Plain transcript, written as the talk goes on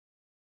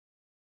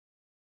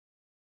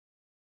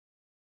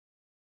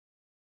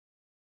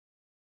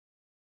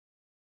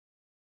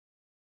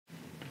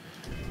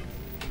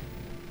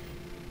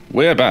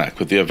We're back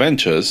with the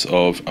adventures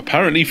of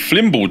apparently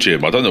Flimble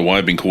Jim. I don't know why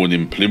I've been calling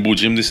him Plimble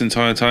Jim this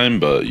entire time,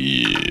 but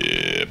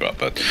yeah, about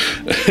that.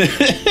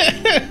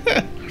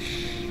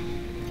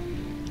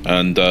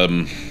 And,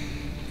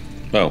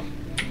 well,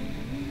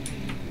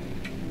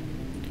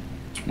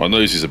 my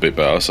nose is a bit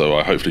better, so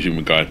I hopefully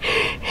shouldn't be going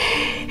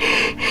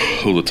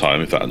all the time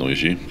if that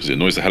annoys you, because it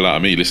annoys the hell out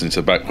of me listening to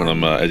the back when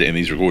I'm editing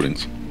these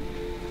recordings.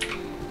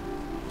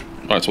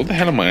 Right, so what the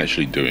hell am I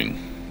actually doing?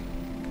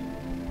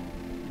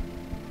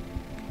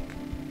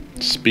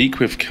 Speak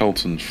with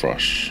Kelton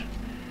Thrush.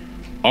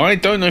 I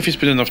don't know if it's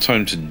been enough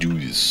time to do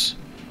this.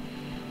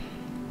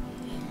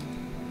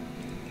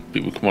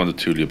 People Commander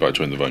Tully about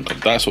to join the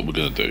Vanguard. That's what we're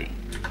going to do.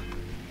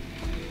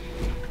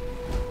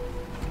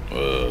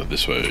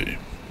 This way.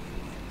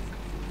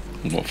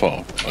 Not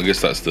far. I guess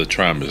that's the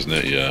tram, isn't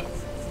it? Yeah.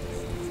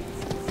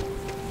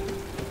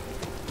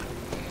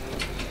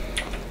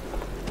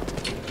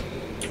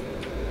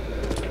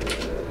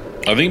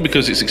 I think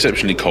because it's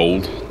exceptionally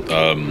cold.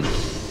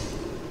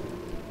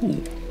 Ooh,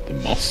 the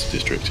Moss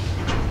District.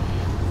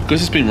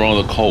 Because it's been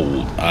rather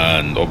cold,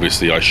 and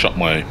obviously I shut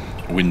my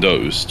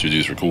windows to do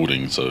this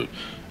recording, so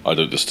I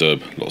don't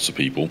disturb lots of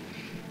people.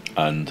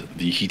 And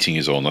the heating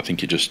is on. I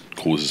think it just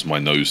causes my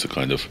nose to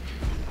kind of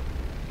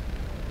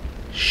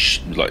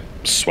like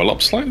swell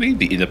up slightly,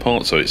 the inner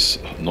part, so it's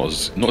not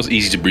as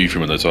easy to breathe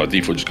through my nose. So I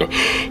default just go.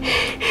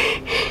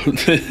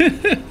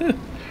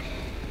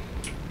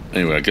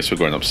 Anyway, I guess we're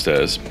going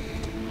upstairs.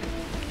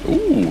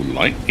 Ooh,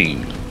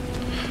 lightning.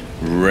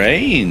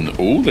 Rain.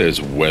 Oh,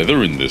 there's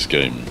weather in this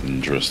game.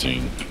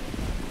 Interesting.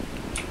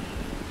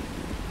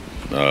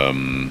 I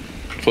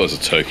thought it was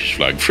a Turkish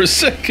flag for a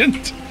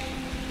second.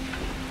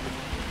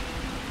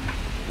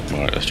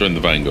 Alright, let's join the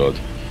Vanguard.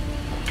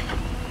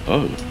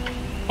 Oh.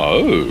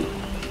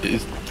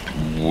 It's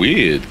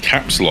weird.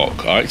 Caps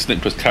lock. I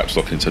accidentally pressed caps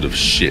lock instead of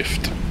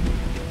shift.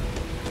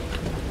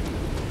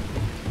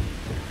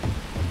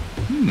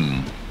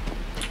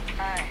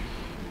 Hi.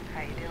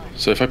 How you doing?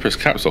 So if I press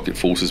caps lock, it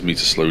forces me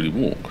to slowly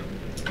walk.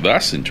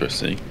 That's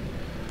interesting.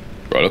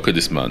 Right, look at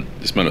this man.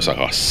 This man looks like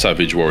a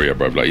savage warrior,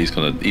 bro. Like he's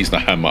gonna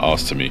hand my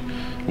ass to me.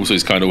 Also,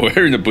 he's kind of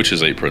wearing a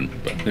butcher's apron.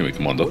 But anyway,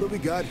 Commander. What do we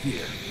got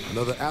here?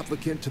 Another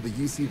applicant to the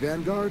UC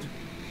Vanguard?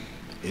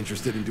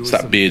 Interested in doing It's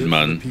that some beard good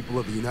man. for the people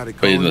of the United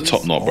But in the Colonies,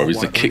 top knot, bro. all He's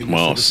the while kick earning my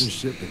your ass.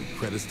 citizenship and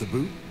credits to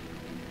boot?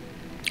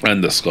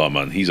 And the Scar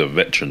man. He's a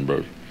veteran,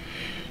 bro.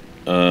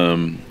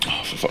 Oh,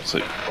 for fuck's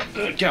sake.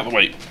 Get out of the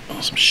way.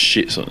 Oh, some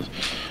shit.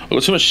 I've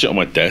got too much shit on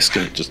my desk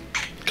and it just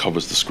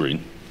covers the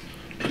screen.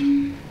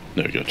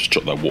 There we go. Just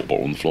drop that water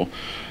bottle on the floor.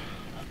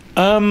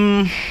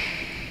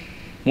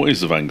 What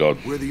is the Vanguard?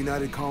 We're the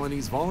United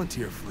Colonies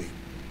volunteer fleet.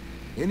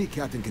 Any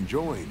captain can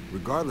join,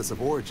 regardless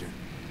of origin.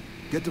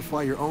 Get to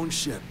fly your own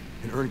ship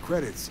and earn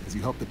credits as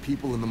you help the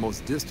people in the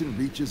most distant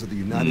reaches of the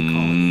United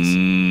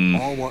Colonies,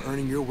 all while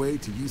earning your way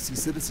to UC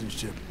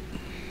citizenship.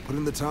 Put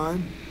in the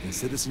time, and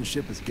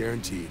citizenship is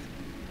guaranteed.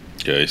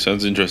 Okay,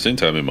 sounds interesting.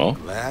 Tell me more.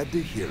 Glad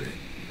to hear it.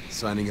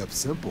 Signing up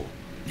simple.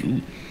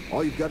 Ooh.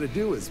 All you've got to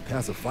do is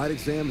pass a flight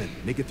exam and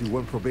make it through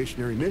one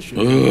probationary mission.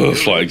 Ugh,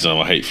 flight exam.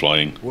 I hate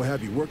flying. We'll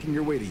have you working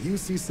your way to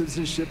UC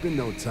citizenship in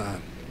no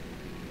time.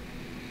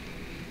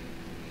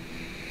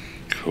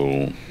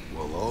 Cool.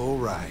 Well, all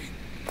right.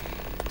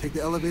 Take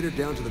the elevator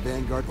down to the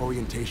Vanguard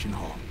Orientation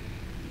Hall.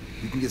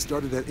 You can get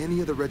started at any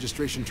of the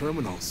registration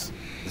terminals.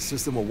 The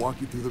system will walk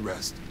you through the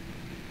rest.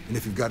 And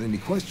if you've got any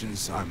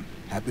questions, I'm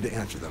happy to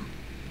answer them.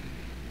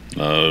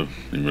 No,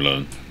 leave me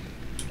alone.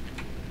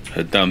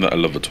 Head down that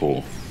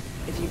elevator.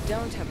 If you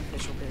don't have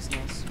official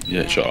business,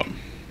 Yeah, shut up.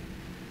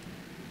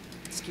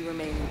 you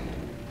remain.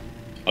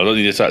 I don't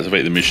need to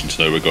activate the mission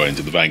to know we're going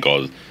to the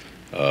Vanguard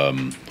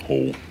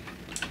hall.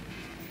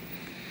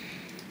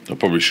 I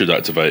probably should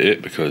activate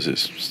it because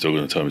it's still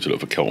going to tell me to look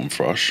for Kelton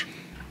Thrush.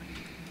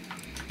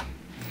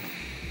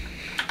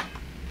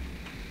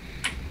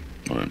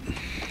 Right.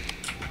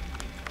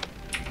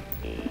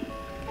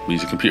 We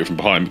use a computer from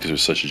behind because it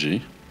was such a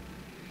G.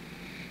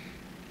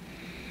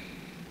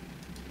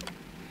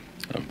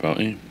 Have a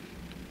bounty.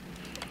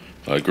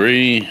 I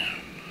agree.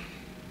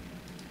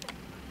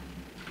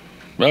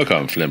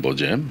 Welcome, Flimble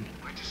Jim.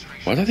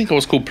 Why do I think I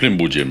was called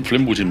Plimble Jim?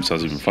 Flimble Jim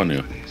sounds even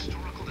funnier.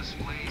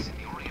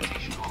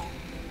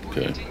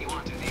 Okay.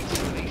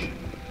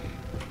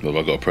 Well,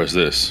 I've got to press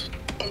this.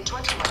 In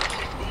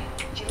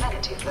 2150,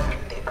 humanity learned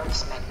the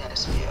Earth's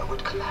magnetosphere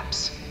would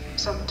collapse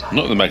sometime.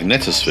 Not the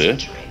magnetosphere.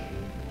 Century,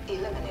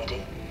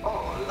 eliminating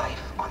all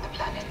life on the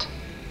planet.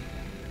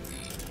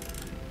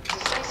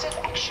 Decisive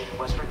action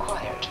was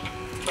required,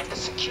 but the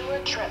secure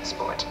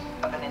transport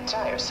of an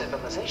entire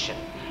civilization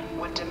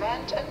would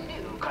demand a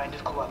new kind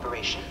of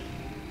cooperation,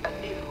 a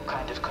new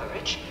kind of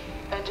courage,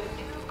 and a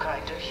new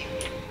kind of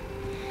union.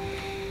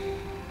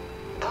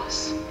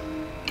 Thus,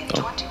 in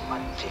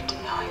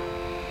 2159,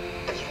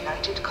 the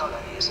United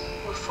Colonies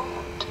were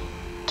formed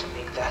to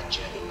make that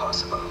journey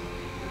possible.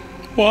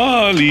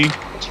 Wally.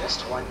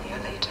 Just 1 year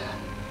later,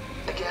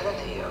 the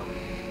Galileo,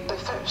 the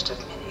first of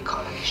many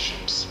colony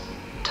ships,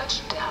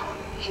 touched down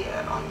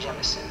here on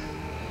Jemison,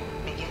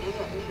 beginning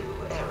a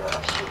new era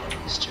of human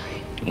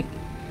history.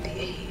 The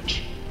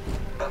age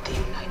of the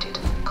United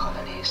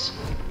Colonies.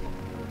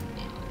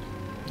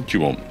 What do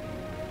you want?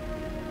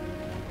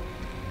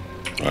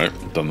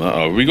 Alright, done that.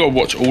 Oh, we gotta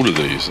watch all of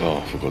these.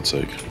 Oh, for God's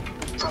sake.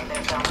 From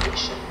their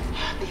foundation,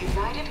 the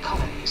United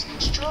Colonies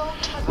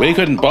strove to We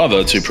couldn't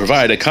bother to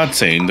provide a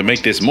cutscene to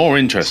make this more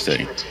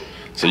interesting.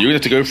 So you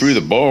have to go through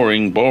the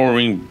boring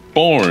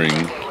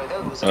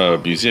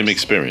museum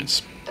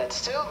experience. that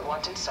still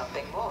wanted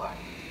something more.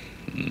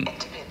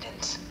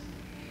 Independence.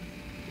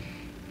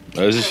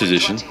 There's this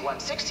physician.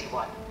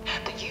 2161,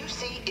 the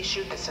UC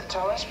issued the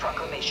Centaurus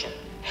Proclamation,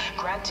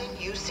 granting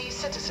UC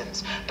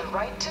citizens the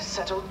right to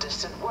settle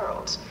distant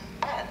worlds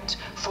and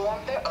form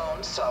their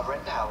own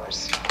sovereign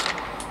powers.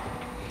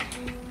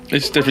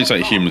 It's definitely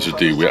something humans would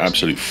do. We're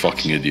absolute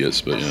fucking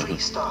idiots, but The yeah. Free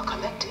Star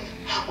Collective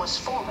was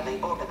formally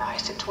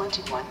organized in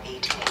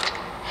 2188.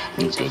 That's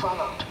Later good.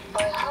 followed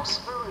by House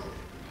Varun,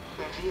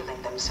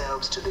 revealing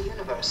themselves to the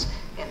universe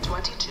in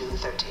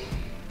 2230.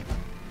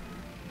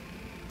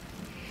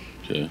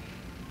 Okay.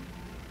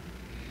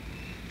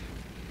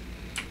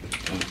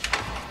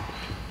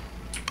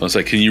 I was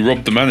like, can you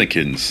rob the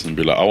mannequins? And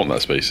be like, I want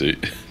that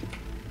spacesuit.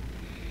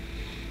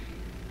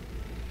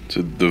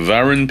 So the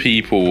Varan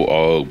people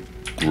are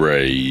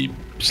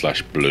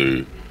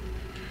grey/blue,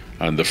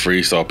 and the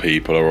Freestar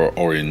people are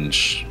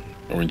orange,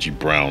 orangey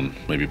brown,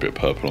 maybe a bit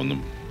purple on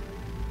them.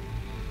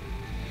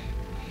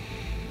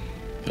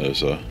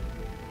 There's a.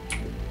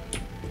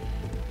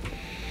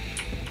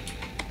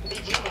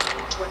 Beginning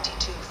in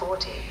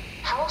 2240,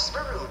 House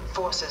Varun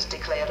forces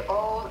declared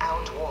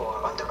all-out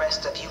war on the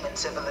rest of human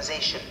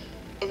civilization.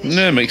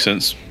 Yeah, makes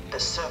sense. The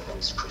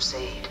Serpent's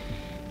Crusade.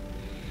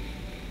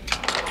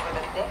 Over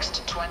the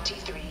next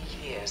 23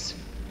 years,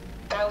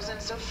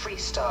 thousands of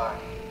Freestar,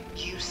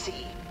 UC,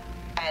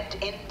 and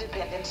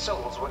independent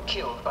souls were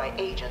killed by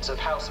agents of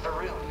House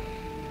Varun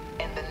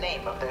in the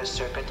name of their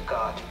serpent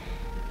god.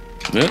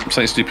 Yeah,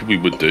 something stupid we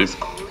would It do. was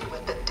only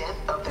with the death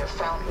of their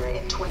founder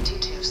in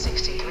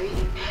 2263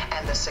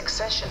 and the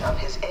succession of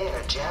his heir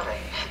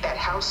Jaren that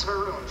House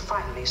Varun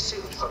finally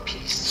sued for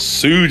peace.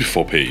 Sued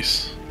for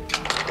peace.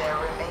 There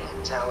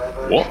remains,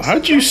 however, What?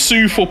 How'd you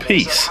sue for members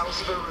peace? of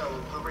House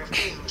Varun who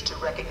refused to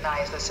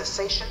recognize the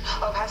cessation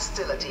of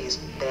hostilities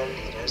their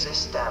leaders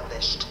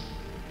established.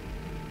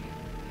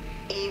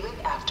 Even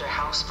after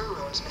House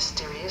Varun's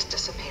mysterious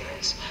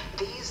disappearance,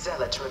 these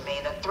zealots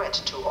remain a threat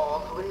to all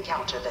who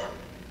encounter them.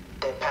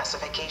 Their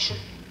pacification,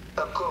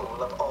 a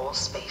goal of all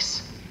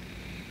space.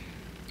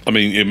 I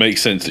mean, it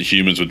makes sense that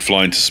humans would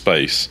fly into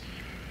space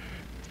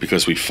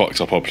because we fucked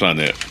up our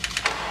planet.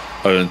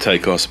 And it'd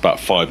take us about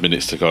 5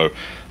 minutes to go,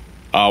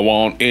 I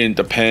want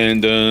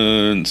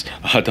independence.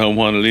 I don't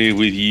want to live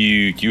with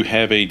you. You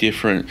have a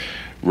different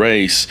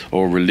race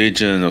or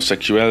religion or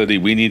sexuality.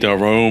 We need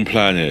our own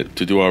planet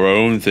to do our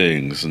own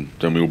things. And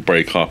then we'll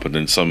break up, and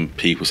then some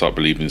people start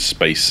believing in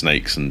space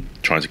snakes and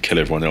trying to kill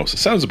everyone else. It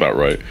sounds about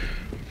right.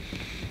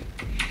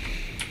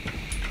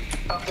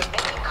 Of the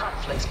many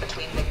conflicts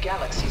between the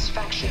galaxy's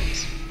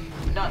factions,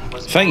 none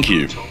was Thank more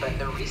you. brutal than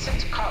the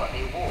recent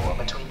colony war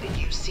between the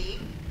UC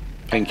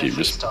Thank and you. the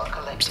Just Freestar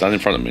Collective. stand in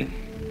front of me.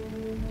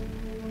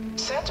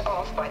 Set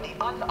off by the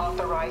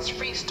unauthorized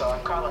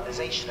Freestar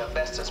colonization of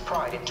Vesta's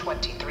Pride in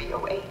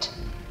 2308,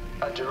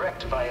 a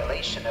direct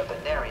violation of the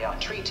Nerion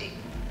Treaty,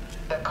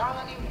 the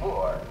colony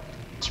war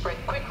spread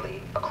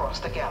quickly across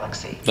the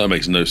galaxy. That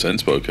makes no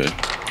sense, but okay.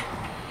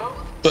 Both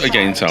But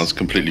again, sides sounds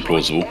completely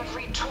deployed plausible.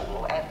 Every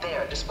tool at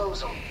their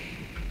disposal.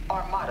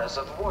 Armadas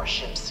of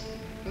warships,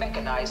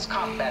 mechanized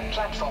combat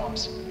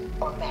platforms,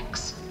 or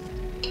mechs.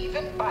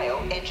 Even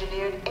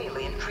bioengineered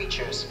alien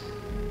creatures.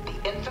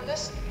 The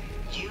infamous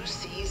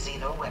UC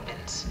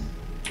xenoweapons.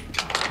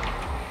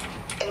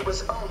 It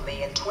was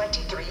only in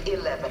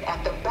 2311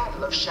 at the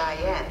Battle of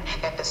Cheyenne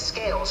that the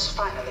scales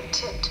finally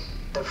tipped.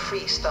 The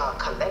Freestar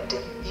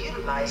Collective,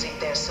 utilizing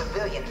their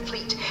civilian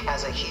fleet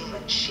as a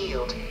human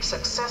shield,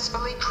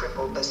 successfully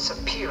crippled the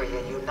superior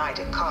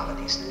United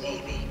Colonies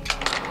Navy.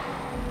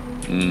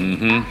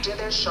 After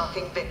their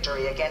shocking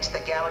victory against the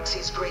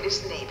galaxy's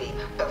greatest navy,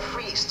 the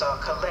Freestar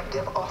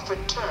Collective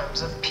offered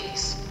terms of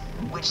peace,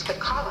 which the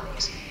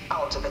colonies,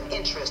 out of an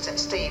interest in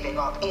staving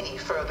off any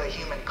further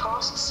human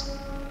costs,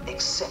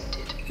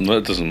 accepted.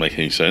 That doesn't make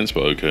any sense,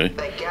 but okay.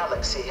 The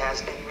galaxy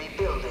has been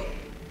rebuilding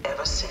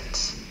ever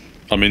since.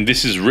 I mean,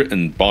 this is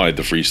written by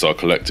the Freestar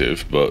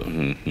Collective, but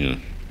you know,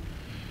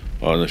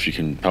 I don't know if you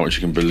can, how much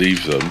you can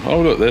believe them.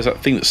 Oh look, there's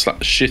that thing that slapped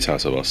the shit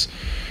out of us.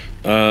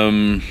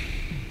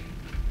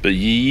 But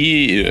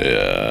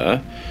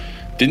yeah,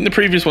 didn't the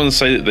previous one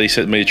say that they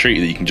said made a treaty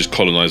that you can just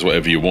colonize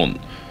whatever you want?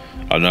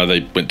 And now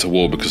they went to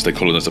war because they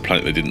colonized a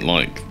planet they didn't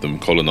like them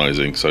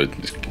colonizing. So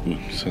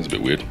it sounds a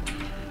bit weird.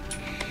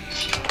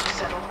 Few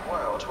settled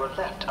worlds were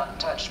left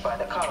untouched by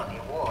the colony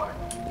war.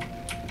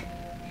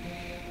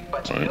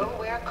 But Right.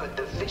 nowhere could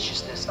the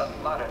viciousness of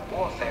modern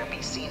warfare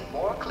be seen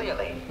more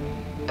clearly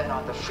than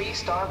on the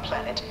Freestar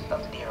planet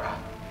of Nera.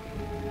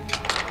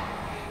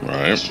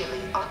 Right.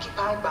 Initially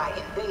occupied by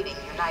invading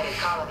United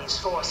Colonies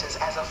forces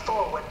as a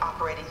forward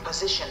operating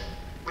position,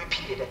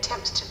 Repeated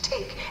attempts to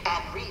take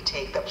and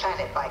retake the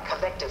planet by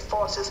collective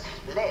forces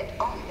led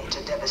only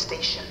to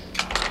devastation.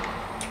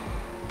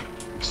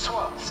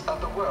 Swaths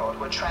of the world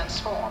were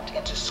transformed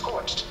into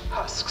scorched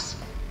husks.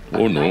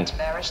 Oh a no.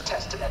 nightmarish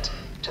testament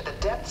to the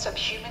depths of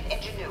human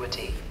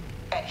ingenuity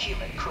and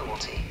human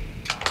cruelty.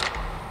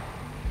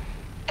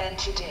 And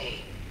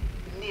today,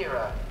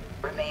 Nira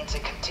remains a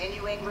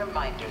continuing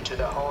reminder to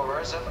the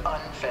horrors of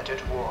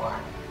unfettered war.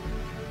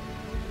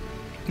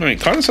 I mean,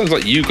 it kind of sounds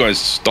like you guys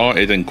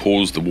started and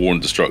caused the war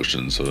and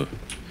destruction, so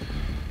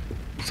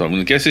I'm going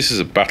to guess this is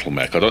a battle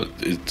mech.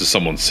 Does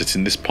someone sit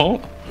in this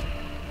part?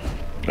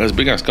 There's a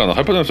big ass gun. I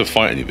hope I don't have to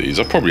fight any of these.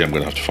 I probably am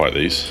going to have to fight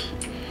these.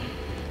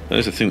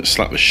 There's the thing that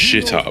slapped the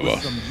shit out of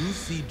us. Some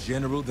UC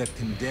general that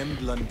condemned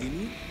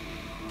Londini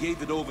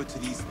gave it over to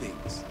these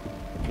things.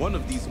 One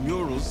of these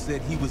murals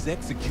said he was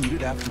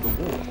executed after the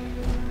war.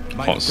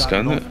 Can't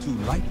scan it. Too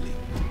lightly.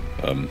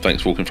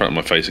 Thanks for walking in front of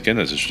my face again,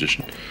 as a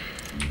tradition.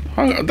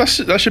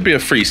 That should be a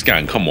free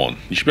scan, come on.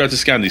 You should be able to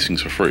scan these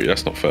things for free,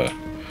 that's not fair.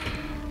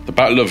 The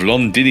Battle of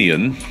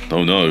Londinian,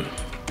 oh no. In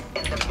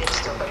the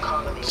midst of the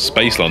colony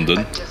Space war, London.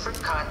 A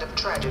different kind of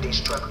tragedy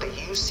struck the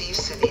UC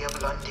city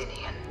of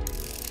Londinian.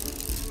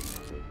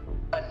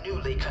 A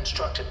newly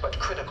constructed but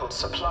critical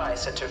supply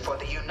center for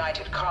the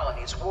United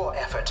Colonies' war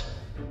effort,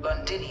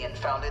 Londinian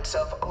found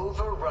itself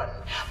overrun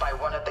by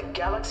one of the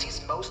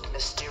galaxy's most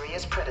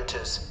mysterious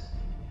predators,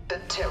 the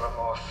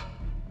Terramorph.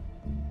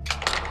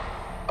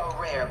 A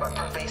rare but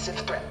pervasive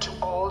threat to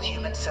all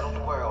human-settled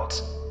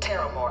worlds,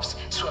 Terramorphs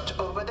swept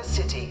over the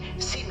city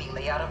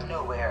seemingly out of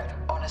nowhere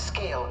on a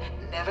scale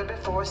never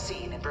before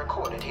seen in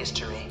recorded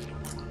history.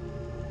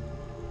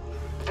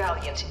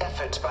 Valiant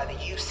efforts by the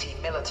UC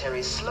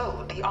military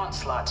slowed the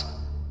onslaught,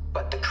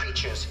 but the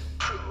creatures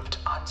proved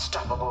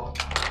unstoppable.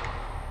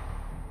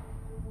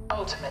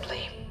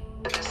 Ultimately,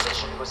 the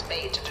decision was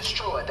made to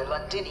destroy the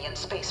Londinian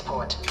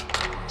spaceport,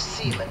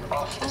 sealing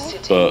off the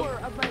city. An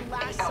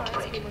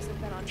outbreak.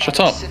 Shut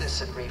up.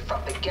 Citizenry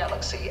from the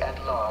galaxy at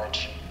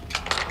large.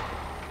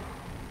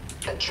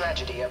 The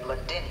tragedy of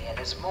Londinian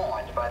is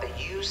mourned by the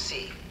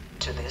UC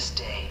to this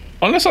day.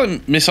 Unless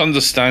I'm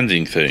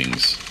misunderstanding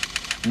things,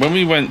 when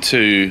we went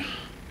to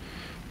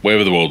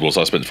wherever the world was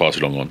I spent far too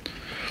long on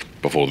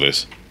before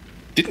this,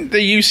 didn't the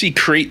UC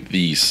create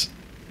these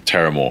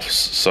Terramorphs?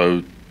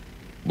 So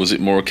was it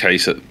more a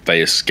case that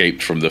they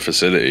escaped from the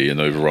facility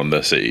and overrun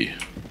their city?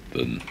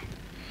 Then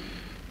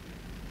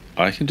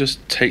I can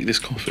just take this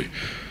coffee.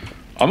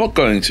 I'm not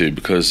going to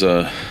because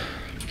I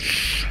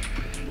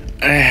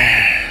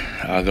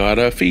got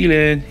a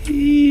feeling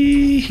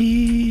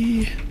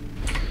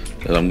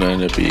that I'm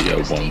going to be a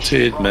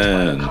wanted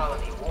man.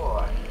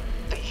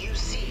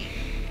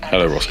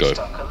 Hello, Roscoe.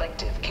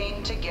 Collective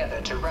came together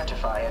to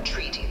ratify a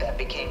treaty that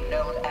became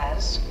known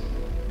as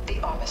the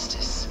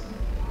Armistice.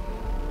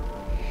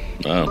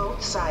 Oh.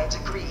 Both sides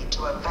agreed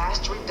to a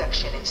vast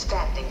reduction in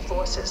standing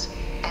forces,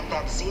 and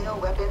that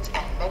xeno-weapons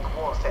and mech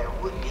warfare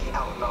would be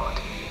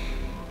outlawed.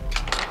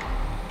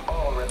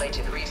 All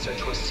related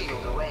research was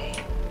sealed away,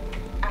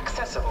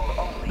 accessible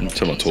only in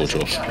Turn my torch cases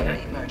of off. dire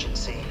Okay.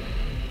 emergency.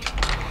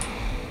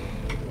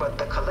 But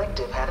the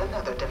collective had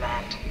another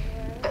demand,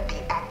 that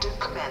the active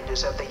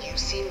commanders of the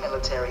UC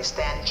military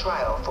stand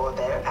trial for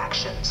their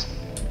actions.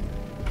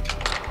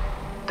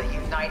 The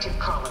United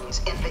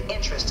Colonies, in the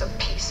interest of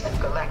peace and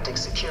galactic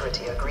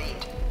security,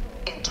 agreed.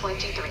 In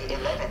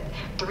 2311,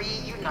 3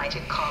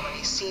 United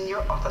Colonies senior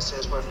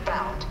officers were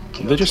found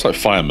guilty. They're just like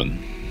firemen.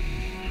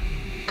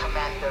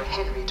 Commander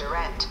Henry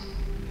Durant,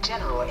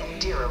 General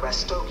Indira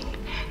Rastogi,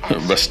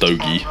 and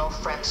Rastogi. Admiral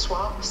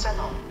Francois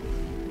Sanon,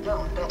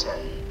 known better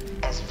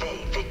as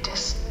Ve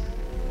Victus.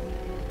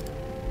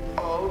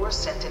 All were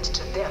sentenced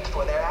to death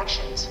for their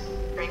actions,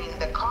 bringing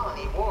the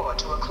colony war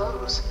to a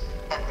close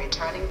and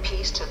returning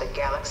peace to the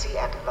galaxy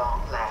at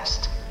long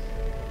last.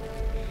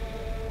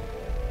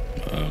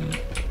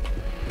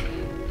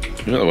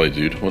 Get out of the way,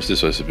 dude. What's this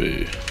supposed to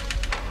be?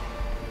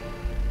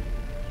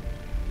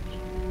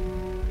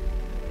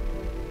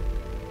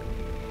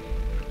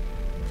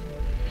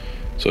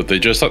 So they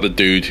just like the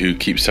dude who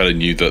keeps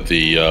telling you that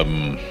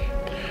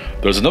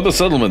there's another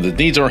settlement that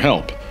needs our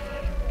help.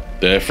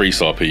 They're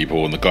Freestar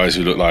people, and the guys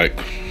who look like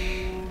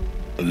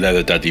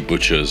leather daddy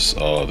butchers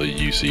are the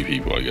UC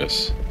people, I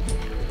guess.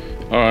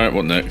 Alright,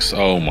 what next?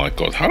 Oh my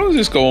god, how does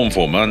this go on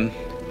for, man?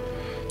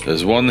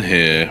 There's one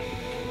here.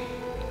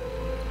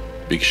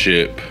 Big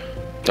ship.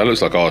 That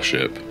looks like our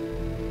ship.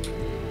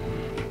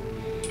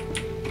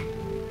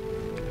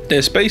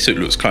 Their spacesuit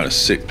looks kind of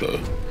sick though.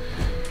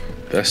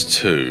 That's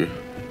 2.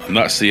 And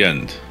that's the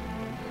end.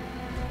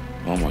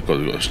 Oh my god,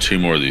 we've got 2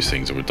 more of these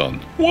things and we're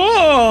done.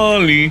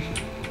 Wally!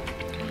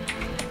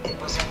 It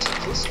was into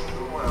this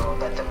new world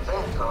that the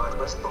Vanguard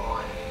was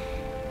born.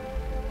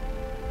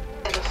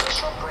 An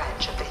official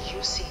branch of the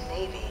UC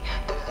Navy,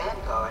 the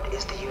Vanguard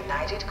is the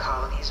United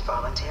Colonies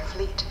Volunteer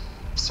Fleet,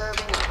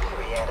 serving a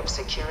myriad of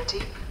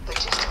security,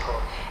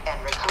 logistical,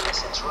 and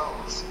reconnaissance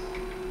roles.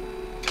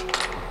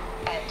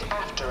 And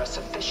after a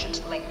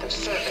sufficient length of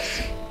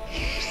service,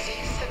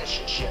 UC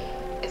citizenship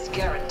is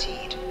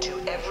guaranteed to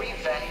every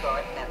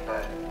Vanguard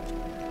member.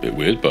 Bit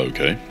weird, but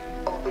okay.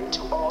 Open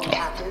to all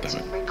captains,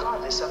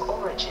 regardless of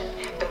origin,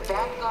 the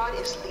Vanguard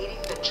is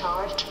leading the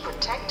charge to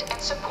protect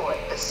and support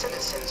the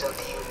citizens of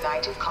the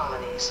United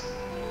Colonies,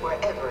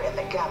 wherever in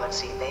the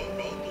galaxy they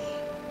may be.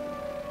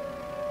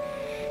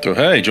 So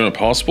hey, do you want a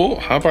passport?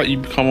 How about you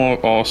become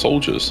our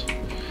soldiers?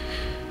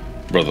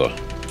 Brother,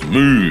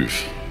 move.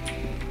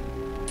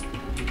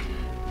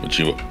 What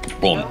you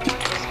want? No one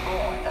is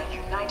born a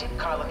United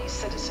Colony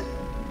citizen.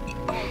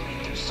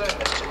 Only through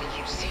service to the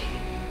UC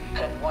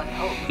can one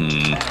hope to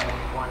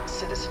earn one's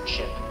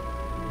citizenship.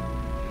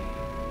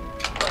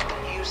 But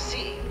the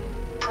UC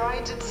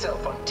prides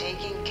itself on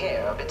taking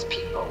care of its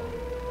people.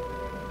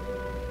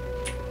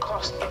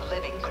 Cost of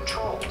living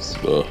controls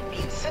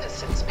means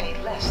citizens pay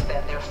less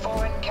than their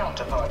foreign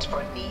counterparts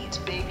for needs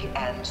big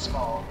and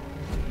small.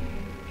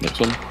 Next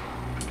one.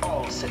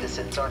 All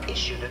citizens are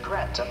issued a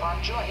grant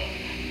upon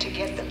joining to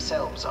get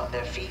themselves on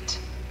their feet.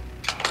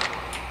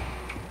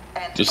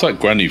 And Just like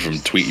Granny from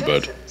Tweety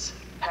Bird. citizens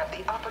have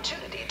the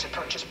opportunity to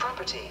purchase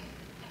property,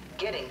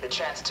 getting the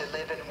chance to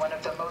live in one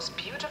of the most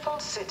beautiful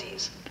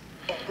cities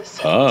in the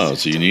Ah,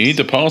 so you need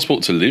a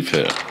passport to live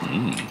here.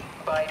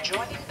 By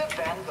joining the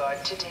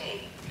Vanguard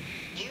today,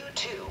 you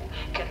too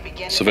can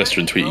begin Sylvester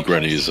and Tweety earning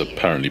Granny is residency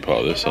apparently part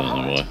of this. I in the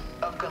don't know why.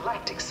 heart of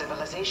galactic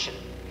civilization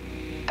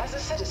as a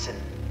citizen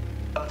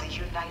of the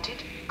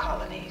United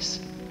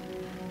Colonies.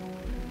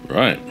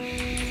 Right. I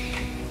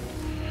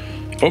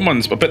wouldn't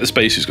mind. I bet the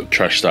spacesuit's got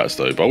trash stats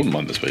though, but I wouldn't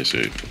mind the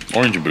spacesuit.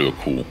 Orange and blue are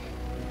cool.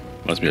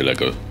 Reminds me of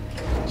Lego.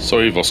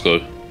 Sorry,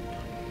 Vosco.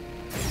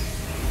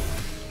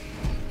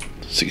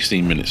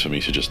 16 minutes for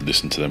me to just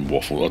listen to them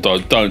waffle.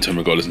 Don't tell me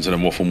I've got to listen to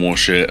them waffle more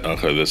shit.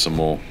 Okay, there's some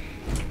more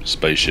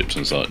spaceships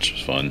and such.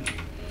 It's fine.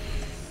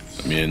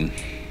 Let me in.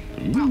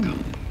 Ooh.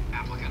 Welcome,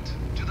 applicant,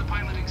 to the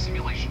piloting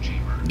simulation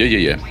chamber.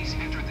 Yeah. Please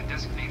enter the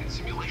designated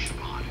simulation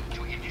pod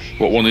to initiate.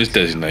 What one is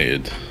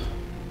designated?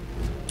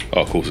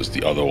 Oh, of course, it's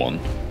the other one.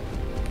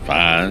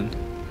 Fine.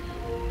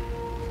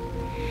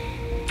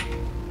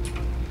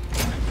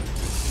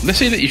 Let's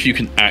see that if you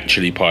can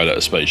actually pilot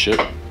a spaceship.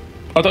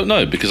 I don't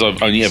know because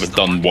I've only ever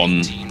done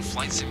one.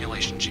 Flight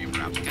simulation chamber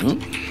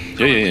applicant.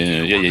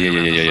 Yeah.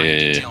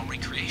 Detailed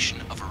recreation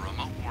of a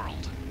remote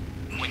world.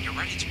 When you're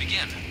ready to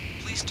begin,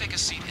 please take a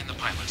seat in the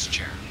pilot's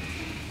chair.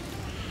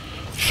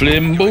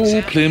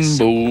 Flimbo,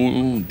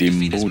 plimbo,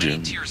 Defeat as dimbo, many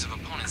jim. tiers of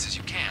opponents as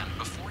you can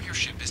before your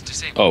ship is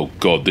disabled. Oh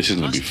god, this is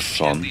You gonna be must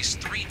defeat at fun.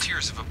 least 3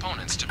 tiers of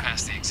opponents to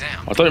pass the exam.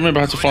 I don't remember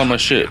how to find my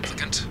ship.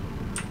 Applicant.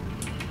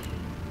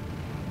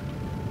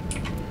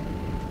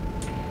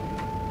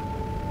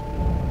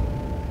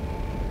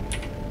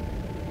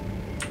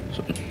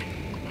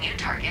 New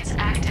targets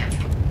active.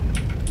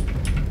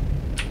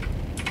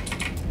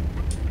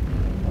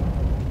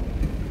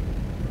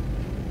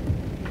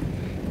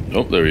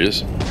 Oh, there he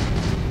is.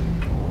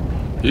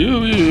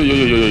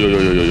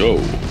 Yo.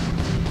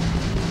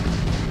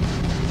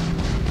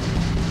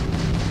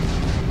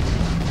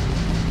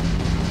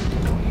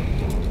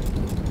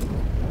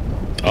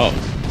 Oh,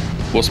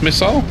 what's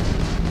missile?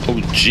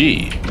 Oh,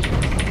 G.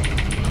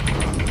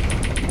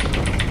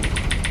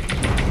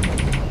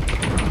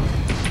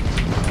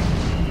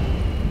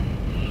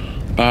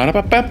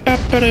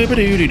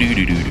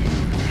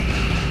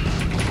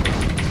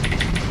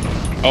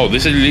 Oh,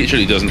 this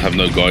literally doesn't have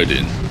no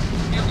guiding.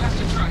 You'll have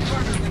to try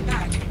harder than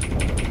that.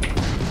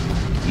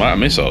 Might have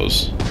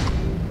missiles.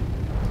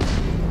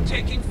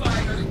 Taking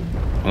fire.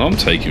 And I'm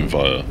taking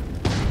fire.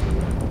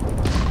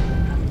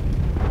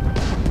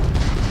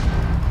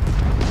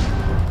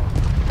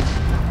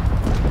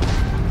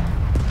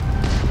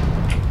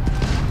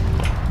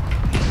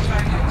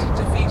 Target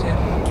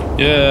defeated.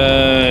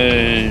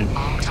 Yay!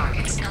 All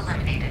targets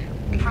eliminated.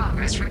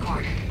 Progress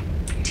recorded.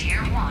 Tier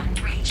 1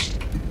 reached.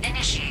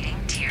 Initiating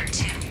Tier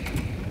 2.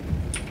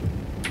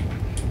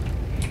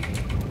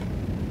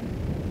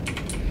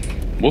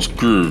 What's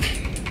groove?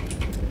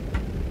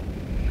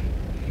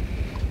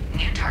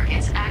 New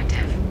targets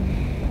active.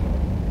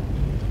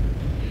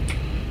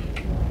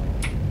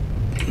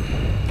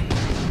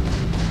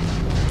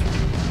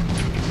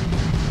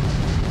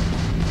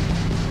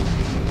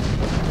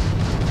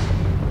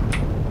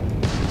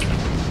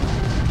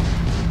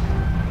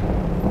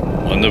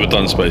 I've never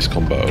done space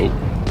combat. Oh,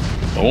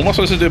 what am I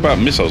supposed to do about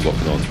missiles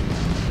locking on?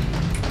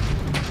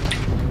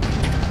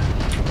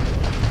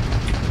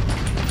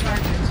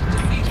 Target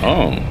defeated.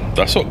 Oh,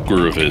 that's what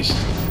groove is.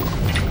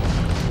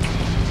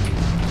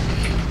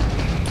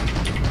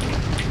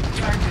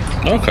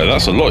 Target. Okay,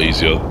 that's a lot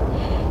easier.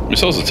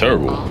 Missiles are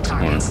terrible. All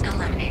targets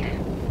eliminated.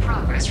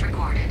 Progress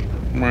recorded.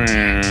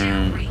 Tier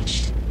 2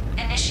 reached.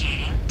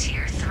 Initiating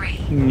Tier 3.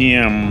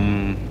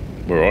 Nyam.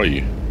 Where are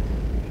you?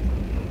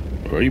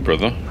 Where are you,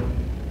 brother?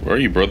 Where are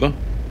you, brother?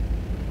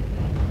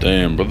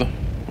 Damn, brother.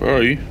 Where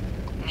are you?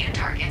 New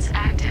targets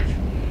active.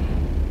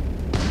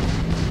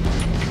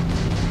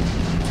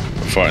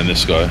 I'm fighting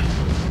this guy. I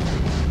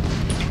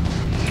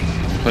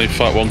can only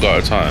fight one guy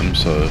at a time,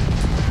 so...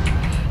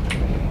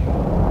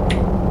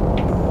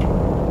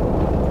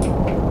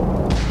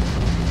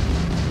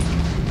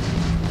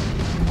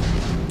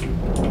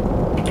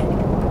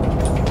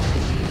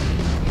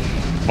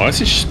 Why is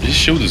his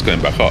shield is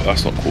going back up?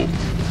 That's not cool.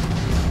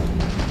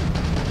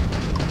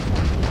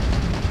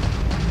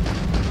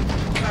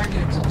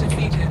 Target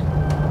defeated.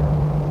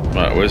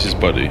 Right, where's his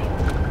buddy?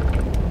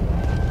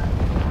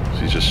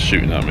 He's just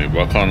shooting at me.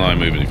 Why can't I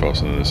move any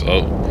faster than this?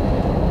 Oh,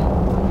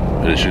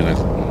 who's shooting at?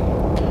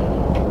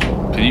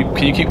 Can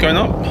you keep going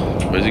up?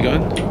 Where's he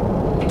going?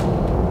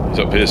 He's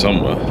up here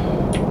somewhere.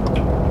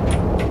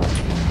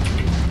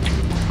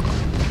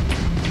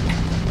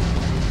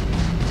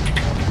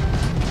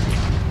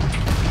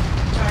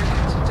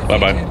 Bye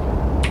bye.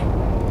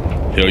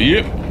 Hell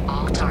yeah.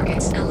 All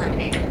targets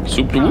eliminated.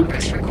 Super whoop.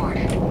 Progress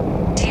recorded.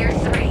 Tier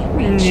 3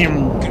 reached.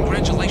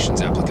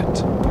 Congratulations,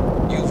 applicant.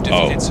 You've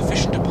defeated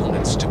sufficient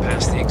opponents to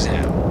pass the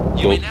exam.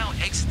 You may now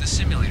exit the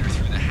simulator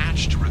through the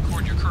hatch to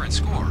record your current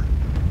score,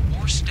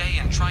 or stay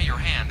and try your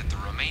hand at the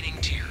remaining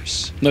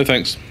tiers. No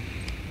thanks.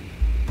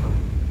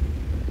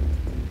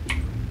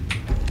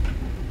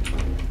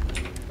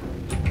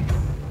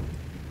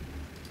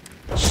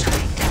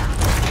 Shutting down.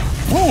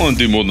 I don't want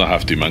to do more than I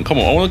have to, man. Come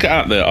on, I want to get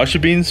out there. I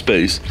should be in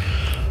space.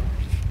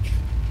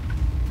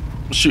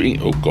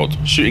 Shooting, oh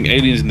god, shooting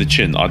aliens in the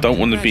chin. I don't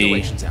want to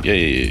be. Yeah.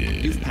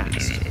 You've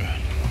passed.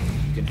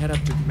 You can head up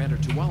to Commander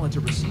Tuwala to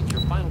receive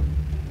your final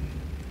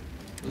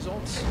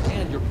results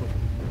and your.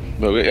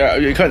 Well, yeah,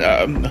 you can't.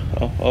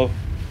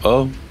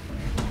 Oh.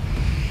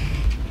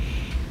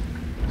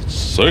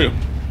 So.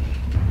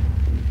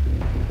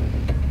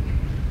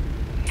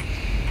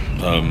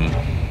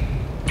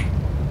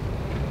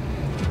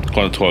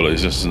 Kind of Twilight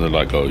is just in the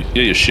like, oh,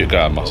 yeah, your shit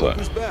got out of my sight.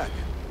 Who's back?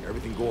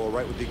 Everything go all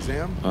right with the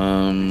exam?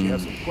 Did you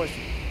have some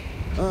questions?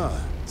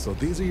 So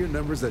these are your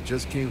numbers that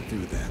just came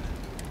through then.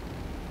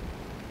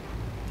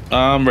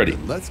 I'm ready.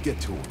 Let's get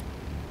to them.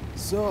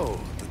 So,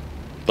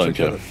 Don't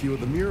check out care. a few of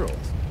the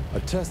murals. A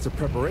test of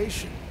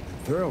preparation and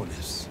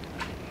thoroughness.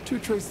 To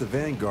trace the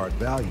Vanguard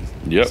values.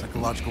 Yep.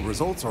 Psychological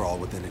results are all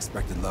within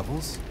expected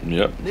levels.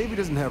 Yep. Navy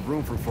doesn't have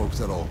room for folks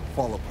that'll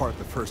fall apart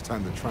the first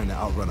time they're trying to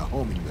outrun a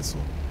homing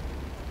missile.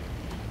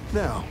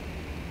 Now,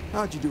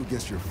 how'd you do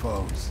against your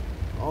foes?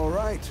 All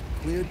right,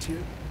 clear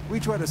tier. We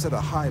try to set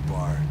a high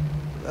bar,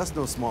 but that's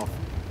no small feat.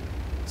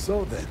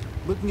 So then,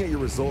 looking at your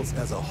results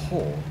as a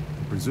whole,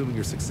 and presuming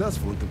you're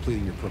successful in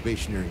completing your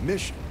probationary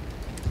mission,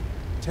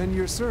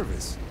 10-year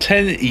service.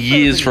 10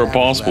 years for a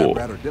passport.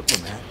 Lab rat or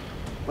diplomat,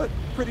 but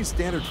pretty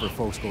standard for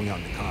folks going out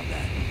into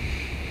combat.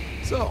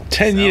 So,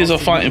 10 years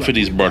sounds of to me fighting like for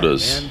these we've got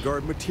brothers.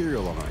 Vanguard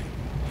material on you.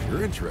 If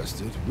you're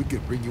interested, we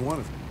could bring you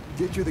on,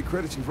 get you the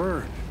credits you've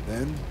earned.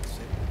 Then,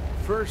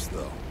 first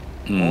though,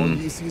 all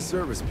DC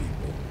service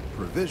people,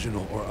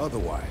 provisional or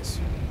otherwise,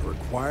 are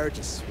required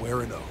to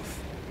swear an oath.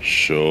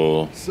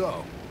 Sure.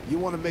 So, you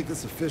want to make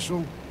this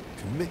official?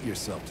 Commit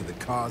yourself to the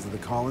cause of the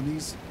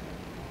colonies?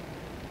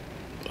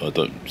 I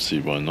don't see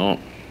why not.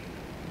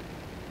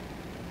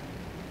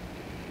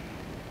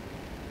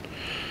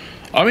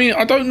 I mean,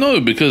 I don't know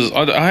because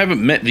I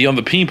haven't met the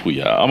other people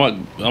yet.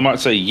 I might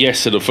say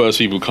yes to the first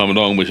people coming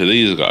along, which are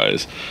these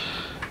guys,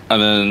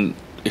 and then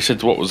he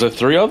said, what was there?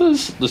 3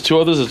 others? There's 2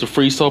 others. There's the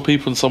freestyle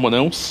people and someone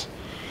else.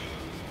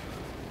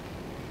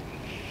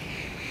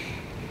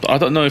 But I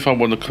don't know if I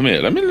want to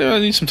commit. I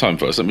need some time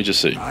first. Let me just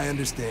see. I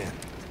understand.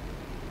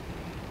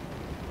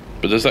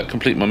 But does that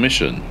complete my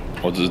mission,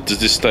 or does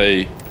this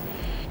stay?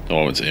 Oh,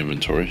 I went to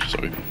inventory.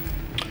 Sorry.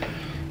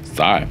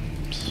 That.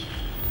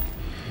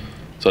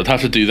 So I'd have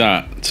to do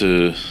that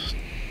to.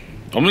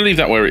 I'm gonna leave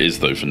that where it is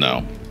though for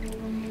now.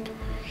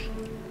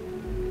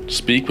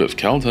 Speak with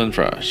Calton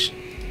Fresh.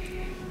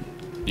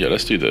 Yeah,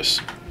 let's do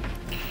this.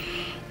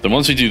 Then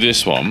once we do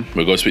this one,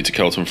 we'll go speak to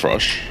Kelton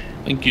Frush.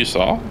 Thank you,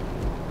 sir.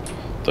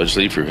 Did I just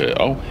leave through here?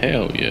 Oh,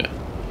 hell yeah.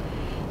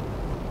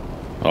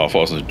 Oh, I thought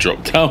I was going to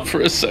drop down for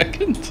a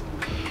second.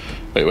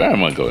 Wait, where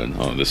am I going?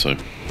 Oh, this way.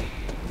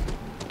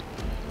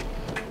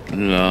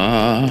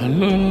 La,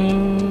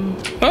 la,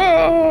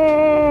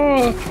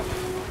 ah!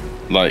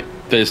 Like,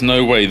 there's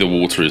no way the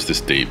water is this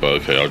deep,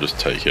 but okay, I'll just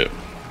take it.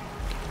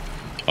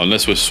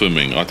 Unless we're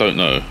swimming, I don't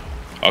know.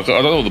 I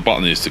don't know what the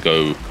button is to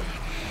go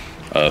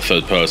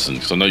third person,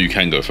 because I know you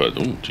can go third.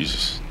 Oh,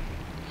 Jesus.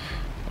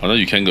 I know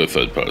you can go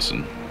third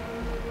person.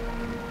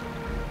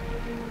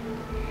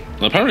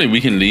 And apparently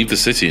we can leave the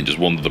city and just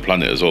wander the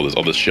planet as well. There's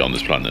other shit on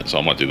this planet, so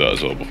I might do that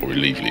as well before we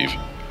leave.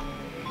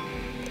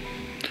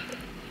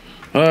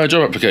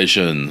 Job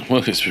application,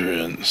 work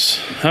experience.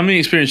 How many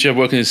experience do you have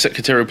working in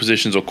secretarial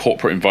positions or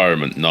corporate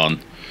environment?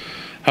 None.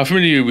 How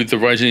familiar are you with the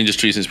writing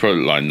industry since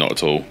product line? Not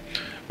at all.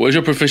 What is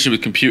your proficiency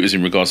with computers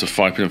in regards to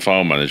typing and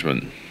file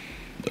management?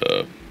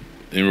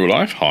 In real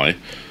life? High.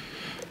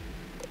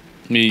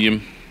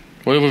 Medium.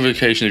 What other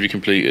vacation have you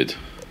completed?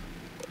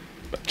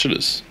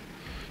 Bachelor's.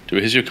 Do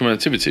we history of common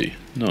activity?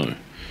 No. The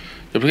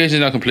application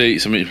is now complete.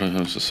 Submit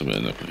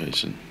an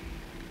application.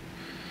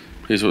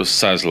 Please put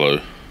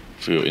Saslow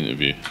for your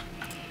interview.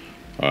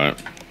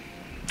 Alright.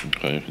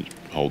 Okay.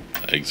 Hold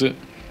exit.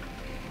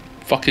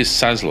 Fuck is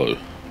Saslow?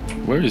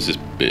 Where is this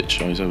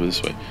bitch? Oh, he's over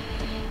this way.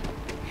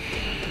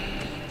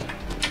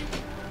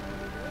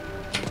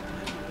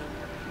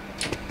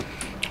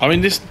 I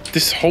mean,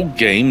 this whole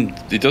game,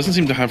 it doesn't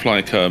seem to have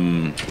like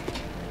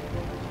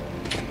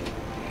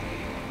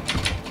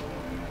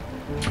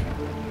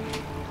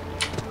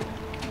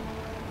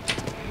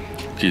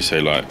can you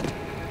say, like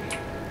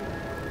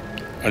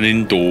an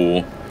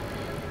indoor,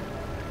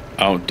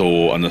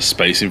 outdoor, and a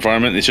space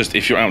environment. It's just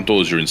if you're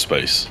outdoors, you're in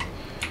space.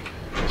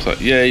 It's like,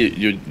 yeah,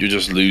 you're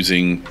just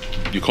losing,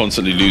 you're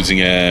constantly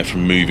losing air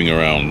from moving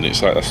around.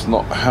 It's like, that's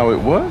not how it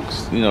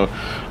works. You know,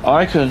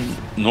 I can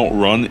not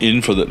run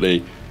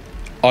infinitely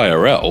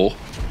IRL,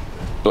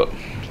 but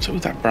so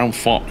with that brown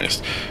fart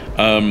mist,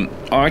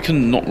 I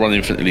can not run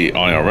infinitely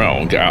IRL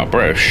and get out of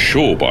breath,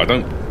 sure, but I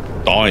don't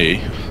die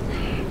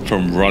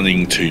from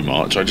running too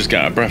much. I just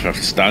get out of breath. I have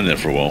to stand there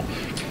for a while.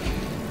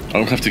 I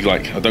don't have to,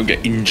 like, I don't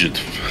get injured.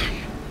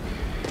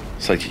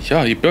 It's like,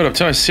 yeah, you build up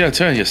to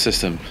in your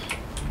system.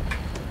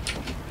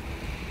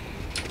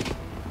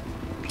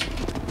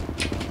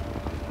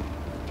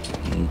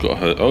 Got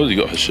her. Oh, you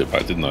got her shit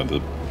back, didn't I?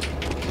 The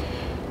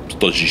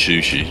dodgy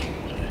sushi.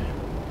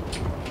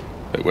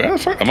 Wait, where the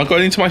fuck am I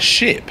going into my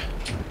ship?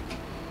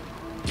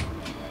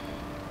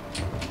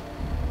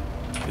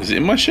 Is it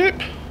in my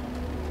ship?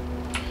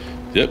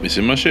 Yep, it's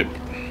in my ship.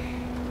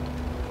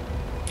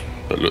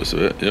 That looks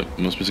of it. Yep,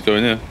 I'm not supposed to go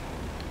in here.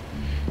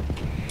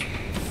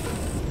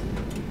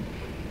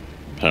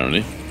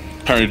 Apparently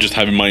just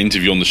having my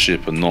interview on the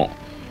ship and not.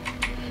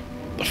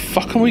 The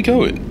fuck are we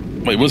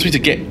going? Wait, it wants me to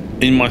get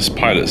in my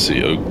pilot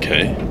seat,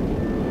 okay.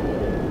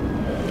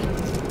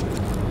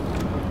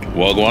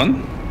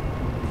 Wagwan.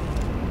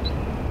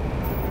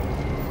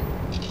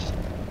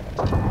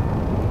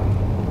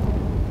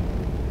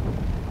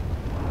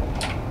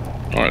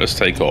 Alright, let's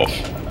take off.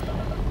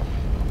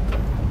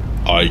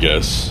 I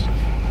guess.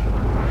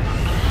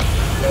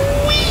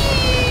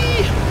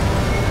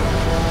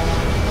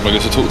 I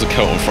guess I'll talk to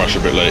Kelton Thrash a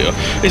bit later.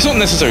 It's not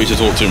necessary to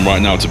talk to him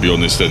right now, to be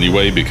honest,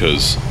 anyway,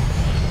 because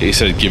he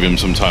said give him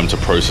some time to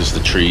process the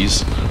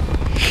trees.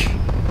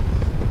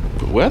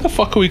 But where the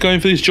fuck are we going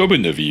for this job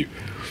interview?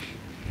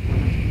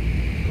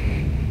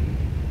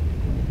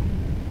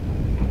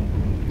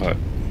 Like,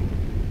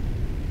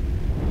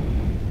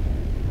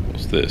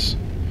 what's this?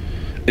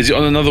 Is it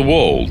on another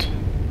world?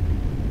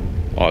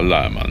 Oh,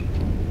 la, man.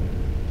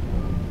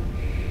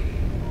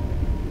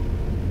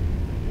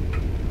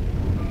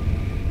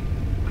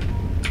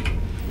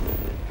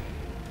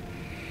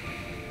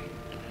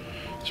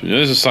 So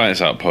there's a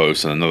science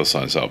outpost and another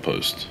science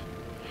outpost.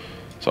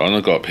 So I'm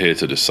gonna go up here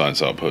to this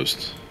science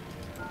outpost.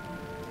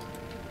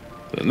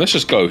 Then let's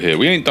just go here.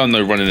 We ain't done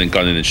no running and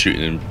gunning and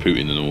shooting and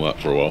pooting and all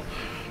that for a while.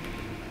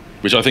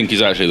 Which I think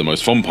is actually the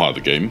most fun part of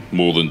the game,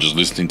 more than just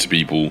listening to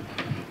people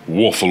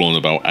waffle on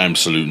about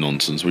absolute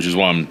nonsense, which is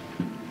why I'm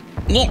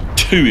not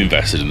too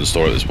invested in the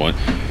story at this point.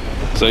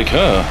 It's like,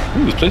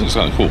 ooh, this place looks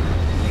kind of cool.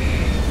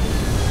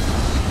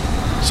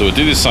 So we'll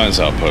do this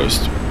science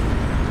outpost,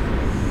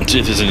 see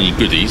if there's any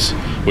goodies.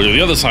 We'll do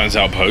the other science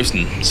outpost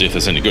and see if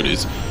there's any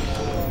goodies.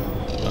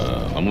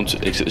 I want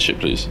to exit the ship,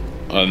 please.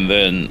 And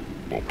then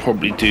we'll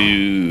probably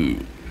do...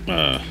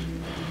 right.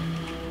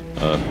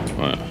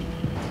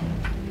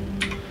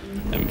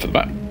 M for the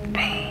map.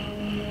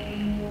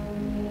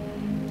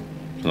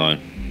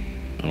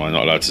 Am I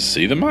not allowed to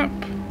see the map?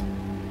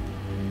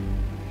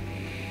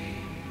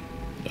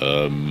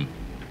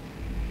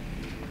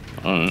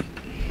 Alright.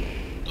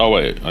 Oh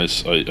wait, I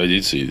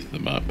did see the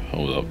map.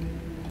 Hold up.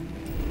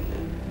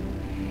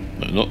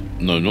 No,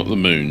 not the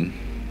moon.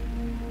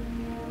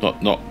 Not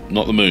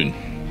the moon.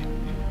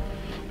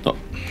 Not.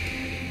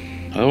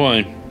 How do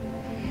I?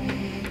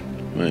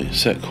 Wait,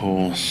 set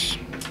course.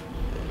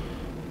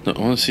 No, I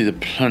want to see the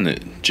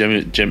planet.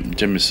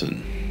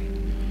 Jemison.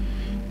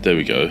 There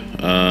we go.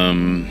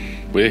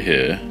 We're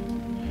here.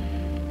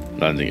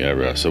 Landing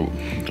area. So,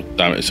 God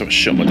damn it! It's something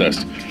shit on my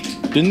desk.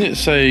 Didn't it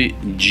say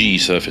G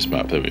surface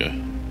map? There we go.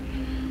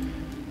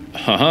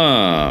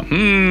 Haha.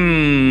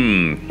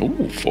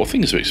 Ooh, 4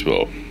 things to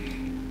explore.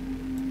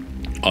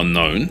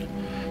 Unknown,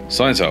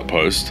 science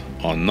outpost,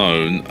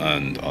 unknown,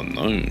 and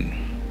unknown.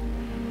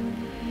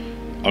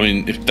 I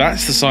mean, if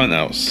that's the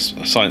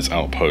science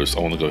outpost, I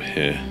want to go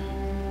here.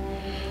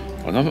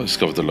 I never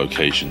discovered the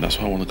location. That's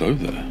why I want to go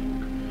there.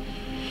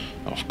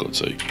 Oh, for God's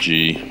sake,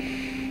 G.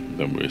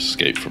 Then we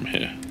escape from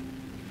here.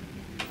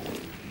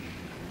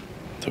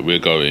 So we're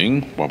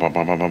going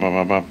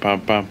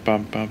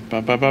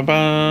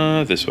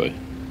this way.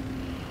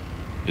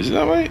 Is it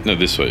that way? No,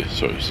 this way.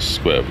 Sorry, it's a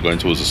square. We're going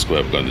towards the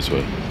square. We're going this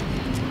way.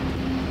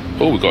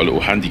 Oh, we got a little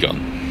handy gun.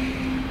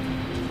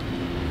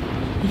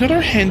 We got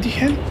our handy.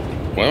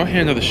 Why do I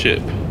hear another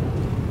ship?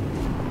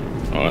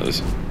 Alright,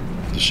 there's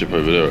the ship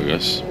over there, I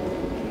guess.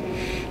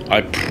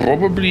 I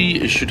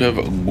probably should have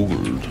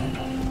googled.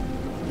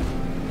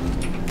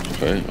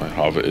 Okay, I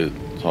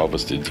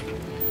harvested.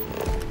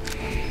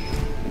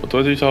 What do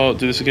I do to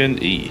do this again?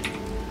 E.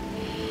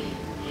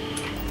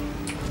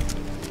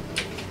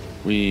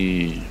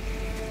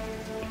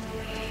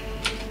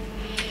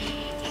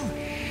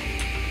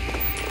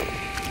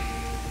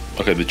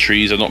 Okay, the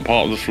trees are not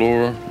part of the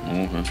flora.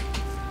 Oh, okay.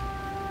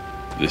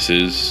 This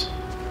is...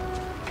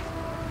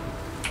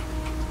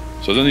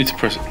 So I don't need to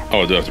press...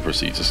 Oh, I do have to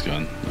proceed to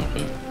scan.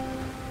 Okay.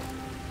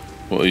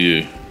 What are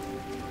you?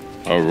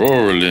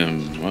 Aurora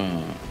limb.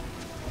 Wow.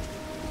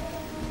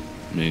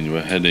 I mean,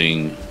 we're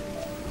heading...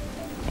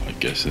 My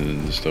guessing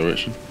in this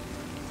direction.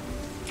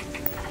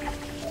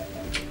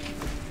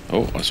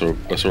 Oh, I saw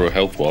a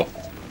health bar.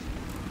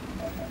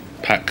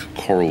 Pack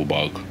coral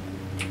bug.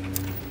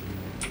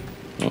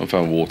 Oh, I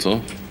found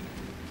water.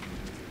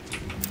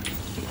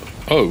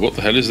 Oh, what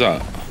the hell is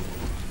that?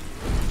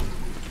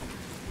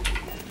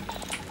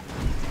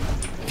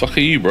 Fuck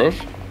are you, bruv?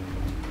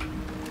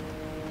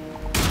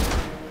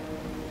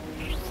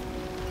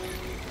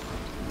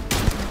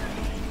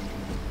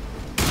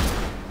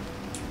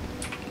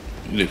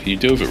 Look, can you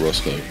deal with it,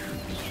 Roscoe?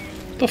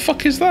 The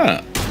fuck is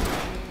that?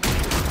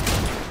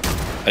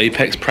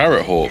 Apex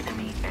Parrot Hawk.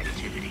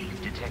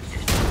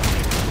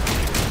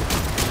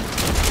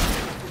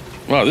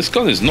 Wow, this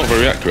gun is not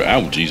very accurate.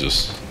 Ow,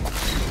 Jesus.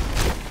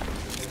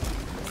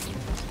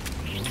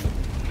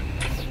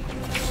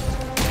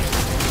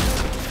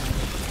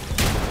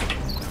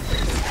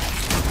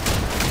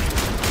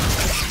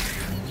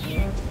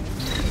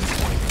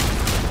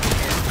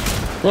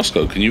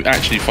 Roscoe, can you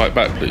actually fight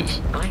back, please?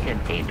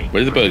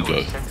 Where did the bird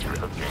go?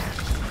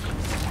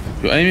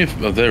 You're aiming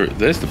for... Oh,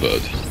 there's the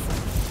bird.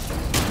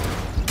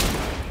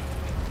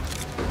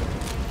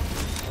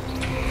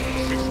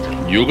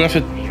 You're gonna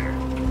have to...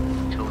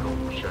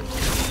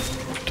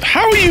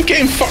 How are you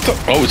getting fucked up?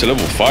 Oh, it's a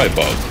level 5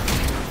 bug.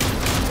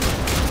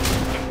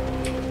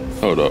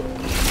 Hold up.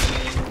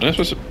 I'm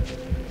supposed to...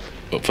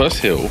 But first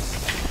heal.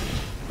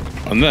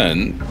 And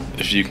then,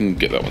 if you can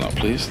get that one up,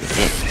 please.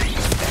 Okay.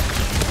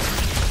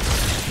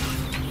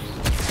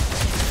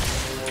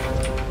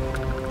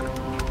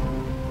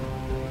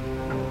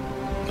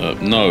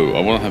 No, I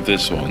want to have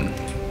this one.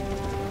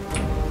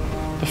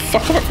 The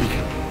fuck up!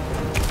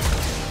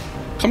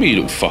 Come here,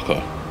 you little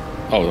fucker.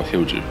 Oh, I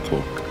killed you.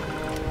 Cool.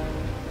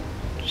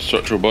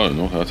 Structural bone.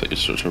 Okay, I'll take your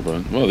structural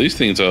bone. Well, these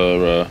things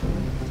are...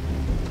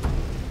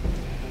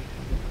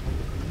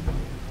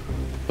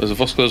 There's a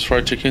Vosco's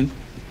fried chicken.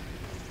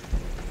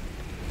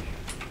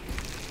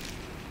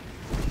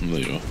 There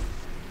you are.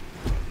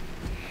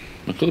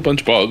 I've got a bunch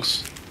of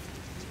bugs.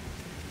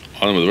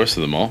 I don't know where the rest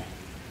of them are.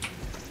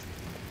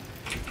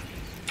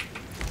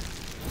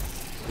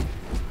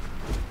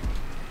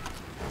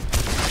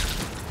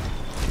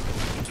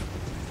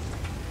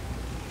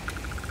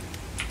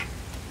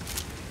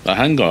 The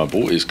handgun I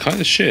bought is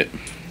kind of shit.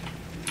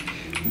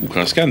 Ooh,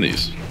 can I scan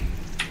these?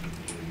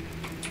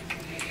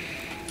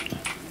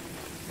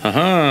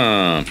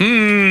 Haha.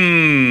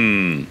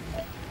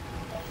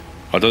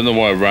 I don't know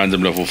why a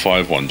random level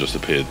 5 one just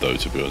appeared though,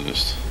 to be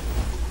honest.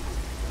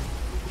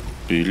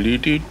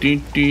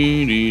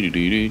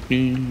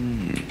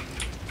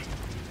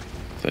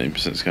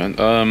 13% scan.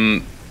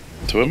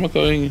 So where am I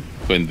going?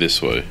 Going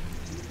this way.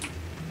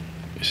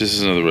 This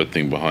is another red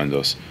thing behind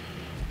us.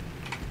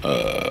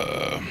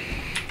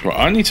 Right,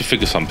 I need to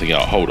figure something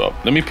out. Hold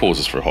up. Let me pause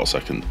this for a hot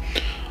second.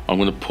 I'm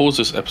going to pause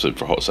this episode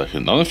for a hot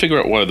second. I'm going to figure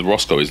out why the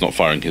Roscoe is not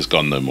firing his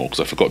gun no more, because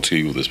I forgot to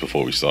Google this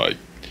before we started.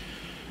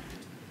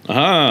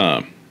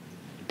 Aha!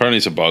 Apparently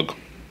it's a bug.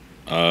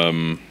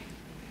 And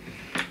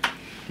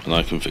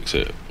I can fix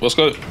it.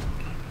 Roscoe?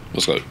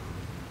 Roscoe?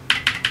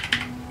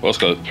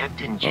 Roscoe?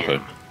 Captain Jim,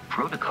 okay.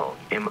 Protocol,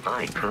 am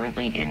I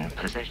currently in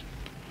possession?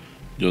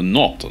 You're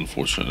not,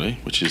 unfortunately,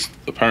 which is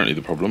apparently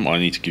the problem. I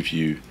need to give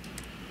you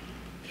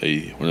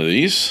one of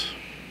these.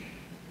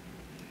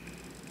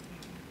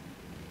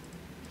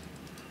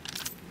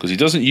 Because he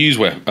doesn't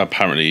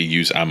apparently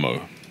use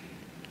ammo.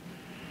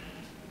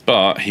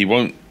 But he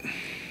won't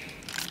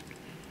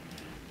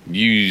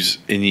use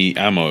any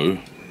ammo,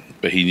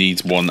 but he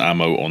needs one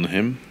ammo on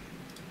him.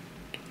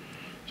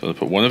 So I'll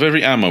put one of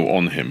every ammo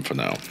on him for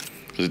now.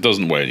 Because it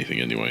doesn't weigh anything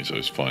anyway, so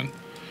it's fine.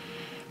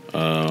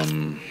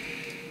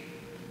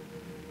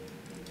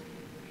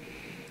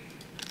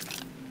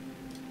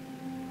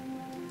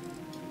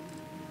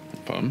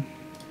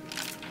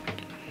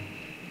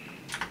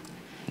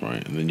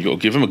 Right, and then you got to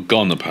give him a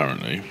gun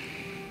apparently.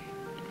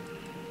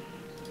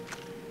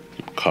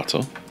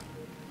 Cutter.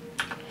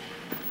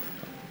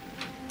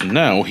 And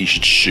now he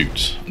should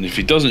shoot, and if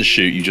he doesn't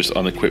shoot, you just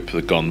unequip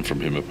the gun from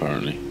him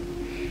apparently.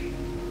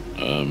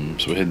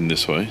 So we're heading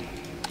this way.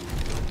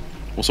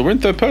 Also, we're in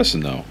third person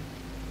now.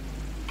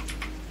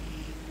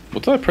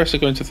 What did I press to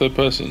go into third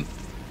person?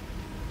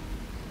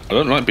 I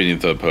don't like being in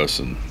third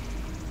person.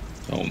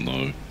 Oh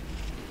no.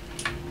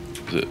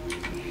 Is it?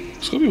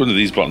 It's got to be one of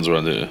these buttons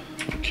around here.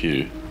 Oh,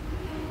 Q.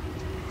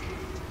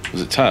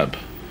 Is it tab?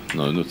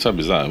 No, no, tab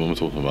is that. What am I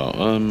talking about?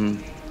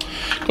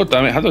 God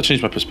damn it! How do I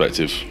change my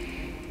perspective?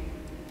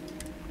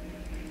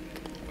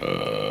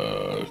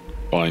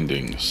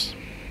 Bindings.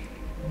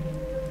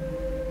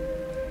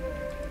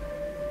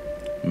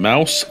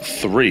 Mouse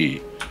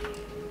 3.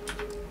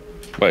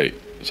 Wait.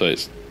 So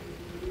it's.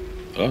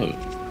 Oh.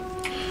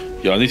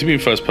 Yeah, I need to be in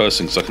first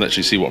person because I can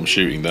actually see what I'm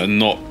shooting. They're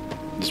not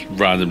just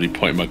randomly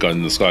pointing my gun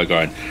in the sky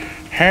going,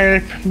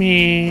 "Help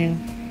me."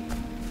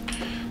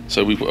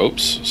 So we've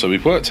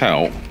worked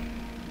out.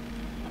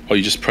 Oh,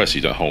 you just press,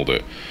 you don't hold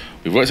it.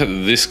 We've worked out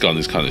that this gun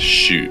is kind of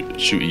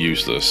shooty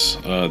useless.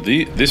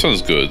 This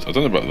one's good. I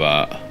don't know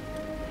about that.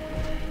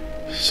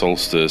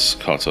 Solstice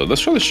cutter.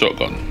 Let's try the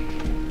shotgun.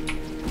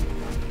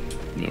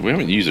 Yeah, We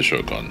haven't used a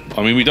shotgun.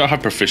 I mean, we don't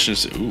have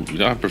proficiency. Ooh, we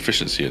don't have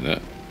proficiency in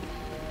it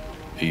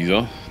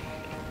either.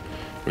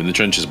 We're in the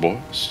trenches,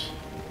 boys.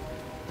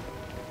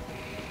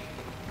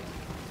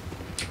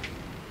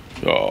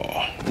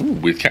 Oh, ooh,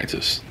 weird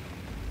cactus.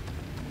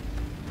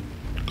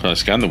 Can I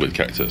scan the weird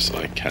cactus?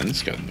 I can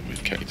scan the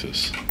weird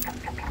cactus.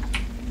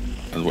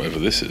 And whatever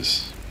this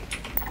is.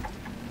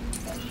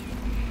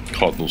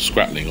 Cardinal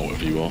scrattling or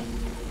whatever you are.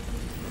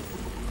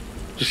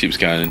 Just keep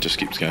scanning, just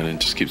keep scanning,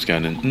 just keep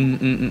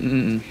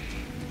scanning.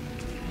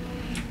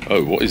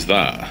 Oh, what is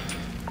that?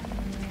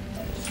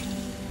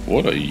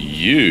 What are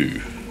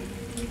you?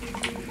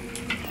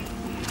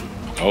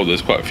 Oh,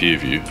 there's quite a few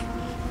of you.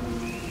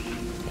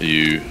 Are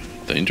you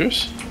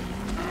dangerous?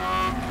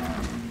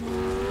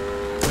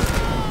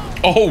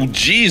 Oh,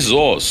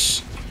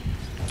 Jesus!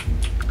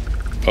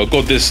 Oh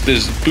god, there's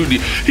booty.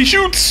 He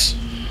shoots!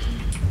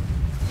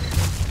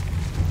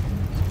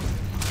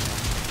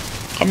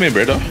 Come here,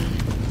 brother.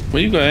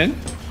 Where you going?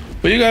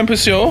 Where you going,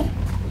 pussy?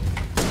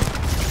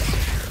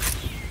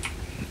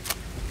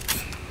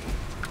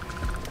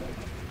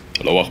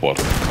 Hello, Akbar.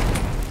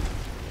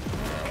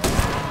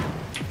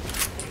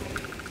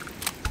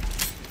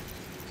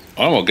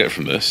 I don't know what I'll get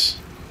from this.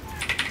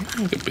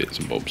 I'll get bits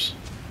and bobs.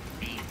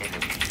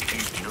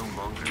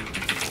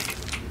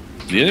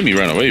 The enemy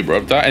ran away,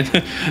 bro. That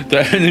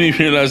enemy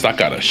realized I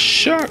got a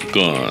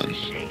shotgun.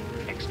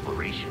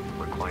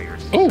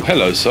 Oh,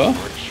 hello, sir.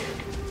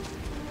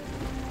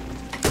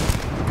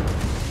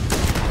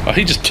 Oh,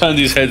 he just turned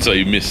his head so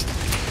he missed.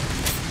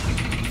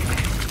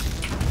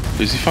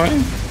 Is he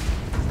fighting?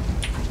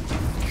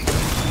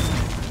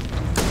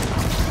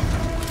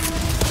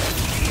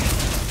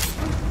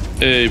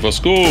 Hey, let's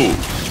go.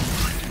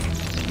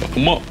 Fuck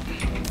him up.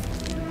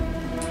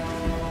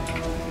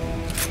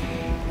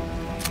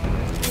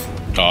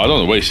 Oh, I don't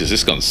want to waste this.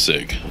 This gun's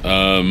sick.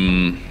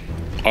 I'm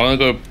gonna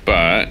go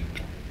back.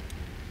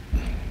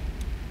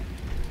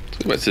 Let's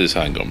go back to this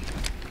handgun.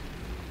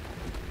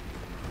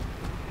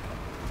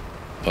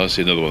 I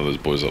see another one of those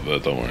boys up there,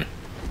 don't worry.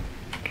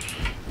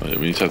 Right,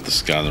 we need to have the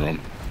scanner on.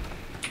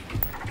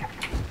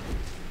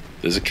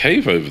 There's a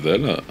cave over there,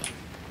 look.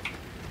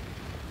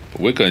 But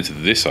we're going to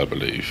this, I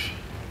believe.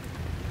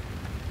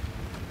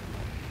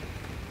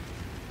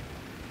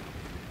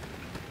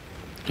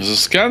 Because the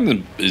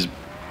scanner is...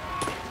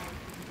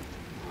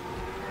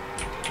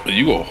 Oh,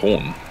 you got a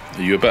horn.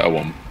 Are you a better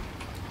one?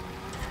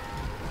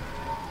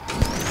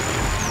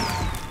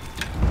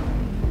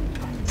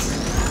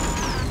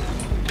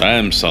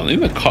 Damn, son.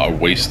 Even the car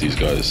waste these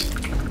guys.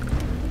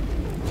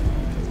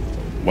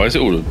 Why is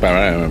it all... Sorry,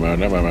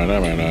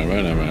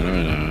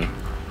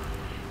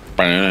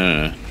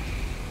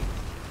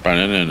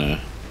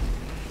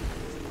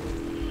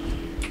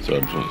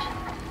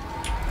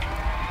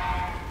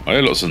 I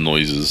hear lots of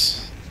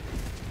noises.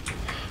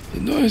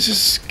 The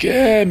noises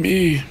scare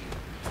me.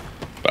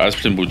 But as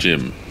Plimble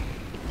Jim,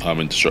 I'm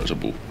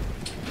indestructible.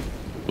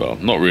 Well,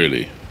 not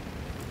really.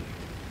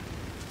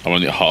 I'm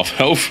only at half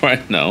health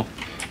right now.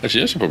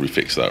 Actually, I should probably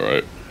fix that,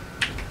 right?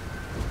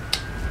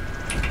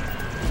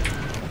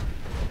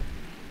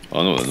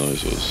 I know what the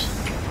noise was.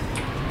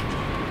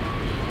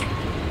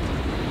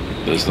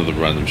 There's another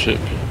random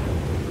ship.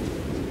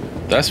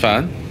 That's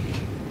fine.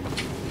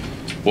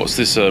 What's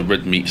this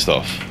red meat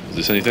stuff? Is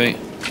this anything?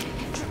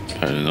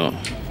 Apparently not.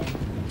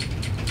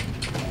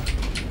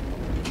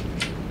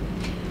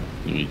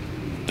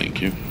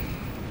 Thank you.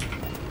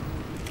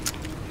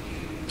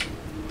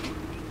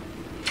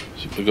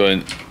 So we're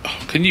going...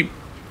 Oh, can you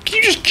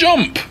just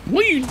jump?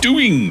 What are you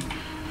doing?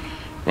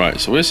 Right,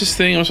 so where's this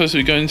thing I'm supposed to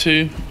be going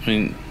to? I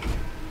mean...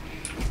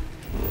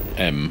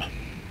 M.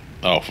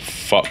 Oh, for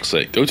fuck's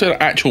sake. Go to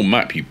the actual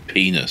map, you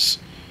penis.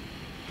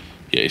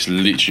 Yeah, it's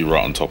literally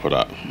right on top of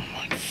that. Oh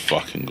my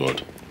fucking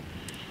god.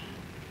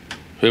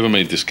 Whoever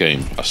made this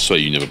game, I swear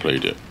you never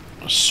played it.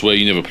 I swear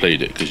you never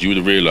played it, because you would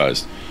have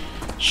realised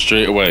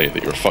straight away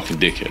that you're a fucking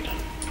dickhead.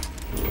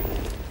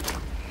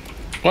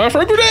 Why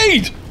for a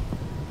grenade?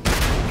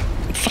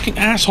 Fucking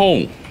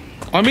asshole.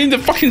 I'm in the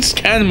fucking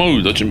scan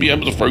mode. I shouldn't be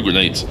able to throw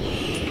grenades.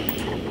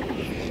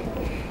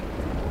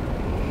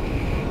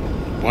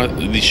 Why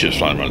these ships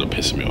flying around are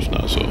pissing me off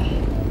now, so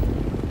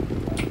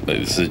like,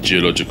 this is a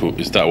geological...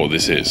 Is that what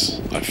this is?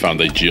 I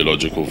found a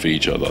geological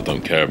feature that I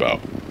don't care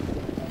about.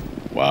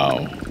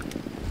 Wow.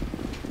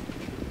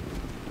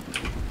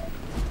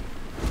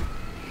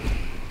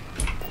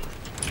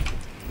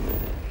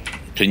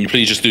 Can you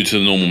please just do to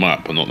the normal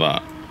map and not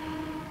that?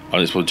 I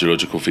just want a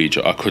geological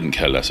feature. I couldn't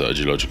care less about a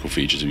geological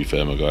feature, to be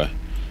fair, my guy.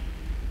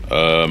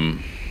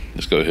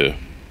 Let's go here.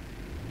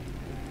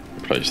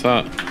 Replace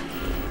that.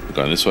 We're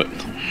going this way.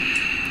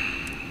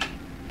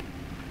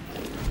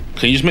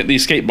 Can you just make the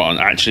escape button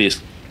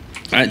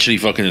actually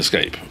fucking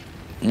escape?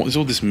 What is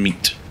all this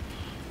meat?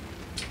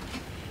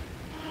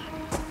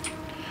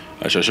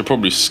 Actually, I should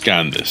probably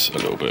scan this a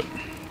little bit.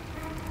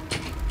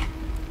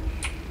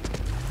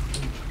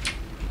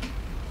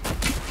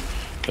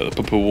 Got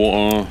the purple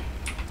water.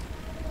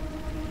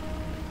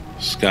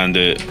 Scanned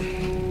it.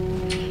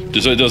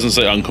 Just so it doesn't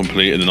say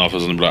incomplete, and then after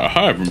I'm like,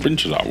 I haven't been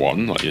to that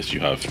one. Like, yes, you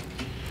have.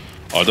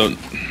 I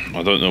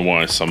don't know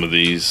why some of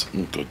these.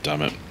 Oh, God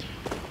damn it!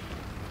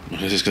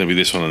 This is going to be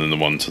this one and then the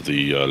one to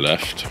the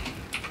left.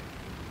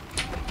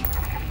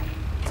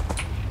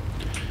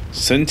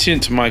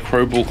 Sentient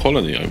microbial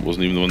colony. I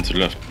wasn't even the one to the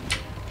left.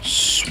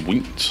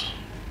 Sweet.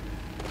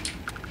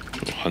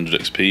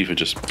 100 XP for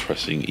just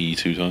pressing E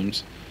 2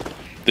 times.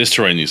 This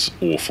terrain is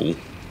awful,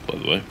 by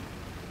the way.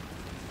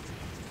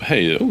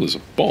 Hey, oh, there's a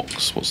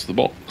box. What's the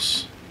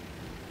box?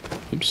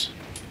 Oops.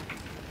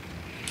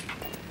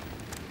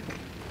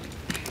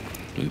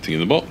 Anything in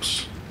the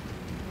box?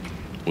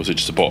 Or was it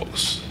just a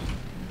box?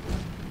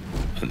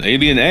 An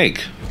alien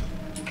egg?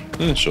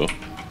 Yeah, sure.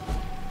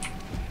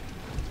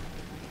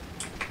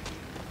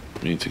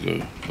 We need to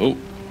go. Oh.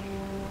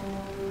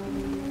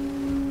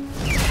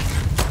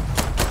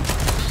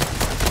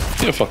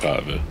 Get the fuck out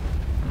of here.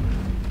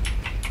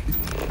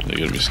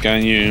 They're gonna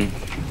scan you.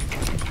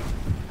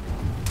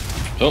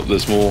 Oh,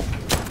 there's more.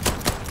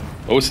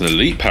 Oh, it's an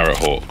elite parrot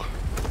hawk.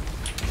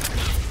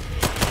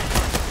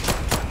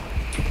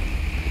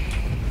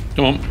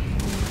 Come on.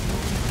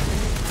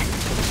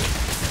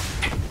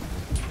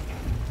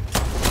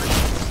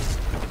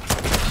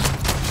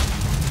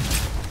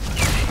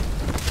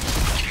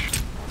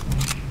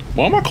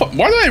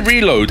 Why did I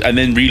reload and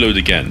then reload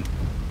again?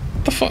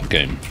 What the fuck,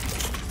 game?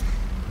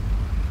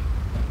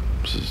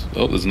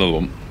 Oh, there's another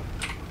one.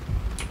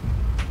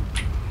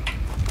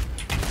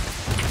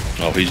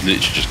 Oh, he's literally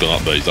just gone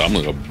up there. He's like, I'm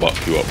gonna buck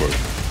you up, bro.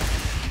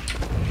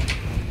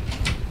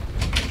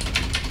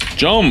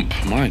 Jump!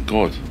 My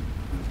God.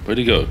 Where'd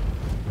he go?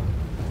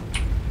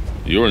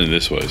 You're running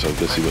this way, so I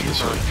guess he went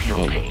this way.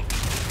 Oh. Pain,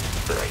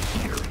 but I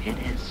hear it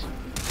is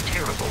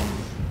terrible.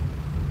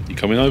 You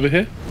coming over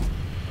here?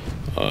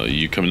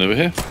 You coming over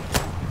here?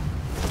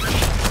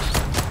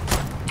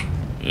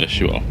 Yes,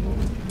 you are.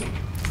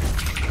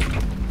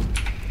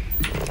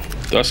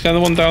 Did I scan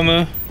the one down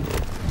there?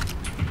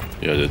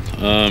 Yeah, I did.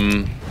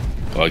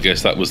 Well, I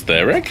guess that was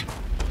their egg?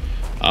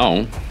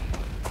 Oh.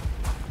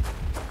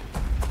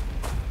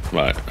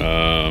 Right,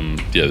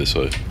 yeah, this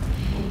way.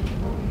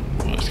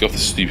 Right, let's get off the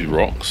stupid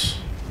rocks.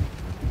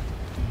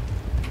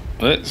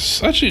 Let's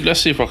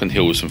see if I can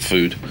heal with some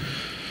food.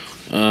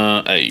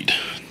 Aid.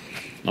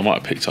 I might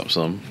have picked up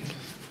some.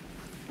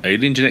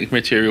 Alien genetic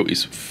material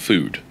is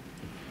food.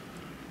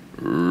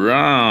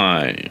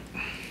 Right.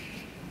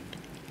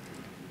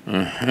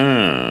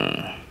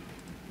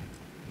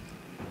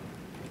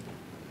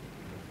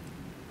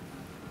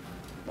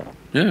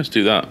 Yeah, let's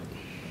do that.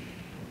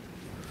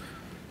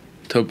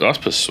 That's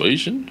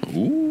persuasion.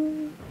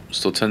 Ooh,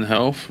 still 10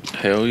 health.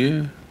 Hell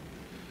yeah.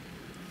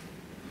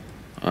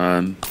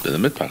 And then the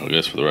mid pack, I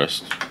guess, for the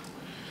rest.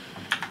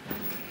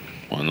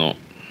 Why not?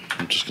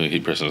 I'm just gonna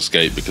keep pressing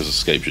escape because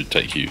escape should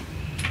take you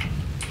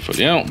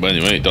fully out. But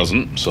anyway, it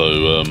doesn't.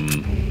 So,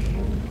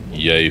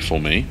 yay for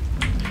me.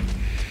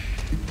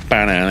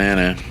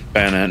 Banana,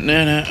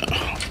 banana.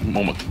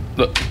 Oh my!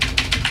 Look,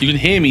 you can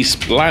hear me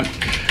slam.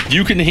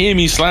 You can hear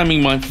me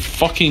slamming my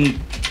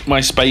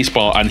space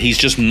bar, and he's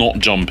just not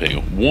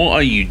jumping. What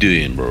are you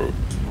doing, bro?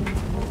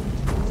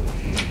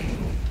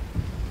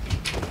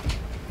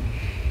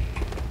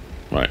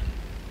 Right.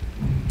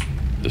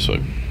 This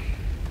way.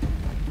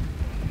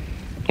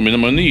 I mean,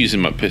 I'm only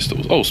using my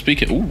pistols. Oh,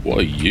 speaking. Oh, what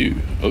are you?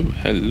 Oh,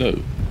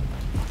 hello.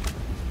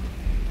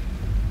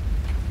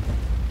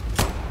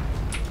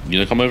 You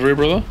gonna come over here,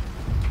 brother?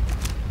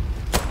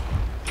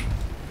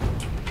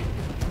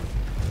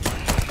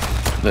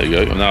 There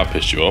you go. Now I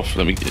pissed you off.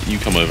 Let me get you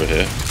come over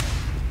here.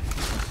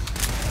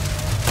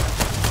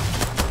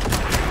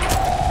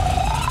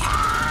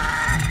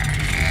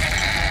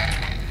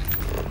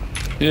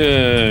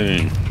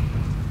 Yay!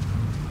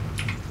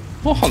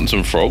 I'll hunt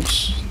some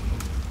frogs.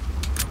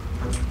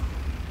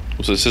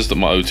 Also, it says that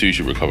my O2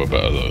 should recover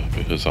better though,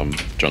 because I'm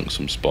drunk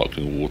some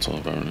sparkling water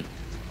apparently.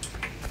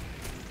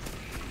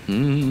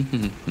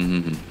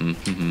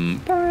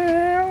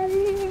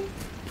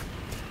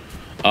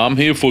 I'm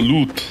here for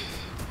loot.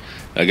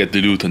 I get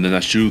the loot and then I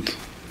shoot.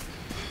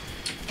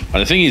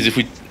 And the thing is, if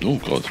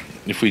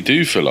we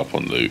do fill up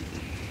on loot,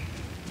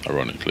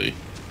 ironically,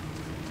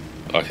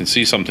 I can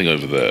see something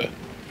over there.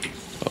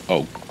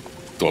 Oh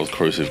God,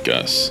 corrosive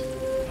gas.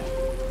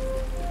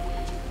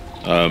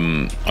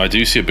 I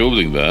do see a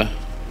building there.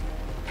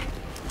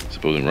 There's a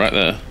building right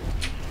there.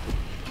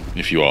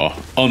 If you are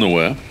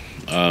unaware.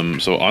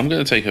 So I'm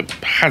going to take a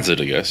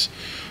hazard, I guess,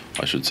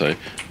 I should say,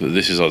 that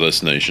this is our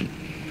destination.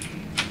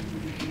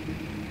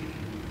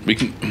 We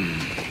can...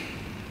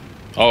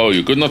 Oh,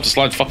 you're good enough to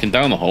slide fucking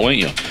down the hole,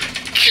 ain't you?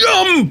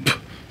 Jump!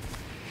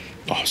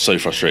 Oh, so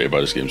frustrated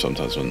by this game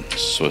sometimes, man. I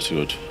swear to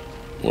God.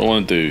 What I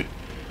want to do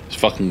is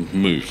fucking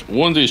move. What I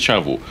want to do is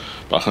travel,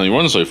 but I can only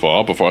run so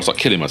far before I start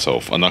killing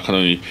myself, and I can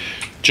only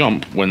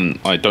jump when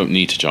I don't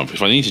need to jump.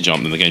 If I need to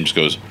jump, then the game just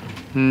goes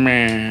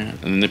meh, and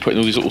then they put in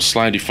all these little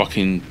slidey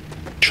fucking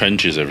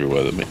trenches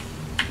everywhere that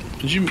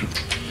did you...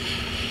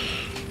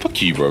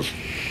 Fuck you, bruv.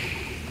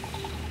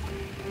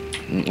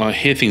 I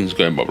hear things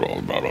going blah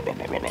blah blah blah blah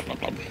blah blah blah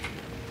blah.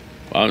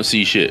 I don't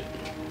see shit.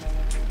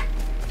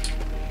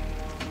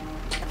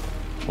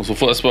 Also, I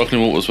thought that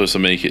sparkling water was supposed to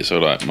make it so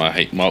like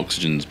my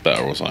oxygen's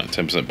better or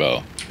something, 10%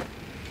 better.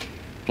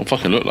 Don't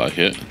fucking look like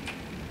it.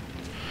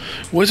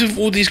 What is with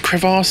all these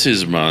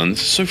crevasses, man?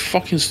 It's so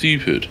fucking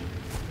stupid.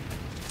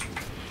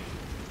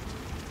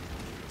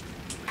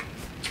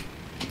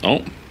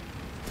 Oh.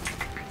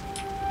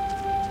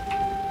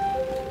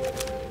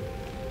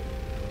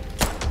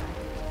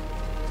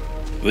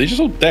 Are they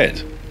just all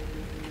dead?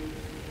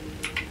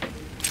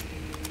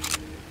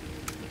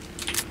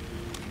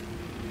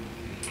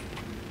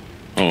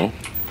 Oh.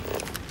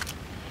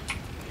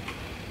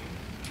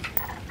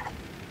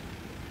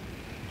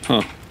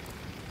 Huh.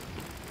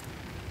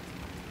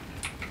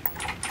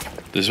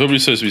 There's probably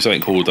supposed to be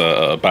something called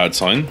a bad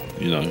sign,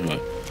 you know, like,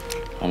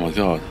 oh my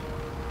god.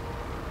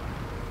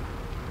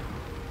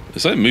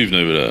 There's something moving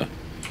over there.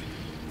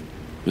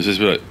 There's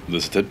supposed to be like,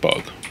 there's a dead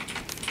bug.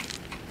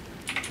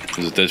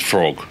 There's a dead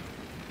frog.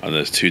 And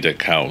there's 2 dead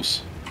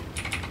cows.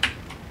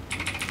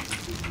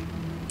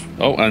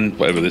 Oh, and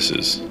whatever this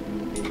is.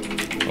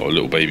 Oh, a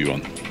little baby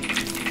one.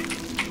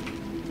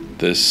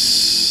 There's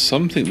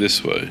something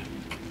this way.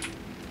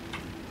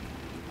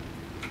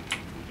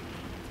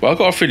 Well, I've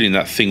got a feeling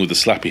that thing with the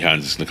slappy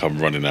hands is going to come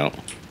running out.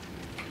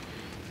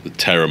 The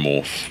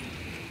Terramorph.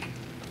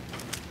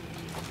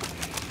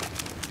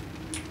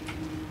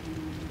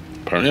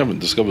 Apparently I haven't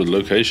discovered the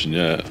location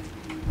yet.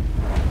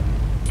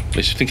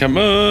 Makes you think I'm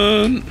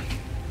on.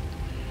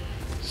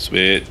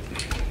 Sweet.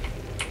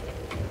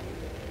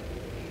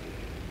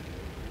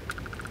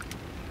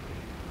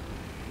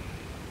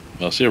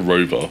 I see a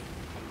rover.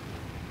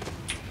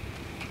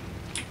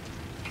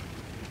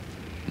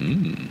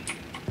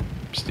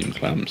 Steamed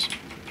clams.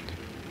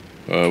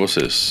 What's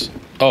this?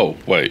 Oh,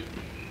 wait.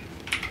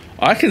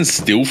 I can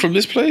steal from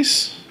this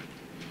place?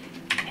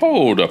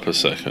 Hold up a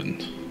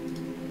second.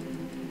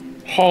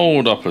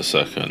 Hold up a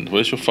second.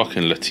 Where's your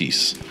fucking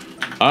lettuce?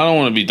 I don't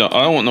want to be done.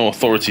 I don't want no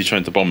authority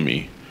trying to bomb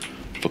me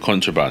for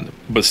contraband.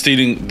 But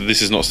stealing,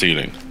 this is not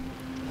stealing.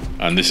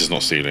 And this is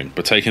not stealing.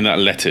 But taking that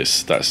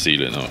lettuce, that's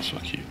stealing. Oh,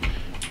 fuck you.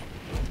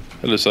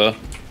 Hello, sir.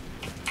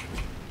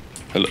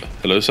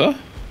 Hello, sir?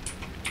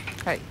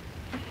 Hey.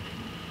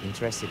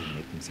 Interested in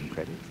making some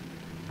credit?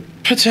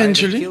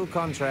 Potentially. I have a kill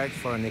contract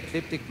for an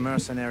ecliptic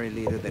mercenary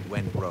leader that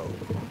went rogue.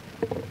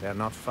 They're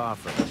not far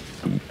from it.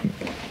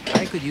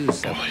 I could use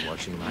someone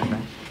watching my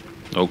back.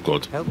 Oh,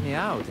 God. Help me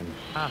out and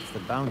half the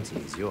bounty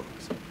is yours.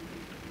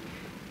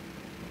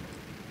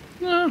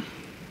 Yeah.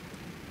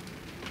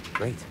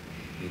 Great.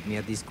 Meet me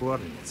at these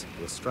coordinates.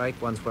 We'll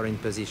strike once we're in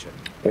position.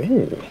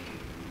 Oh.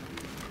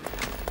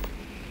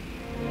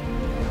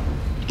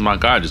 My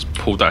guy just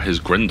pulled out his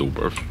Grendel,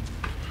 bro.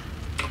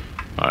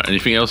 Alright,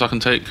 anything else I can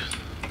take?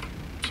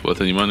 It's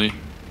worth any money?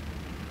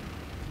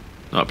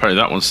 No,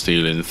 apparently that one's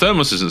stealing. The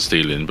thermos isn't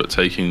stealing, but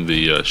taking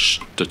the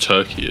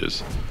turkey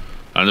is.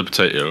 And the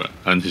potato,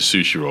 and his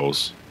sushi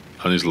rolls,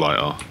 and his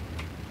lighter.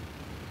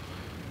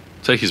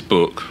 Take his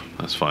book.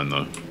 That's fine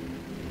though.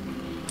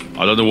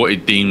 I don't know what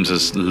it deems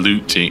as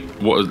looting.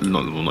 Not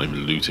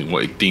even looting.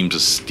 What it deems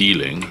as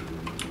stealing,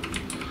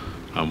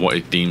 and what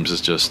it deems as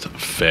just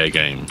fair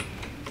game.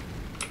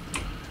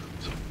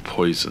 So,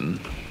 poison.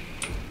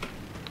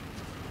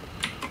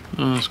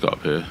 Oh, let's go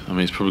up here. I mean,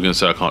 he's probably going to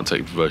say I can't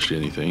take virtually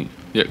anything.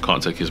 Yeah,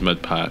 can't take his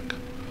med pack.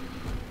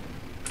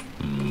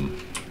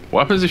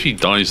 What happens if he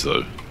dies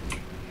though?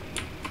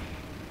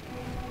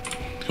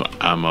 He's got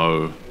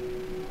ammo.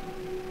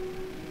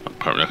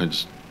 Apparently I can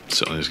just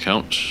sit on his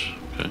couch.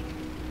 Okay.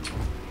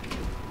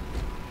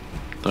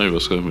 Don't even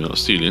go. We're not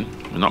stealing.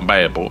 We're not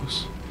bad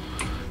boys.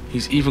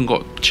 He's even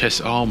got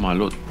chest. Oh my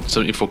lord.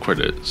 74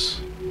 credits.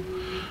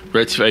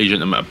 Reactive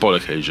agent and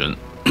metabolic agent.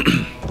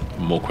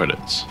 More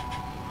credits.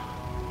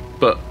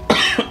 But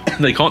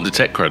they can't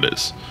detect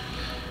credits.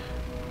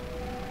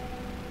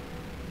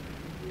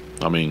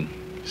 I mean,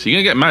 so you're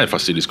gonna get mad if I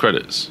steal his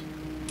credits.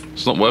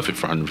 It's not worth it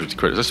for 150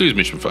 credits. Let's do his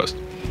mission first.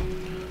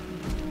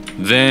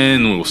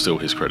 Then we'll steal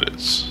his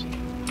credits.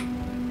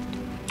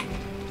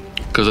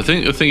 Because I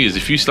think the thing is,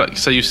 if you like,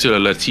 say you steal a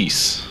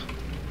lettuce,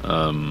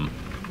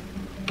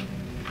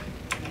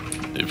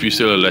 if you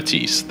steal a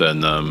lettuce,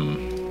 then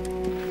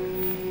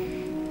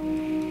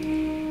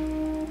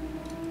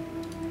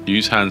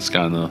use hand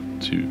scanner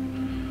to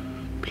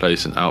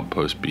place an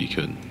outpost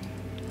beacon.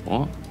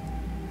 What?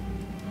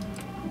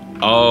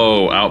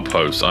 Oh,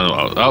 outposts. I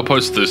know.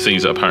 Outposts are those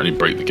things that apparently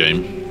break the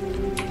game.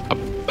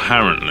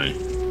 Apparently.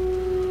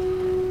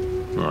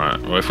 Right.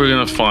 Well, if we're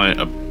going to fight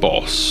a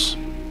boss,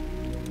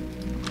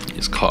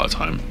 it's Carter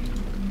time.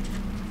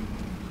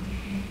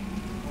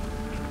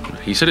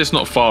 He said it's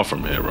not far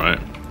from here, right?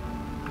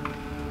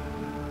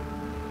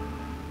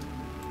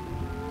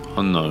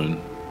 Unknown.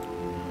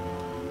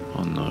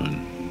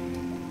 Unknown.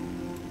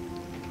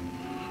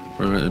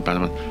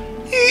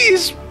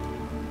 He's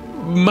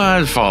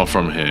mad far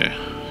from here.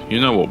 You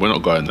know what? We're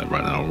not going there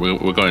right now.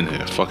 We're going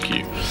here. Fuck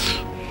you.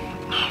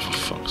 Oh, for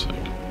fuck's sake.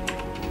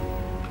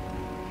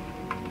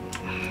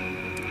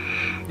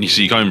 You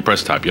see, you can't even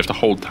press tab. You have to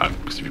hold tab.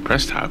 Because if you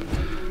press tab,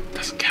 it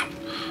doesn't count.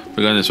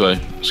 We're going this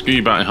way. Screw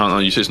you, bounty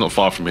hunter. You say it's not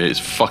far from here.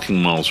 It's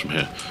fucking miles from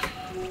here.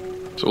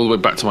 So all the way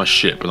back to my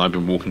ship, and I've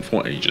been walking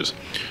for ages.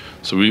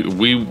 So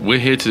we're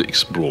here to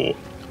explore.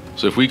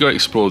 So if we go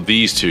explore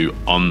these two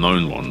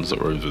unknown ones that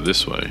are over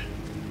this way,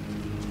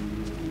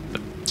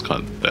 it's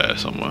kind of there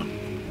somewhere.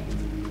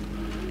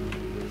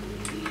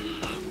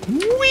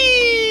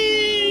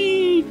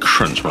 Whee!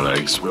 Crunch my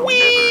legs.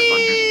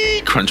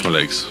 Whee! Crunch my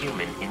legs.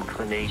 Human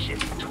inclination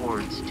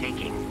towards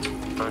taking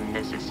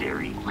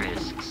unnecessary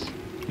risks.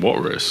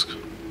 What risk?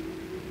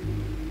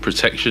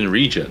 Protection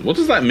regen. What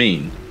does that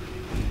mean?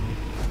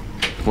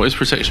 What is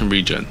protection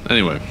regen?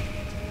 Anyway.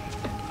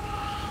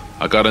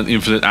 I got an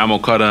infinite ammo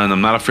cutter and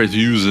I'm not afraid to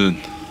use it.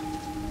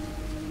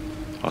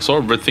 I saw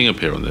a red thing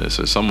appear on there,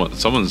 so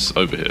someone's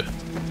over here.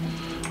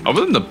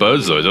 Other than the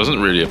birds though, it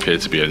doesn't really appear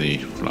to be any,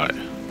 like...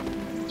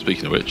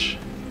 Speaking of which...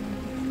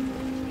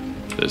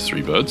 There's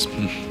 3 birds.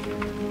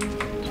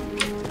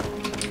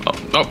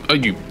 Oh,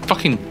 you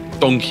fucking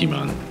donkey,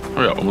 man.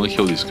 Hurry up, I'm gonna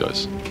kill these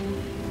guys.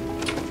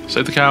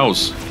 Save the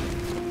cows.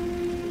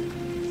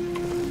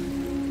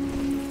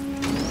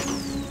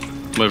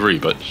 I'm over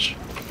here, bitch.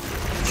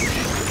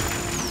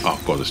 Oh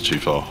god, it's too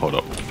far. Hold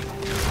up.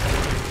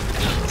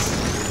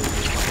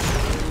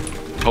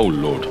 Oh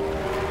lord.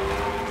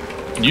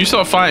 You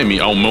start fighting me,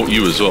 I'll melt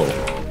you as well.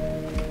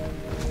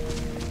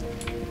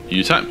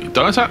 You attack me.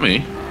 Don't attack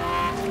me.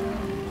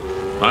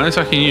 I'm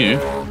attacking you.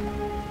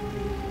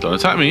 Don't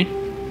attack me.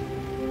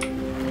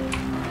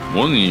 I'm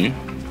warning you.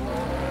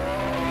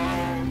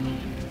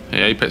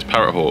 Hey, Apex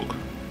Parrot Hawk.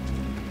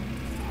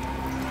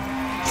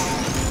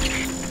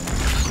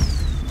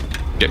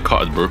 Get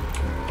cutted, bro.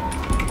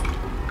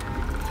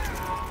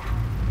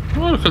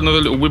 Oh, look at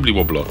another little wibbly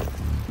wobbler.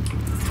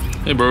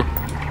 Hey, bro.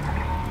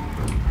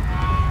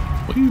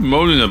 What are you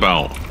moaning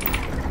about?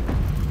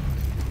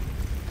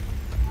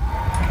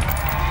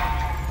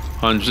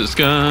 100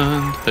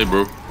 scanned. Hey,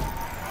 bro.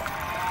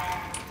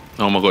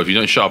 Oh my god, if you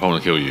don't shut up, I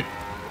want to kill you.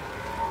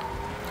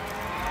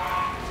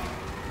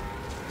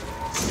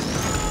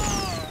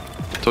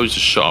 I told you to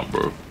shut up,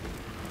 bro.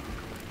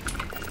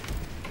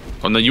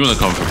 Oh no, you want to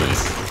come for me?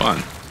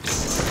 Fine.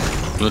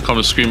 You want to come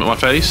and scream at my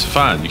face?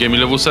 Fine. You gave me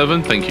level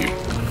 7? Thank you.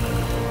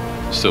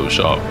 Still,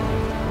 shut up.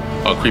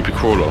 Oh, creepy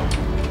crawler.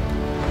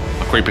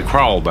 A creepy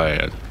crawl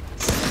bad.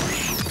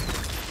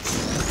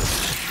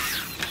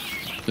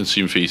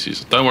 Consume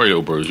feces. Don't worry,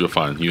 little bros. You're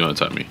fine. You don't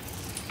attack me.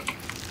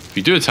 If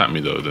you do attack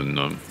me, though, then,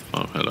 oh,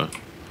 hello.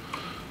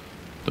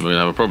 Then we're gonna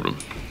have a problem.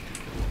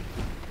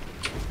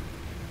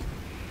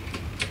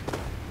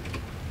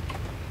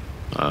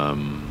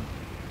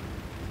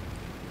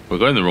 We're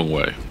going the wrong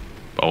way.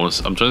 But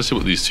I'm trying to see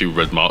what these 2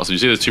 red marks. You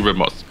see there's 2 red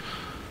marks?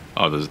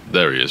 Oh,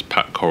 there he is.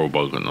 Pat coral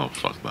bug. No,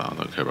 fuck that. I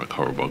don't care about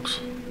coral bugs.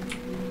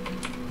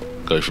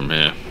 Go from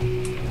here.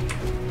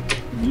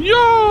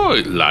 Yo!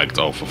 It lagged.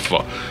 Oh, for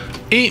fuck.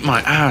 Eat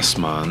my ass,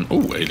 man.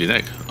 Oh, alien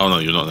egg. Oh, no,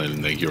 you're not an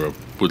alien egg. You're a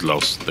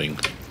woodlouse thing.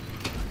 Can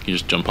you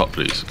just jump up,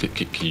 please?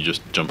 Can you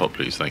just jump up,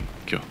 please? Thank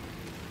you.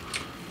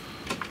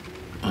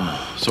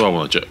 So I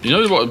want to jump. You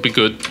know what would be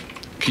good?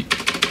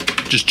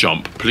 Just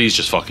jump. Please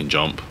just fucking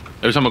jump.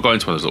 Every time I go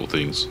into one of those little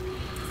things.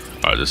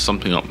 Alright, there's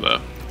something up there.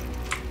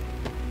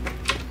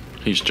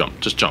 Can you just jump?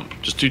 Just jump.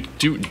 Just do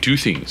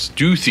things.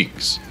 Do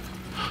things.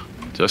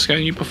 Did I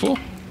scan you before?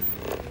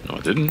 No, I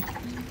didn't.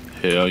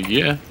 Hell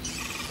yeah.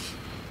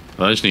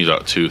 I just need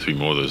like 2 or 3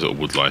 more of those little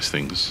wood lice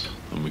things,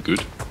 and we're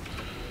good.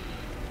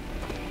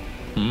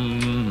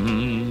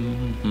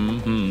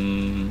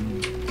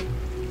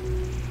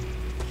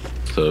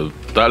 So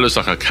that looks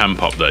like a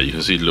camp up there. You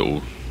can see the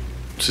little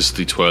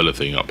twisty twirler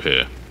thing up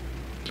here.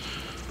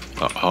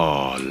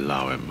 Oh,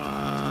 allow it,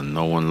 man.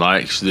 No one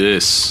likes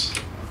this.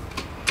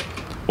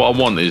 What I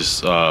want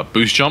is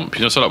boost jump.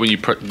 You know, so like when you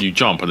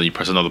jump and then you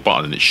press another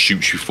button and it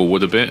shoots you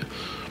forward a bit.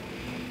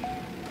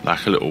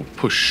 Like a little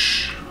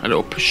push. A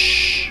little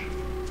push.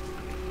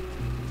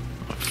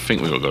 I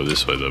think we gotta go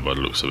this way though, by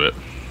the looks of it.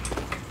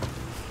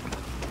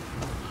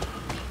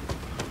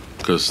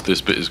 Because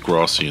this bit is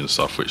grassy and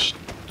stuff, which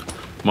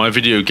my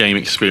video game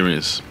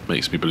experience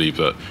makes me believe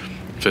that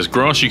if there's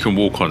grass you can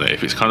walk on it,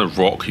 if it's kind of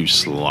rock you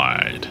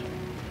slide.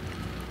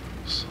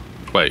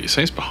 Wait, it's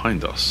saying it's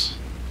behind us.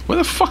 Where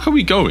the fuck are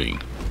we going?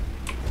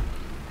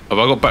 Have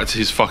I got back to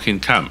his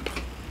fucking camp?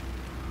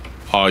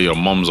 Oh, your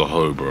mum's a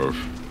hoe, bro.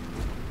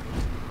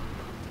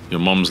 Your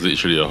mum's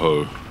literally a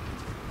hoe.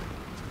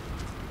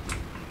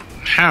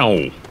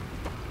 How?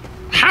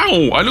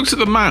 How? I looked at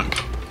the map.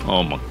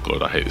 Oh my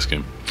god, I hate this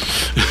game.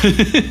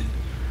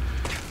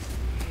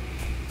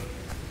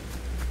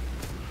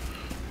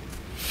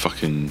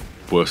 Fucking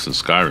worse than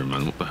Skyrim,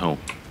 man. What the hell?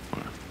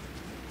 Right.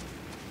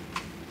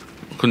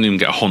 I couldn't even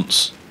get a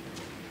Haunts.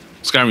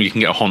 Skyrim, you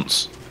can get a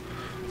Haunts.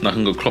 And I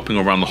can go clopping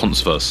around the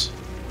Haunts first.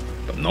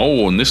 But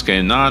no, in this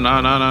game, nah.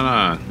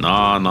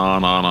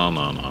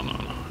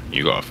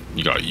 You gotta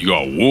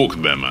walk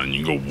there, man.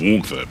 You gotta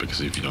walk there, because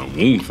if you don't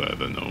walk there,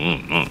 then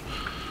no.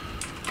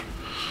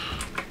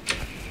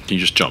 Can you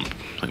just jump?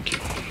 Thank you.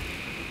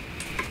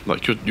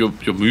 Like your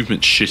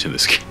movement's shit in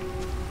this game.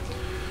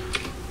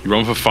 You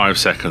run for 5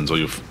 seconds, or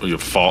your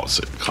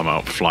farts come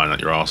out flying at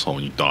your asshole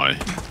and you die.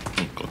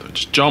 Oh god,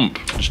 just jump.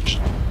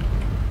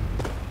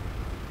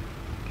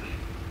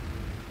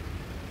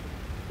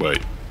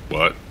 Wait,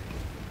 what?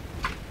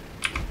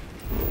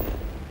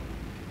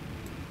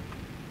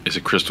 It's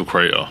a crystal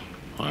crater.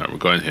 Alright, we're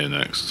going here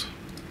next.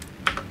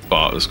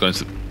 But let's go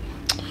into...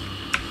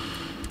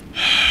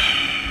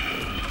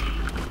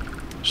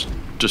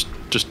 Just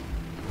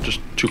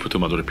chupa tu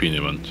madre pina,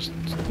 man. Just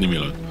leave me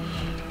alone.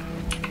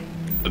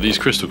 Are these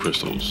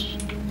crystals?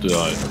 Do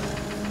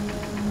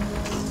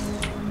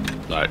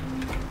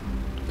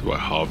I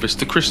harvest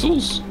the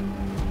crystals?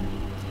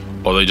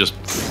 Or are they just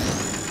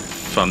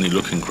funny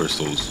looking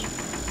crystals?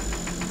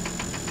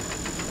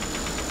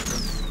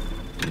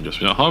 I guess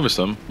we don't harvest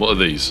them. What are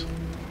these?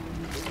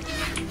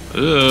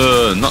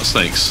 Nut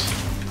snakes.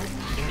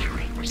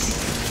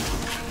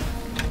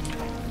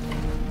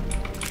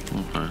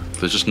 Okay.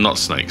 There's just nut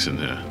snakes in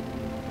here.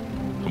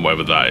 And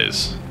whatever that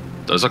is.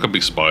 There's like a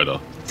big spider.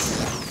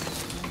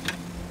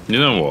 You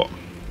know what?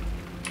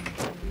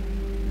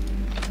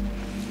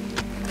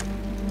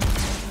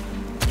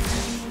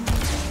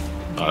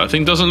 That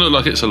thing doesn't look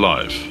like it's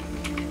alive.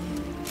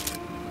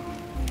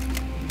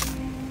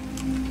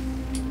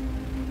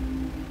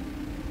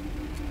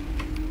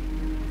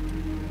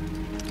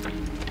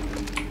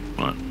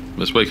 Right,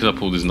 let's waken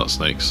up all these nut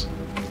snakes.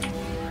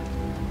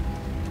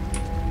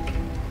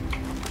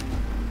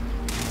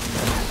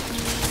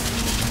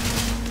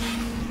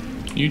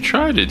 You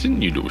tried it,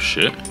 didn't you, little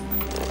shit?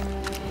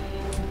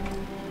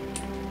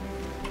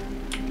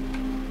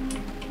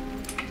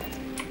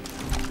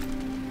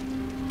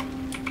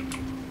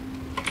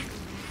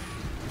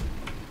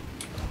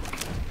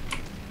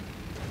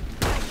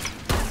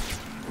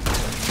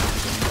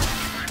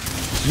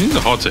 These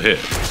are hard to hit.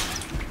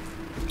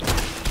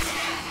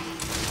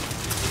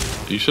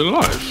 Are you still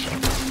alive?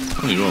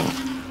 Oh, you are.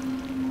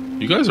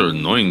 You guys are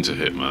annoying to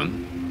hit,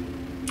 man.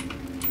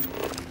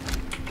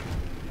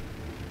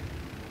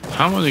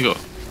 How many got?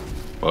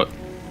 What?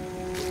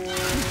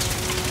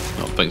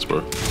 Oh, thanks,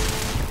 bro.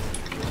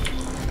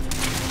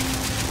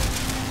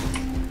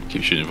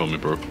 Keep shooting from me,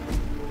 bro.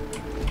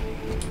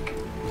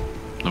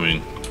 I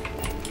mean,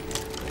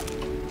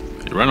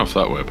 he ran off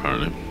that way,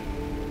 apparently.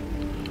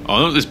 I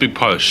know what this big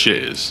pile of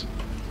shit is.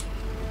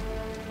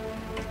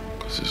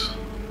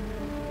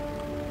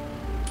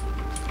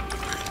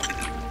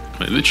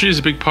 It literally is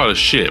a big pile of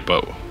shit,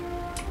 but...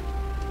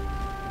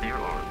 There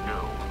are no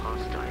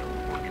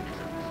hostile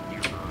organisms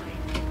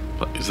nearby.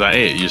 But is that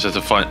it? You just have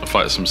to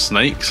fight some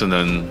snakes and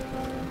then...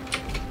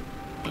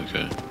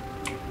 Okay.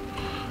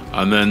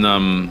 And then,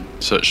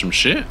 search some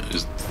shit?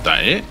 Is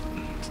that it?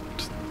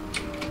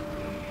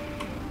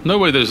 No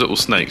way those little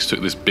snakes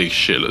took this big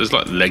shit. Look, there's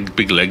like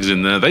big legs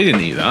in there. They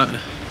didn't eat that.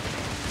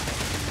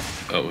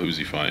 Oh, who's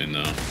he fighting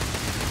now?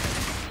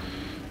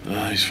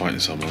 He's fighting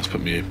someone. Let's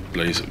put me a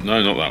blaze.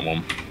 No, not that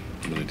one.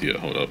 I'm an idiot.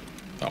 Hold up.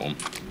 That one.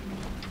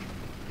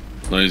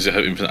 No, he's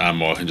got infinite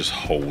ammo. I can just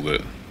hold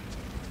it.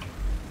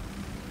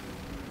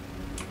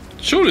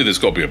 Surely there's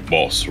got to be a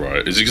boss,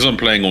 right? Is it because I'm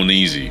playing on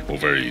easy? Well,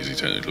 very easy,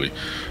 technically.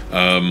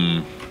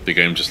 The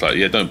game's just like,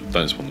 yeah, don't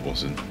spawn the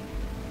boss in.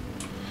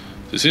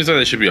 It seems like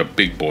there should be a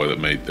big boy that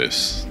made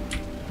this.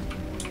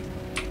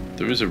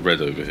 There is a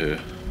red over here.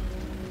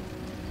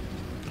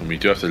 And we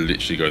do have to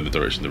literally go in the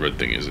direction the red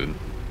thing is in.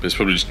 But it's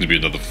probably just going to be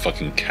another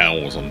fucking cow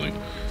or something.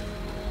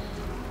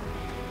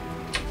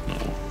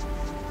 No.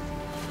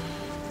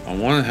 I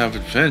want to have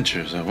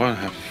adventures. I want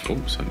to have...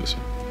 Oh, send this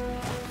one.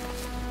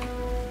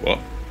 What?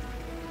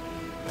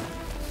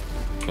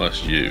 Well,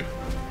 that's you.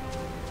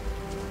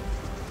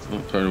 Oh,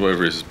 apparently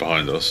whatever it is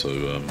behind us, so...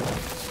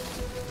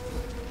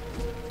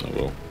 Oh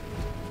well.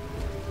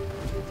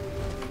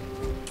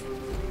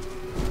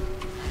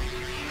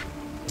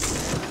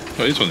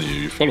 Oh, he's one of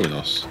you. You're following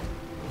us.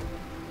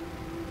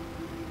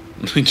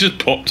 He just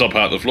popped up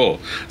out of the floor.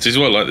 See, this is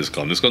why I like this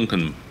gun. This gun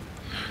can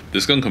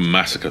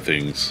massacre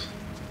things,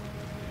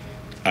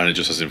 and it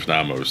just has infinite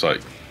ammo. It's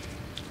like,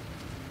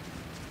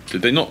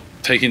 did they not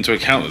take into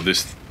account that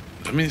this?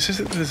 I mean, it says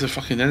that there's a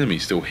fucking enemy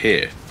still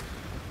here.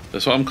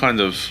 That's why I'm kind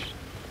of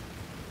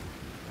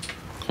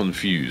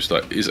confused.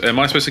 Like, am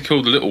I supposed to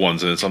kill the little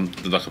ones and then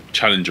like a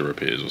challenger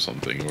appears or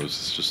something, or is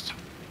this just?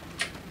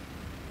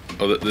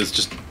 Oh, there's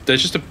just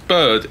a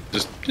bird.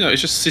 Just, you know,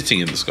 it's just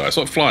sitting in the sky. It's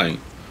not flying.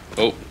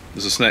 Oh,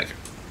 there's a snake.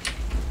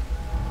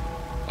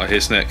 I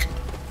hear snake.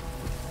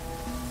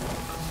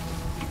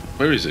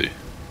 Where is he?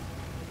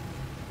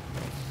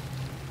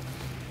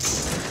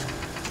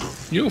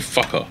 You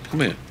fucker! Come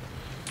here.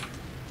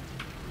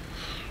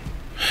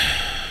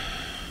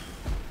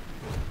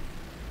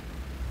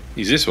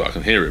 He's this way. I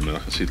can hear him and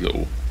I can see the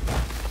little.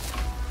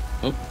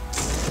 Oh.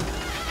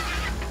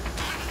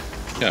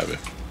 Get out of here.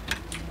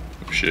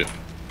 Oh shit.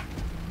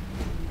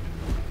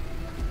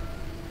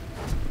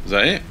 Is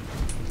that it?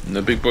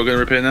 No big boy gonna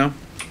repair now?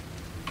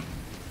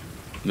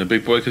 No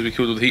big boy because we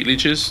killed all the heat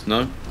leeches?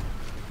 No?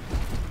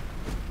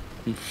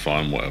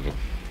 Fine, whatever.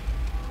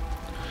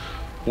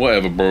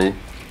 Whatever, bro.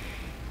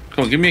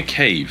 Come on, give me a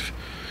cave.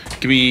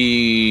 Give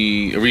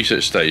me a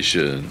research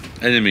station.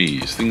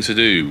 Enemies, things to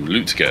do,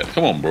 loot to get.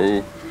 Come on,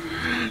 bro.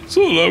 That's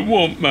all I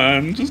want,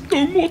 man. Just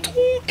no more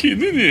talking,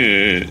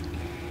 innit?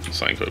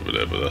 Something over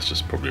there, but that's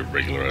just probably a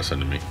regular ass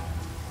enemy.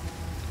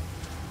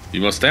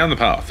 You must stay on the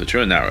path, the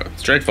true and narrow,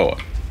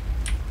 straightforward.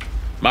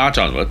 March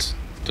onwards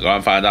to go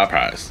and find our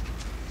prize.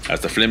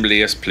 That's the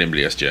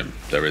flimbliest gem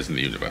there is in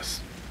the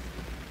universe.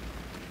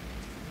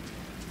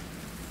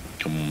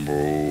 Come on,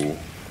 bro.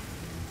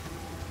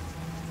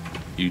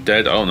 You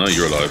dead? Oh no,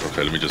 you're alive.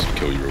 Okay, let me just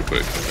kill you real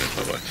quick. Okay,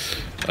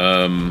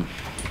 bye-bye.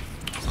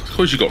 Of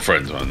course you got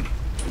friends, man.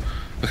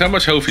 Look how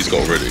much health he's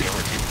got already.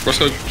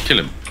 Roscoe, kill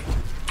him.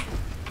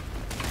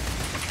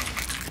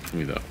 Give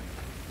me that.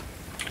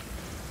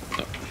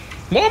 No.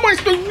 What am I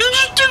supposed to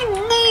do?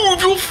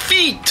 Move your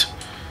feet!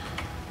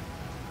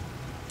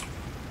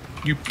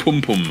 You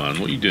pum-pum, man.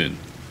 What are you doing?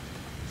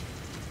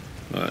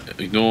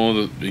 Ignore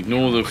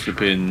the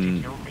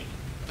flipping...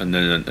 And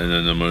then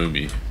a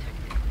Momi.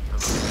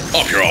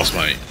 Off your ass,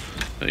 mate.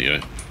 There you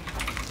go.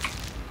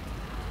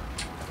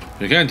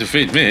 You're going to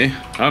feed me.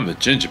 I'm the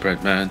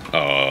gingerbread man.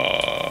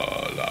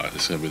 Oh, no,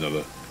 this is going to be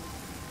another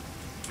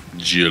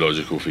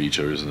geological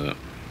feature, isn't it?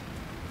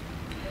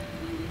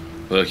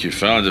 Look, you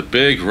found a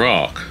big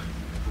rock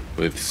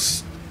with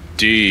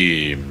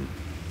steam.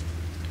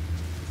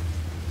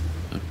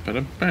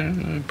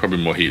 Probably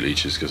more heat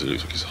leeches because it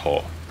looks like it's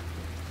hot.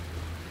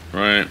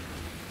 Right.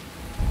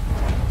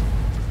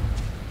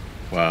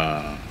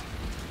 Wow.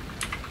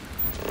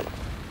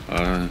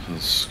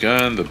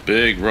 Scan the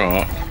big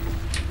rock.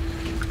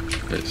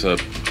 It's a...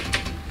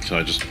 Can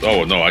I just...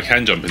 Oh, no, I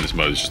can jump in this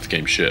mode. It's just the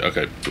game shit.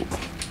 Okay, cool.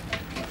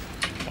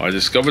 I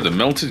discovered a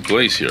melted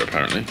glacier,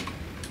 apparently.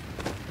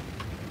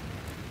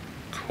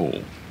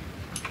 Cool.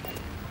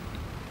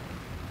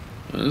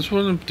 I just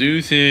want to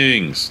do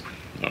things.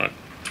 Alright.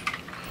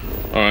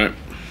 Alright.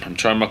 I'm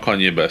trying my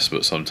Kanye best,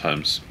 but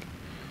sometimes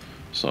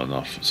it's not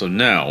enough. So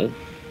now...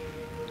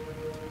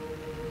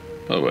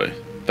 By the way,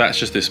 that's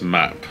just this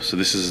map. So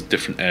this is a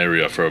different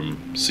area from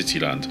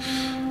Cityland.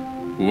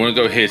 We want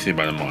to go here to the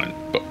abandoned mine.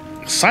 But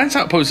Science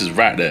Outpost is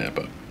right there,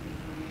 but...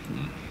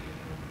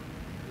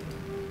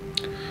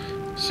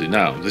 See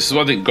now, this is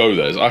why I didn't go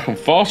there. Is I can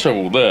fast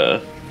travel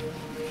there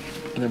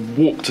and then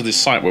walk to this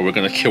site where we're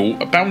going to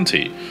kill a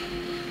bounty.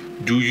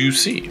 Do you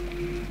see?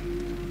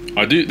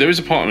 I do. There is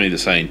a part of me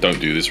that's saying, don't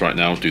do this right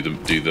now. Do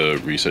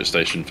the research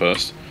station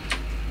first.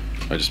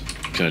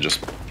 Can I just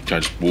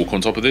walk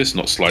on top of this,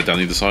 not slide down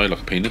either side like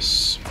a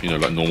penis? You know,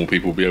 like normal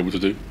people will be able to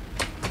do.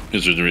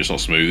 Considering it's not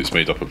smooth, it's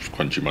made up of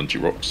crunchy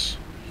munchy rocks.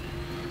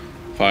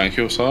 Thank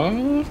you,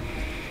 sir.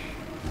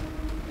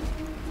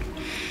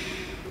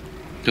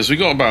 Because we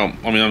got about...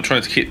 I mean, I'm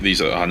trying to keep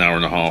these at an hour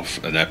and a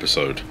half an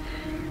episode.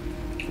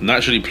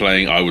 Naturally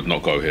playing, I would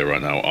not go here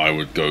right now. I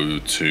would go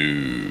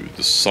to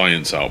the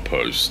Science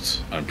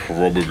Outpost and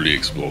probably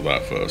explore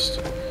that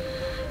first.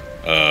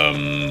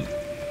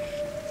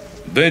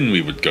 Then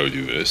we would go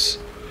do this.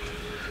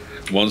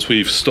 Once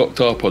we've stocked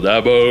up on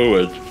ammo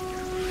and...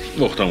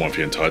 Look, don't want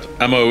to be tired.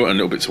 Ammo and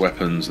little bits of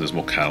weapons. There's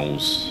more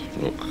cows.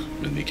 Look,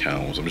 mini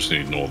cows. I'm just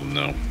going to ignore them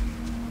now.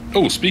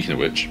 Oh, speaking of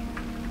which...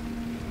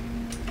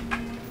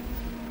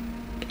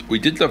 We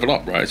did level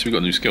up, right? So we got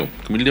a new skill.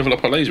 Can we level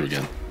up our laser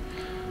again?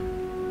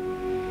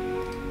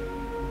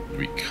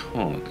 We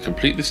can't.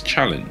 Complete this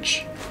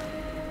challenge.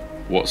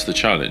 What's the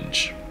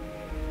challenge?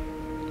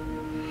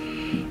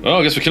 Well,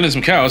 I guess we're killing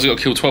some cows. We've got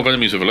to kill 12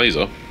 enemies with a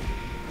laser.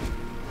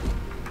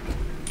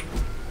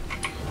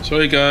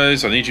 Sorry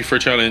guys, I need you for a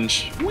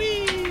challenge.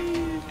 Whee!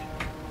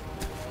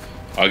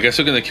 I guess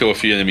we're going to kill a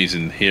few enemies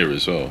in here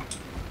as well.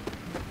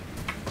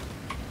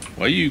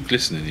 Why are you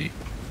glistening?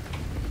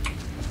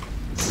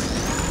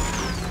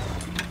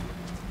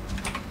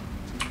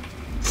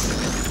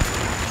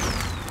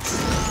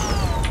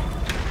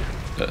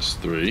 That's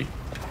 3.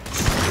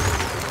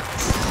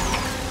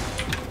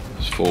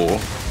 That's 4.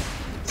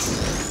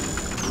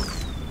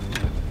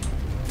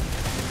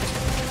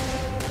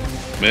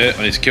 Mate,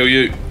 I need to kill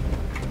you.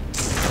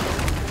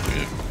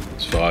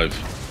 It's 5.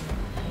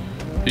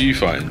 Who are you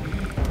fighting?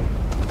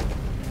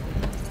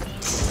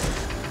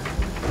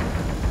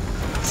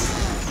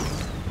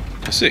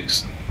 That's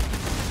 6.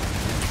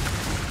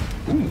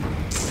 Ooh.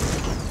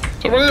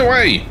 Stop running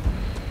away!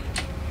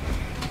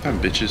 Damn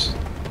bitches.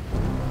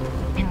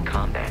 In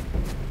combat,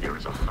 there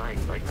is a high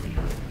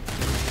likelihood.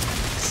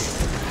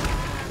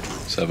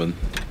 7.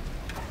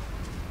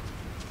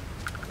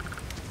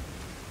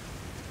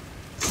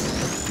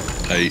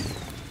 8.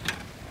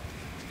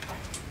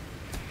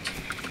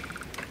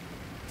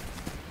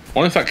 I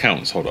wonder if that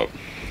counts. Hold up.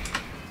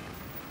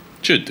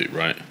 Should do,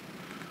 right?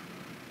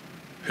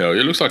 Hell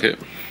yeah, it looks like it.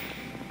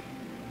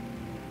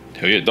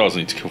 Hell yeah, it does. I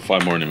need to kill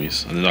 5 more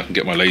enemies. And then I can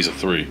get my laser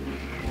 3.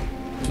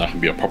 And I can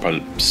be a proper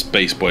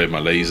space boy with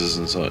my lasers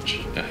and such.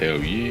 Hell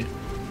yeah.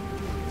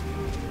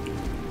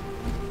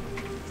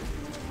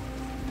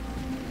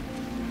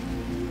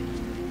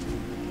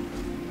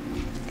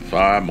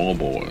 Five more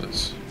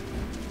boys.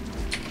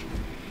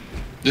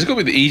 This is going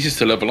to be the easiest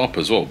to level up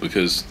as well,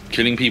 because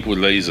killing people with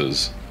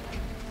lasers,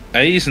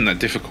 A, isn't that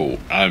difficult,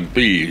 and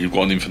B, you've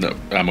got an infinite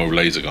ammo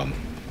laser gun.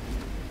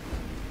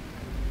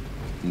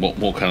 What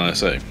more can I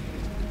say?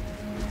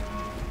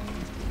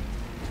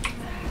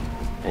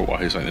 Oh, I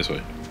hear something this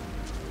way.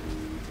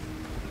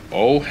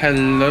 Oh,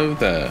 hello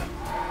there.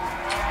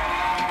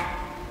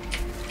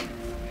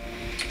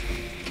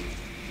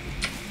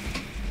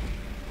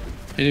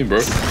 How you doing,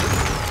 bro?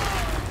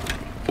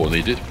 What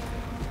needed.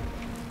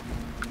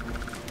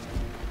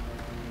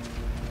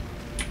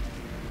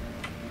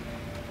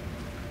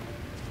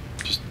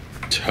 Just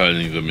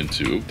turning them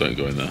into... Oh, don't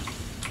go in there.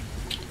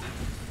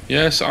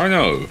 Yes, I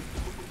know.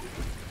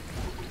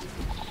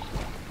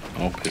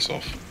 Oh, piss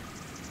off.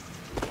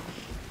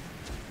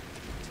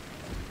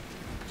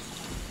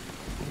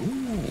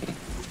 Ooh.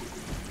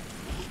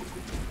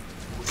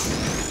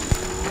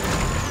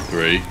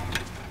 3.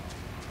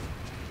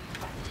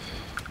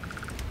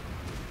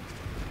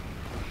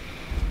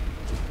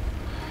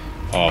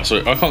 Oh,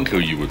 so I can't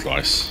kill you with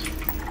lice.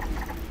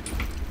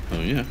 Oh,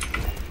 yeah.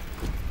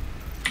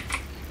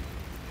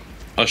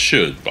 I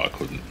should, but I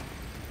couldn't.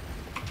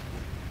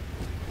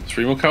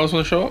 3 more cows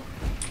want to show up?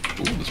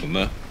 Ooh, there's one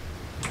there.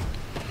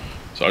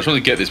 So I just want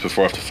to get this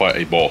before I have to fight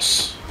a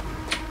boss.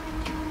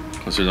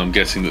 Considering I'm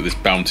guessing that this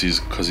bounty,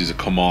 because he's a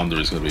commander,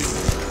 is going to be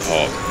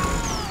hard.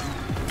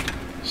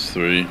 It's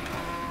 3.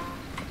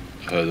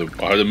 I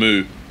heard a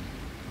moo.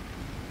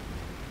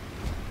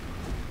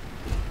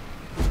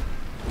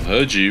 I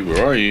heard you.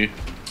 Where are you?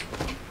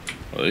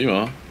 Oh, there you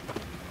are.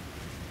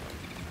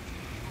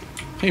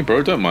 Hey,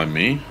 bro, don't mind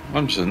me.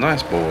 I'm just a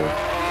nice boy.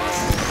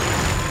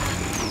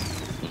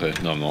 Okay,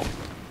 no, I'm not.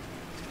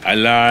 I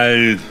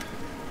lied.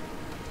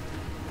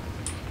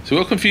 So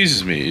what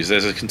confuses me is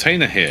there's a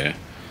container here,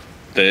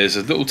 there's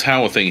a little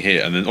tower thing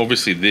here, and then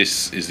obviously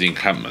this is the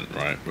encampment,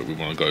 right, that we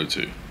want to go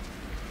to.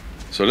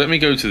 So let me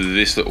go to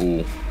this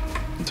little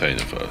container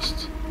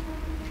first.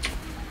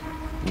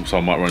 Also,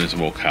 I might run into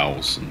more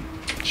cows and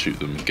shoot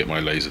them and get my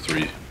laser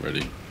 3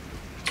 ready.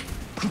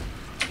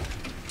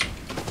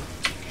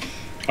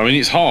 I mean,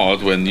 it's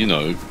hard when, you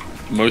know,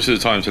 most of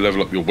the time to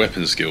level up your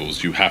weapon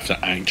skills, you have to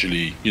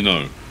actually, you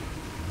know,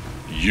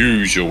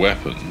 use your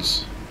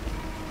weapons.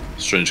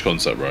 Strange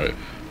concept, right?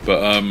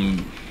 But,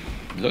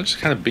 is that just a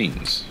can of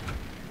beans?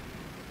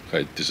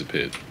 Okay, it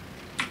disappeared.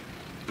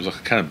 It was like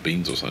a can of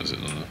beans or something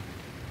sitting on there.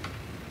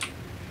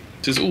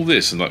 There's all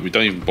this, and like we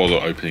don't even bother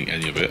opening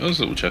any of it. Oh, there's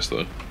a little chest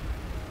though.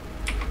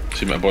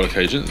 2 metabolic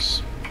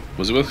agents.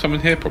 Was it worth coming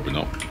here? Probably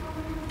not.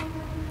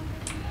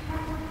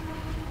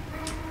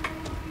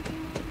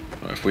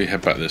 Right, if we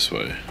head back this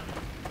way,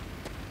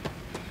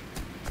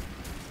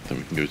 then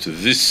we can go to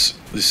this.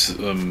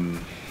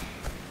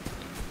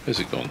 Where's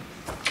it gone?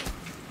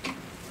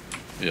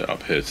 Yeah,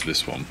 up here to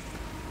this one.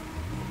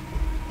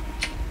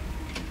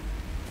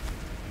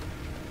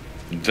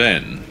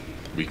 Then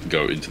we can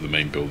go into the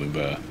main building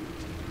there,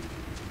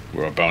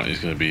 where our bounty is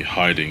going to be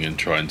hiding and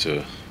trying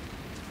to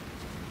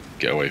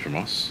get away from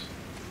us.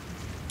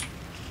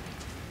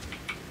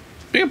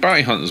 Being a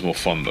bounty hunter is more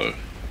fun though.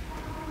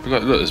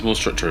 Look, there's more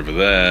structure over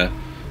there.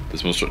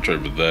 There's more structure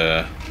over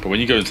there. But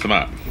when you go into the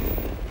map,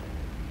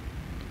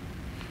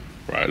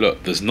 right?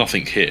 Look, there's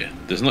nothing here.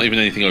 There's not even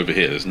anything over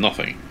here. There's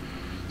nothing.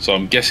 So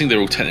I'm guessing they're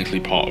all technically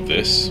part of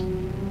this.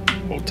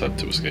 Hold tab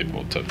to escape.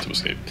 Hold tab to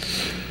escape.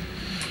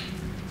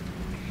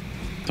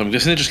 So I'm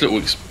guessing they're just little.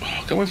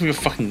 Oh, get away from your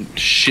fucking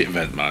shit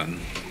vent, man.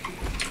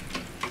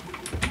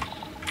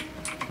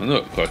 And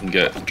look, I can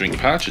get a drink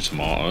pouch, a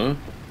tomato,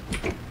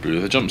 blue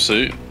with a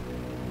jumpsuit,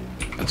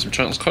 and some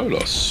Chunks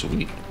Cola.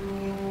 Sweet.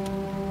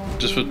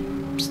 Just for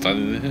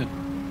standing in here.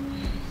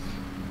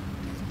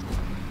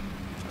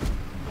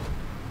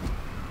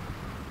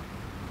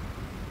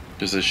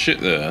 Because there's shit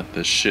there,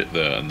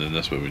 and then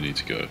that's where we need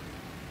to go.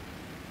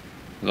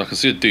 And I can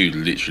see a dude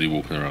literally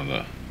walking around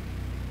there.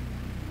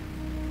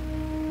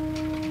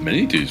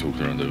 Many dudes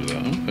walking around over there,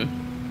 okay.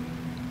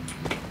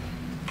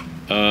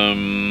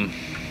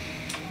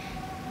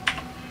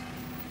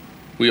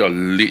 We are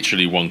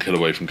literally 1 kill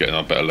away from getting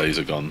our better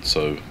laser gun,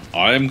 so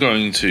I am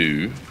going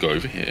to go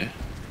over here.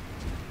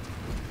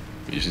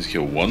 We just need to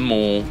kill 1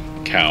 more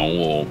cow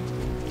or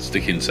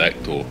stick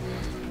insect or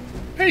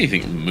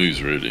anything that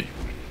moves really.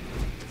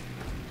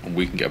 And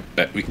we can get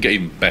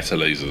even better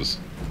lasers.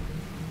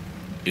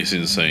 It's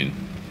insane.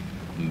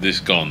 This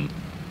gun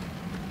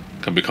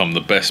can become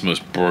the best,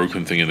 most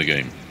broken thing in the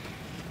game.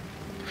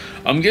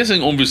 I'm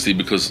guessing obviously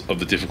because of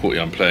the difficulty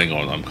I'm playing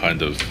on, I'm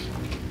kind of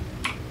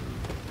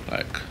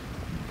like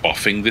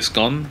buffing this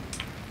gun.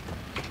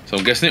 So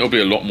I'm guessing it'll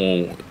be a lot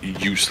more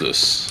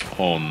useless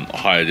on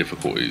higher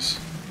difficulties.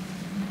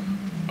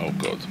 Oh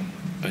god.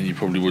 And you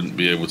probably wouldn't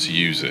be able to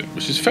use it,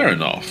 which is fair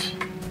enough.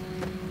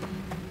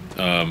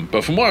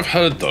 But from what I've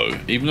heard though,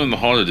 even on the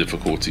harder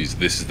difficulties,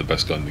 this is the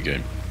best gun in the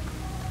game.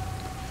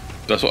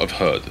 That's what I've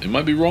heard. It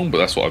might be wrong, but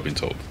that's what I've been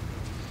told.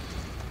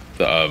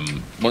 That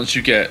once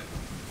you get...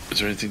 Is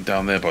there anything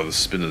down there by the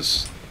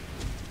spinners?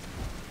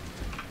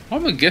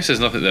 I'm gonna guess there's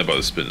nothing there by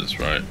the spinners,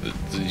 right?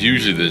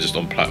 Usually they're just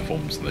on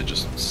platforms and they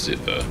just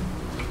sit there.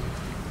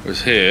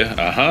 Whereas here,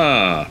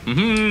 aha!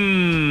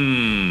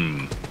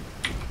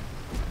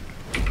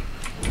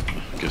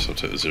 Guess I'll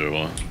take the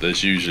 0-1.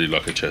 There's usually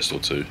like a chest or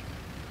 2.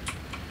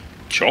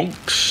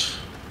 Chonks!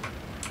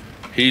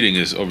 Healing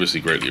is obviously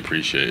greatly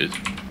appreciated.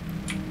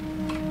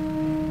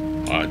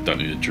 I don't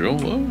need a drill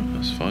though,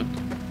 that's fine.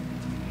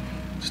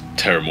 Just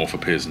Terramorph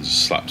appears and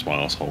just slaps my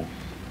asshole.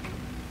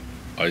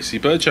 I see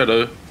bird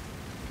shadow.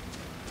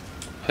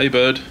 Hey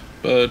bird.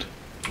 Bird.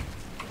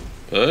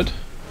 Bird.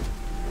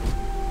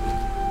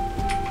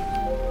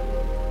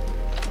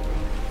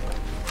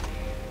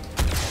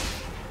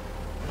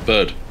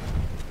 Bird.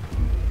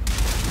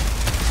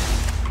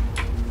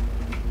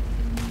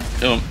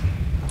 Come on.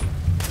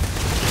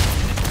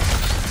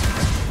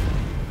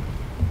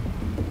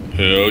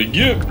 Hell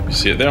yeah! You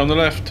see it there on the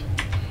left?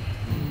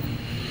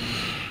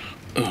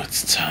 Oh,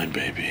 it's time,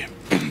 baby.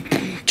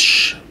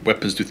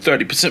 Weapons do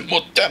 30%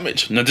 more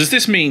damage. Now, does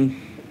this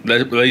mean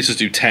lasers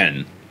do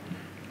 10,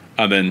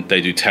 and then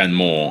they do 10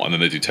 more, and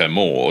then they do 10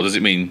 more? Or does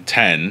it mean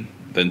 10,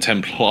 then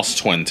 10 plus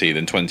 20,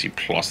 then 20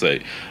 plus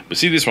 8? But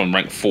see this one,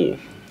 rank 4.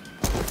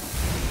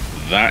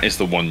 That is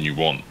the one you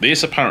want.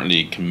 This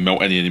apparently can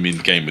melt any enemy in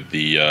the game with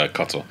the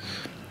cutter.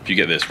 If you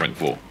get this, rank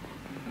 4.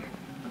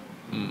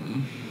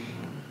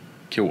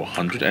 Kill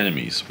 100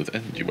 enemies with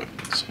energy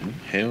weapons.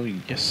 Hell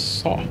yes,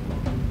 sir.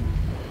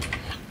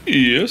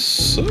 Yes,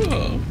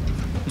 sir.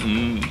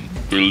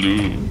 Will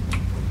do.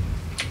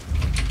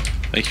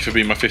 Thank you for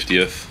being my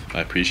 50th.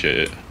 I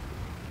appreciate it.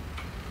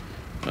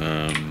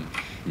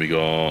 We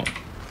got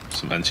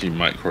some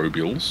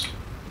antimicrobials.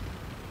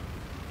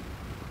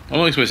 I'm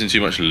not expecting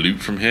too much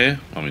loot from here.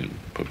 I mean,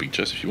 put a big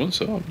chest if you want,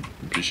 so I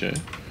appreciate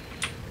it.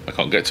 I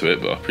can't get to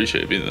it, but I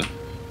appreciate it being there.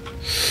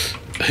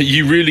 Are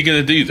you really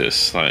gonna do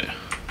this? Like,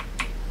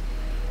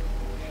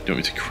 you want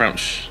me to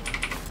crouch,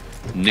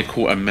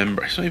 nickel and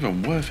member? It's not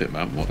even worth it,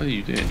 man. What are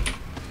you doing?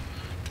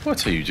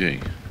 What are you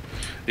doing?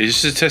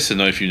 It's just a test to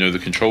know if you know the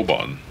control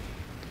button.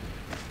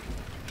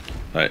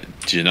 Like,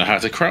 do you know how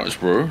to crouch,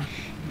 bro?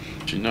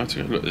 Do you know how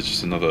to? Look, there's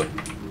just another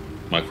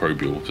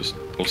microbial, just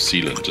or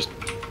sealant, just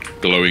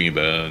glowing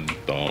there and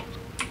dark.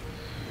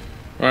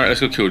 Alright,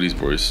 let's go kill these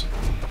boys.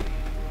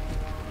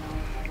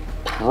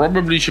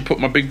 Probably should put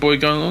my big boy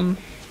gun on,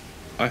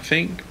 I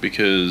think,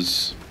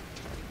 because...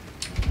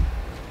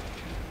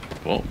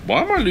 Well,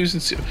 why am I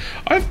losing...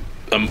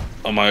 am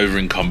I over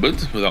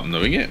encumbered without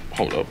knowing it?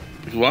 Hold up.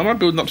 Why am I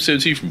building up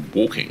CO2 from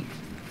walking?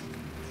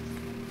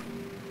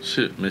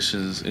 Shit,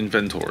 missions,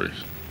 inventory.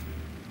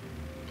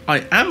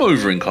 I am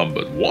over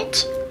encumbered.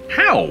 What?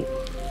 How?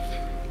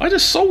 I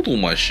just sold all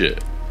my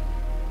shit.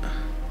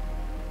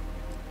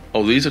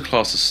 Oh, these are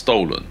classed as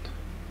stolen.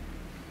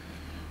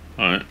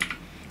 Alright.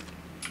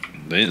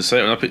 They didn't say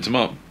it when I picked them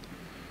up.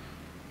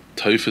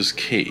 Topher's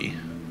key.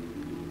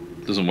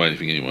 Doesn't weigh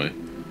anything anyway.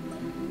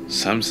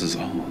 Samson's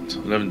art.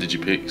 11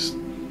 digipix.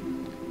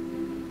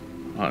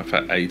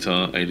 Artifact 8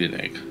 alien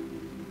egg.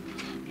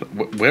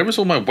 Where has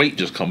all my weight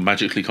just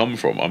magically come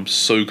from? I'm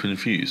so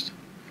confused.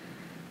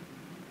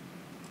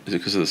 Is it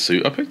because of the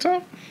suit I picked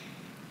up?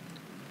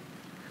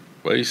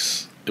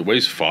 It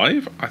weighs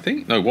 5, I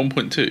think? No,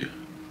 1.2.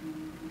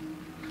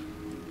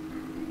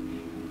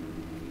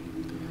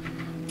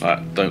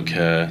 Don't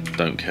care,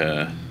 don't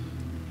care.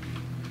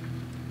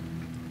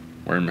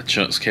 Wearing my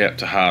chest cap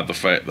to hide the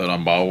fact that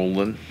I'm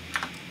balding.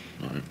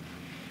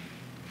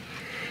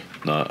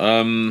 No,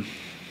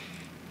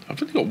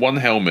 I've only got one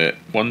helmet,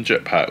 one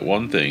jetpack,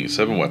 one thing,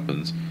 7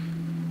 weapons.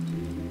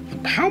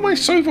 How am I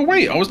so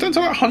overweight? I was down to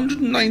like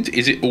 190.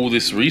 Is it all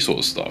this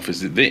resource stuff?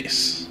 Is it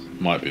this?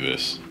 Might be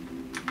this.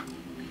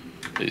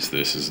 It's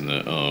this, isn't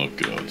it? Oh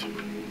god.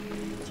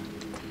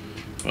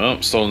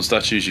 Well, stolen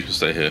statues, you can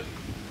stay here.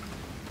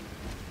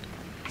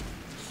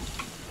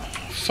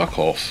 Fuck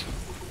off.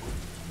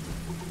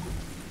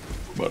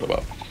 Better.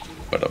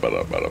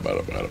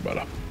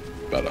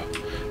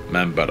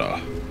 Man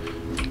better.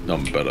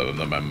 None better than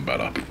the man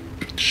better.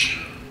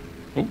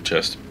 Oh,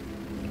 chest.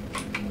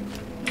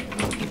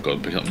 I've got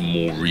to pick up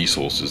more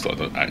resources that I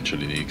don't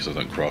actually need because I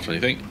don't craft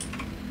anything.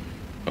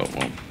 Oh,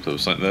 well, there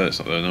was something there, it's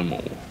not there no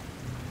more.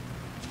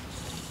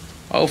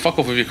 Oh, fuck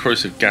off with your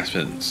corrosive gas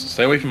vents.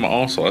 Stay away from my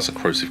arsehole, that's a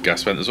corrosive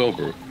gas vent as well,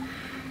 bro.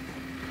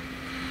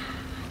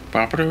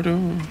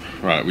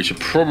 Right, we should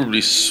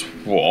probably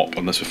swap,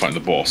 unless we find the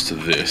boss, to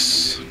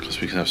this,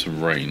 because we can have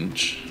some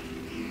range.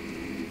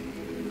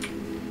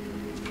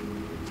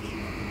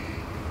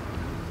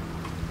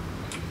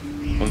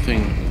 One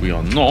thing we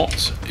are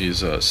not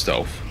is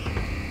stealth.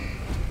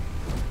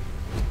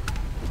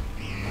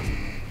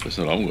 There's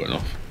an alarm going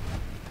off.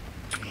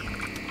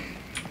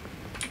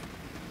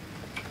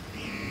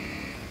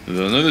 I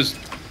know there's...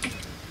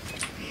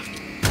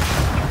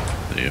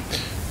 There you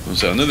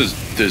go. I know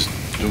there's...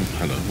 Oh,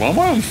 hello. Why am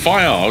I on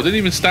fire? I didn't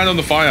even stand on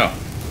the fire.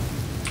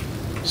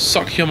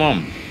 Suck your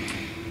mum.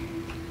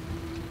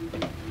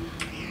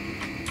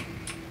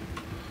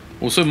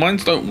 Also,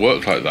 mines don't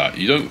work like that.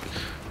 You don't...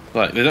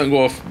 Like, they don't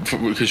go off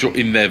because you're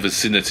in their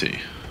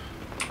vicinity.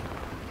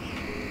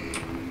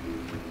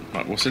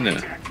 Right, what's in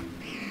there?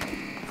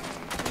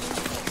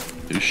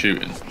 Who's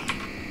shooting?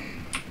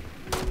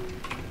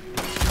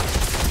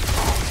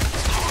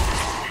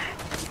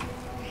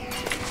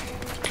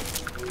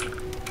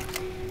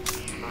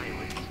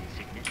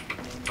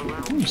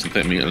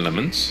 Synthetic meat and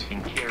lemons.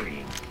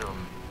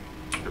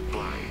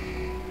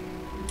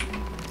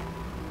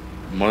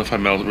 Modify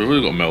maelstrom. We've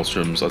already got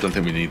maelstroms. I don't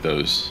think we need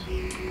those.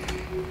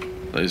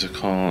 Laser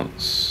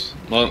carts.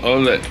 I'll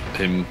let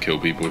him kill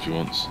people if he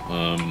wants.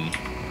 Alright,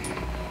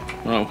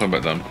 I'll come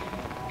back down.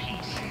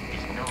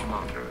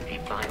 longer a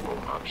viable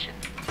option.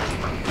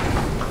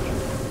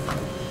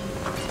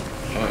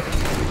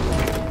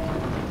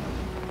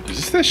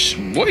 Is this their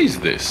what is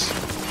this?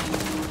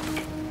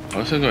 Oh,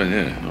 let's go in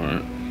here.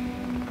 Alright.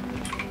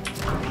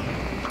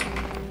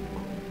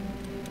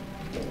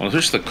 I'll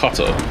switch the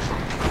cutter.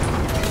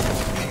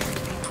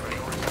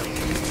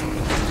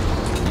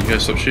 You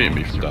guys stop shooting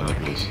me from down there,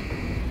 please.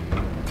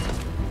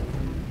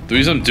 The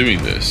reason I'm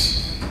doing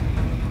this.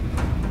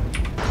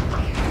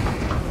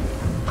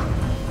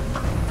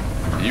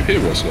 Are you here,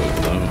 Roscoe?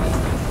 No.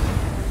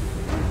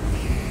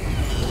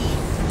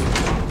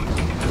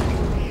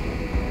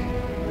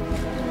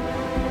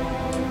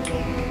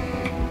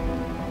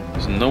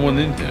 There's no one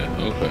in here.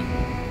 Okay.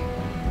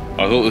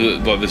 I thought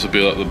that, like, this would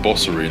be like the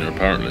boss arena,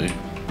 apparently.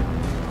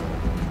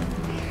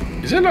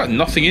 Is there like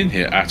nothing in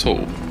here at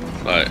all?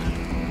 Like,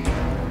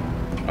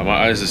 are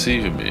my eyes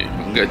deceiving me?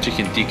 I can get a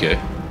chicken tikka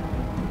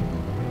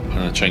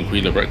and a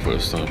tranquila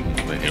breakfast. They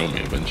heal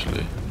me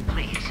eventually.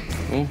 Please.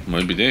 Oh,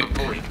 maybe Nick.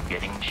 Avoid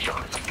getting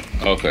shot.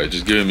 Okay,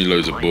 just giving me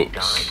loads of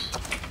books.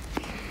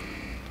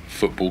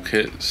 Football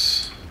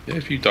kits. Yeah,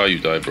 if you die,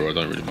 bro. I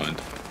don't really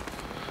mind.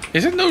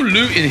 Is there no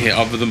loot in here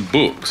other than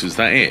books? Is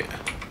that it?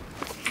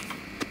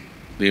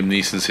 Liam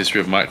Neeson's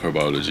History of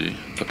Microbiology.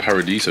 The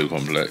Paradiso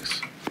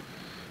Complex.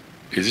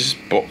 Is this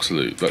just box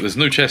loot? Like, there's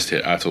no chest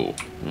here at all.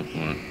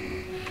 Right.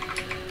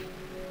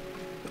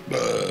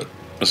 But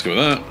let's go with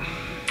that.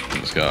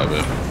 Let's get out of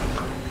it.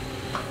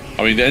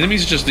 I mean, the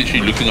enemies are just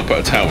literally looking up at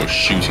a tower,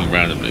 shooting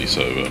randomly.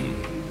 So,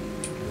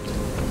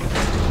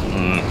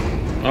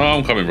 oh,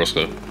 I'm coming,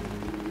 Roscoe.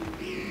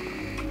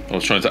 I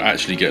was trying to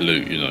actually get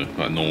loot, you know,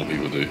 like normal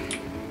people do.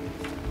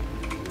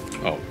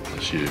 Oh,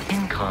 that's you.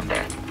 In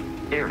combat,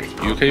 there is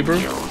you okay, bro?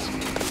 kills.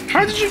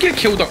 How did you get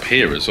killed up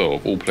here as well,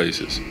 of all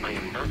places? I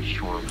am not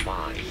sure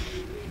why.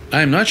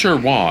 I'm not sure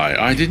why.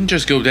 I didn't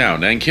just go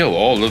down and kill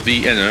all of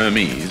the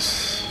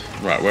enemies.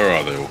 Right, where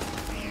are they all?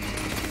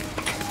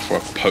 Before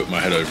I poke my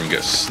head over and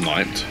get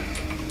sniped.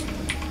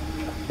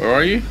 Where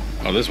are you?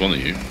 Oh, there's one of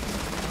you.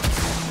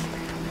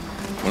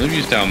 One of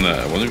you's down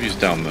there. One of you's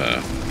down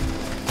there.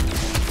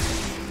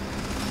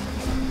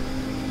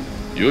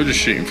 You're just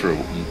shooting through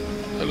a...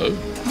 Hello?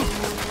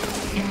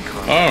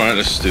 Alright,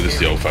 let's just do this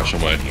the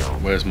old-fashioned way.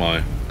 Where's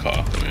my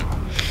car? There we go.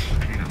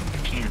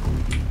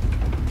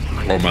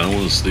 Oh man, all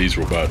these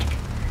are all bad.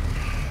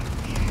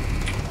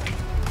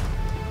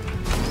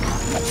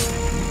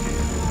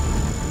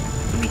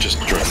 Let me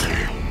just dress you.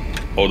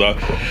 Hold up.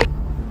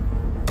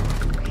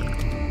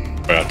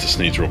 I had to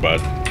sneeze real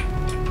bad.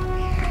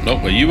 No,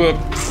 are you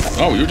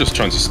oh, you're just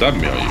trying to stab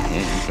me, are you?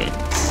 Oh, okay.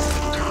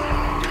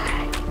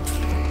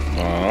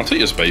 I'll take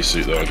your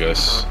spacesuit though, I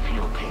guess.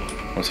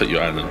 I'll take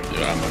your ammo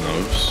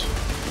nose.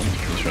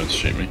 He's trying to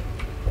shoot me.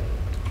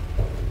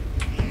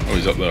 Oh,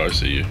 he's up there, I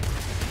see you.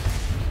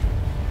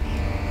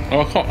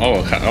 Oh, I can't.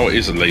 Oh, I can't. Oh, it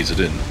is lasered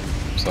in.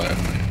 It's like,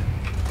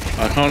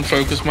 I can't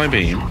focus my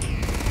beam.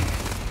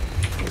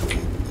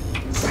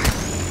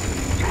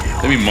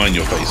 Let me mine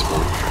your face, bro.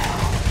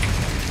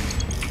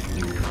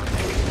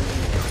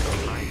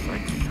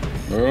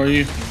 Where are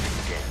you?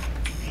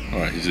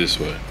 Alright, he's this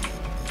way.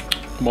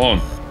 Come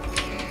on.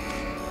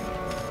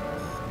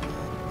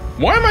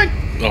 Why am I...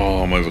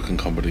 Oh, I'm over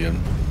encumbered again.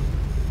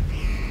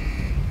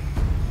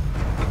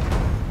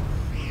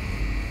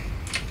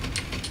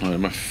 Alright,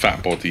 my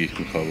fat body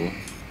recover.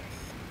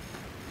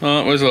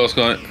 Oh, where's the last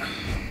guy?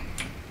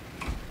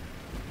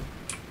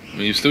 I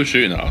mean, you're still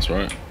shooting at us,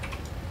 right?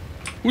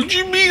 What do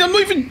you mean? I'm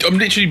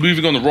literally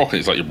moving on the rock and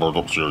it's like, your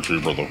brother,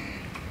 seriously, brother.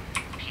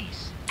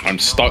 I'm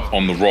stuck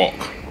on the rock.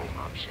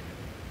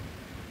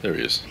 There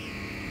he is.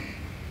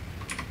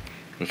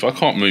 If I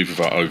can't move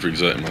without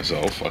overexerting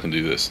myself, I can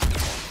do this.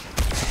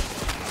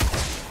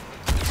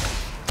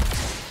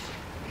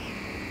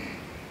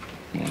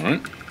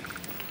 Alright.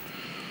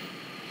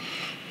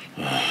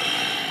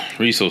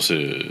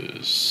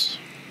 Resources.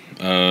 Z.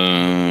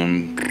 There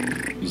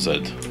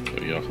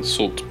we go. I can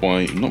sort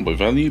by, not by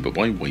value, but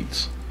by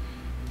weight.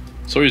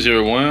 Sorry,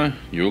 Zero Wire,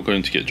 you're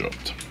going to get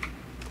dropped.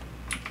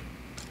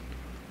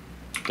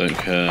 Don't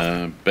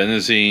care.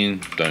 Benzene,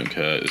 don't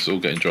care. It's all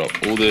getting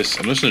dropped. All this,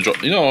 I'm just gonna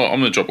drop. You know what? I'm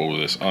gonna drop all of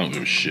this. I don't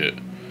give a shit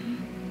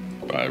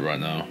about it right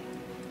now.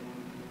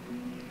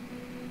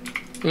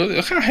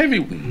 Look how heavy.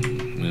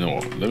 You know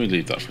what? Let me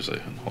leave that for a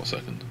second. Hot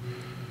second.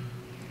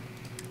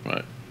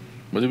 Right.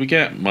 What did we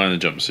get? Minor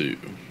jumpsuit.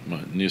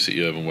 Right. New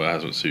City Urban Wear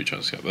Hazmat suit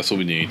transcat. That's all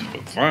we need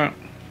for that.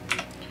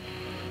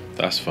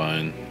 That's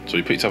fine. So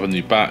we picked up a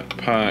new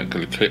backpack,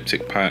 an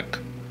ecliptic pack.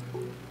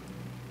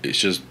 It's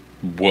just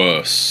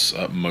worse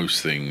at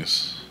most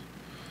things.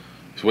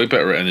 It's way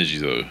better at energy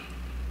though.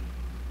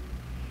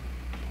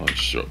 I'll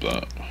just drop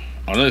that.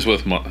 I know it's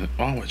worth my...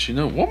 Oh, actually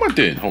no. What am I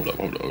doing? Hold up.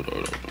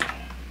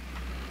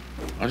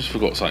 I just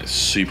forgot something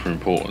super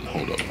important.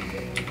 Hold up.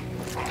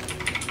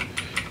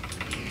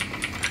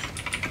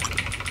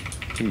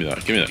 Give me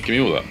that. Give me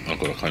all that. Oh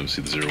god, I can't even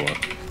see the 0 1.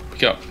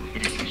 Pick it up.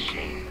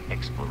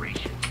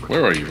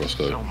 Where are you,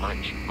 Roscoe? So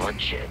much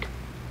bloodshed.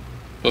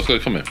 Roscoe,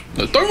 come here.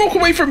 No, don't walk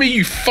away from me,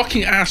 you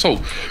fucking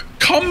asshole.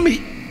 Come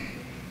here.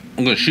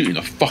 I'm gonna shoot you in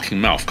the fucking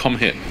mouth. Come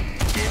here.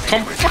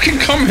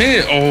 Come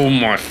here. Oh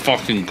my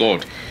fucking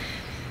god.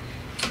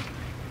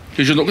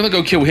 Because you're not gonna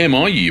go kill him,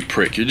 are you, you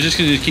prick? You're just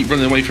gonna keep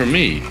running away from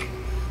me.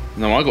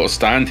 No, I gotta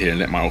stand here and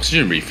let my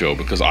oxygen refill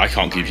because I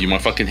can't give you my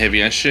fucking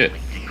heavy ass shit.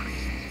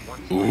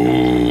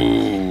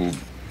 Ooh.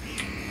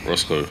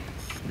 Roscoe,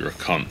 you're a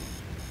cunt.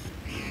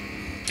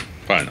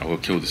 Fine, I'll go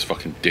kill this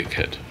fucking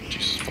dickhead.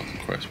 Jesus fucking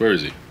Christ. Where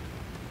is he?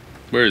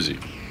 Where is he?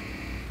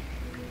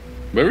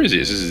 Where is he?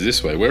 This is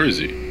this way. Where is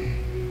he?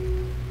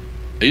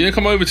 Are you gonna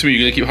come over to me?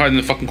 You're gonna keep hiding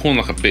in the fucking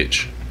corner like a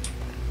bitch.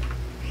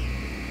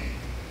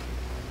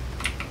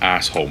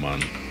 Asshole,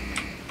 man.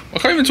 I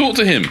can't even talk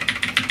to him.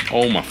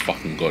 Oh my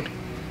fucking god.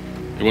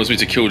 He wants me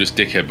to kill this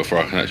dickhead before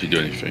I can actually do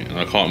anything. And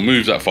I can't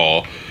move that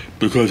far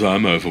because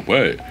I'm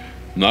overweight.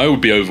 And I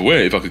would be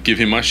overweight if I could give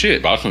him my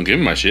shit. But I can't give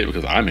him my shit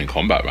because I'm in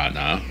combat right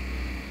now.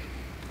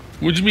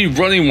 Would you mean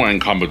running while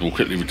encumbered will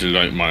quickly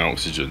regenerate my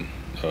oxygen?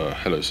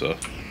 Hello, sir.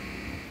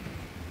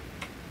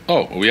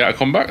 Oh, are we out of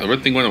combat? The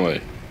red thing went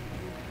away.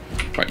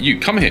 Right, you,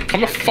 come here.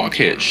 Come the fuck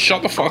here.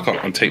 Shut the fuck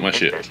up and take my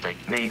shit.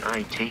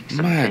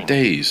 Mad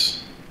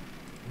days.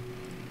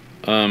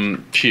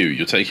 Q,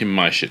 you're taking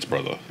my shit,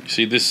 brother. You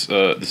see this,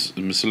 this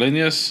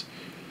miscellaneous,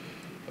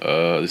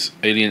 this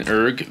alien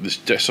erg, this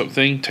desktop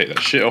thing? Take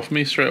that shit off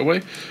me straight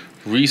away.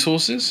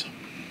 Resources.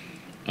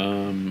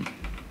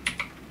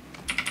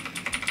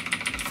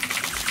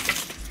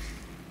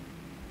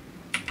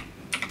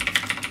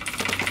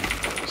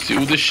 See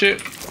all this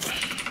shit?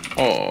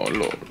 Oh,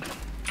 Lord.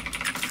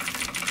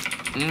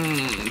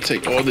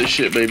 Take all this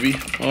shit, baby.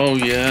 Oh,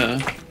 yeah.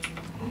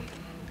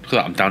 Look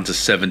at that, I'm down to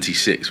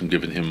 76 from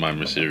giving him my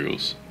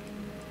materials.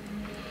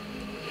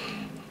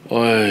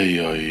 Oi,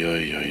 oi,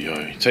 oi, oi,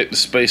 oi. Take the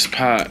space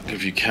pack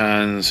if you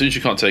can. As soon as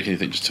you can't take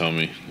anything, just tell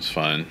me. It's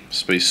fine.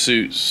 Space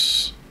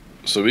suits.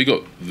 So we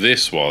got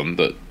this one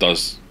that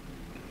does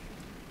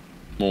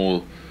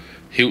more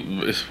heal.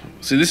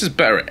 See, this is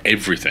better at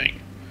everything.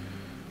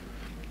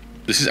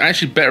 This is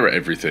actually better at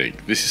everything.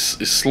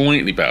 This is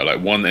slightly better,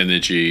 like 1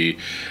 energy,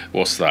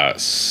 what's that,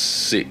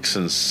 6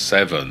 and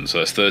 7, so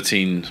that's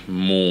 13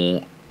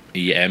 more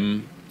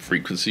EM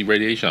frequency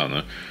radiation, I don't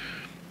know.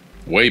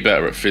 Way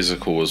better at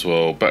physical as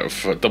well, better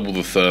for double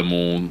the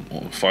thermal,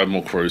 5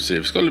 more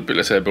corrosive, it's got a little bit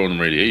less airborne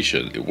and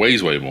radiation, it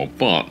weighs way more,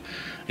 but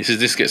it says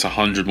this gets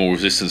 100 more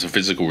resistance and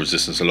physical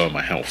resistance to lower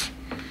my health.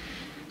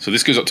 So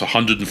this goes up to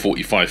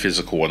 145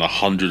 physical and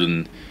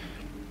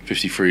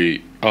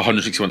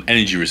 161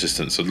 energy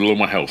resistance. So the lower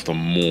my health, the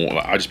more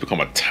like, I just become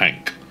a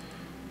tank.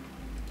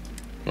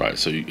 Right,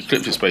 so you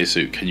equip your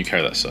spacesuit. Can you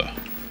carry that, sir?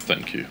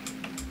 Thank you.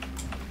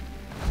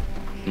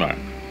 Right.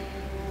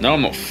 Now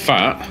I'm not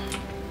fat.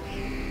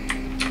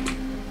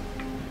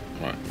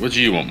 Right, what do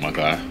you want, my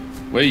guy?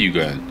 Where are you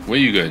going? Where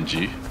are you going,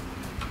 G?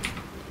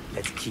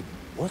 Let's keep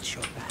watch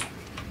your back.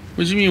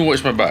 What do you mean,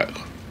 watch my back?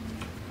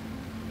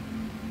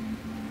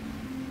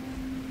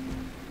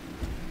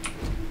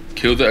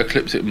 Kill the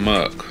ecliptic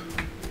merc.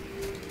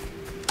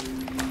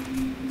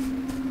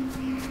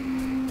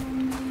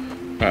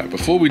 Right,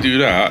 before we do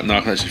that, now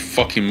I can actually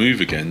fucking move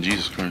again.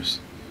 Jesus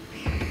Christ.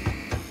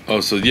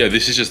 Oh, so yeah,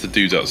 this is just the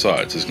dudes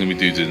outside. So there's gonna be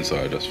dudes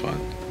inside. That's fine.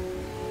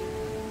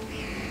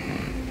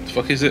 Right. The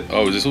fuck is it?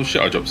 Oh, is this all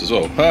shit I dropped as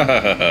well? Ha ha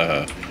ha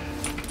ha.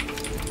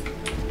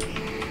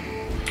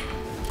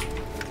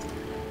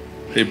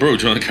 Hey, bro,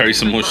 do you want to carry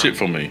some more shit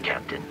for me?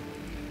 Captain,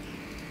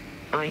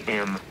 I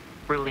am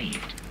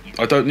relieved.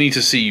 I don't need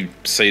to see you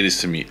say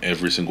this to me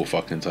every single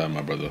fucking time,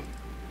 my brother.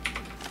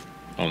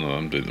 Oh no,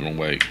 I'm doing it the wrong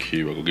way.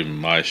 Q, I gotta give him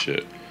my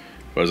shit.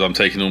 Whereas I'm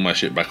taking all my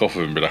shit back off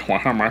of him and be like,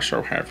 why am I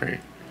so heavy?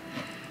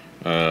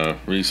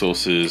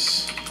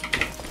 Resources.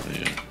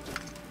 Yeah.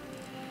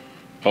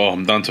 Oh,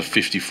 I'm down to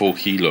 54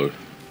 kilo.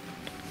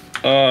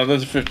 Ah,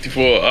 that's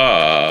 54.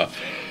 Ah.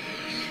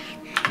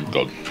 Oh,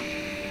 God.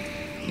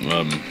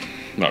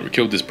 Right, we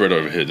killed this bread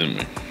over here, didn't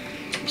we?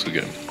 Let's go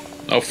get him.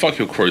 Oh, fuck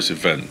your corrosive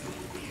vent.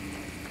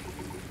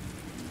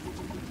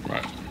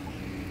 Right.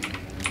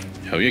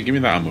 Hell yeah, give me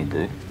that ammo,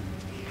 bro.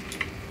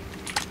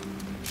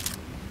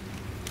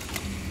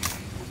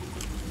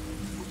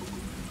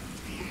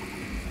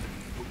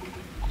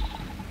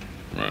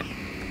 Right.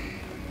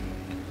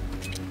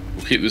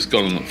 We'll keep this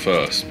gun on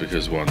first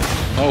because one.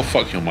 Oh,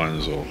 fuck your mine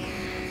as well.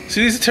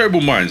 See, these are terrible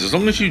mines. As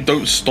long as you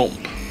don't stop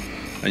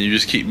and you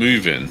just keep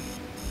moving.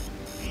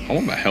 I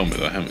want that helmet.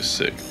 That helmet's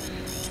sick.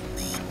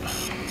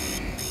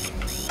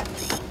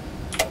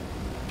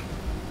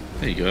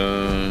 There you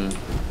go.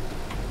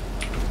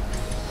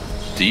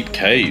 Deep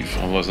cave,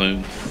 otherwise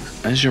known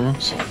as your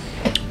answer.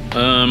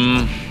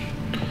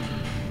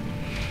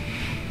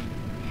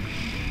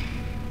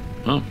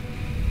 Oh.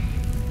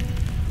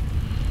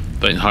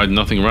 They ain't hiding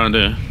nothing around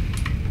here.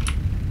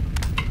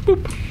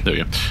 Boop. There we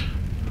go.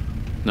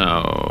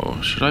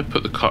 Now, should I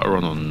put the cutter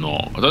on or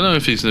not? I don't know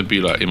if he's going to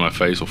be like in my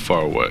face or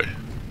far away.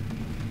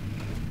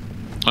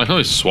 I can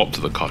always swap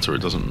to the cutter,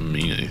 it doesn't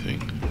mean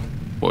anything.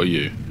 What are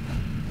you?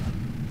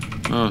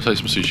 Oh, take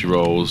some sushi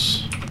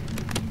rolls.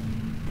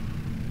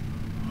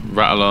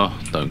 Rattler,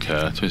 don't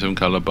care. 27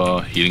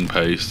 caliber, healing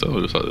paste. Oh,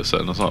 it looks like they're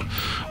setting us up.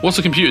 What's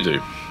the computer do?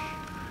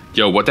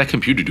 Yo, what that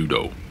computer do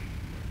though?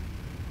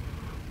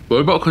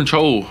 Robot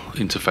control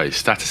interface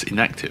status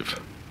inactive.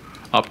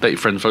 Update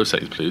friend throw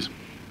settings, please.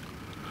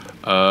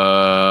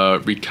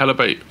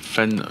 Recalibrate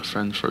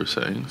friend throw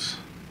settings.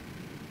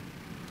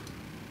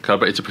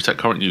 Calibrated to protect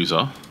current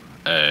user.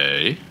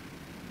 I've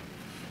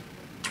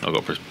got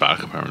to press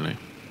back apparently.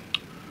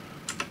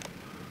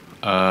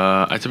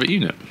 Activate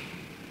unit.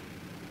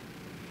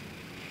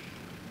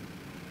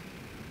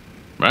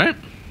 Right?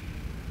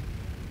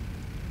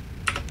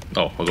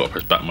 Oh, I've got to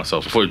press back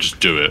myself. I thought I'd just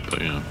do it,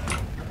 but you know.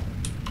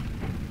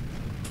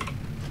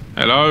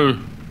 Hello?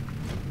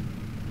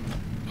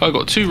 I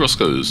got 2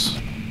 Roscoes.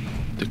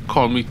 They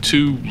call me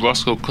 2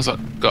 Roscoe because I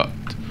got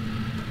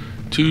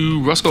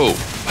 2 Roscoe.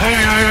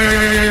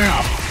 Hey.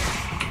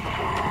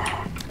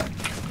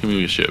 Give me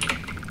your ship.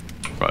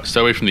 Right,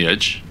 stay away from the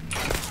edge.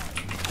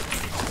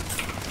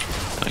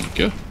 Thank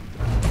you.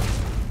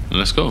 And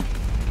let's go.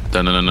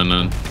 Dun dun dun dun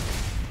dun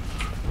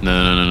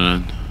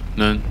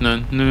dun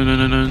dun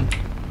dun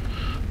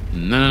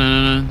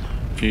dun.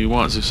 He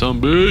wants some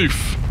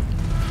beef.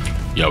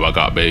 Yo, I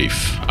got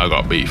beef. I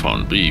got beef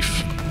on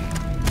beef.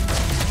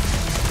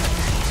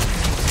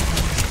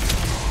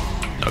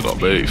 I got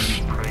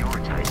beef.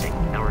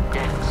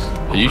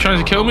 Are you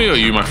trying to kill me or are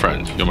you my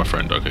friend? You're my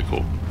friend. Okay,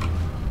 cool.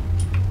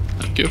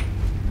 Thank you.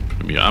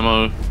 Give me your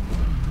ammo.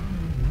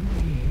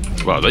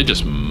 Wow, they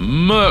just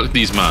murked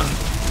these man.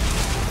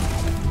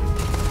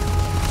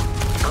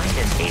 I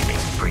am aiming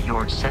for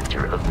your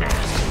center of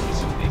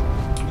mass.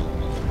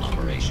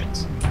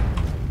 Operations.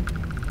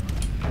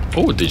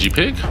 Oh,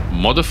 Digipig.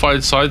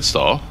 Modified side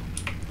star.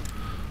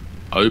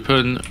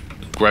 Open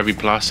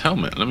Graviblast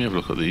helmet. Let me have a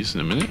look at these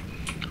in a minute.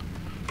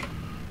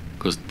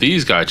 Because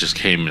these guys just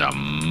came in and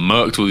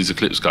murked all these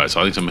Eclipse guys,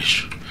 so I need to make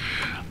sure.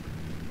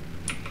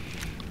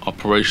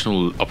 Operator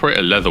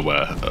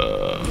leatherwear.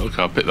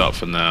 Okay, I'll pick that up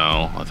for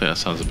now. I think that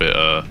sounds a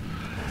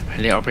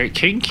little bit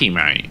kinky,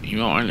 mate. You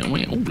know,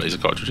 oh, laser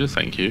cartridges,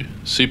 thank you.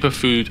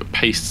 Superfood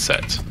paste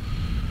set.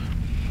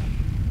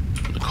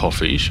 The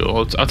coffee,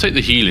 sure. I'll take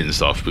the healing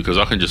stuff because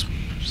I can just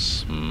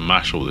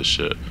smash all this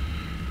shit. I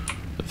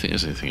don't think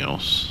there's anything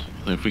else.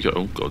 I think if we go,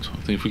 oh god,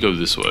 I think if we go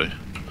this way,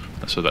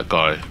 that's where that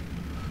guy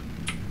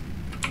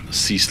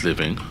ceased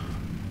living.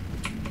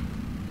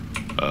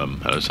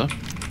 Hello, sir.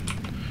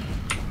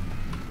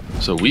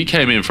 So we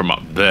came in from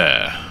up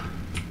there.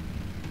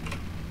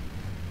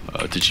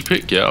 Did you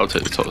pick? Yeah, I'll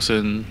take the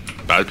toxin.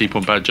 Bad people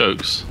and bad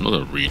jokes. I'm not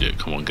gonna read it.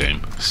 Come on, game.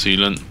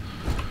 Sealant.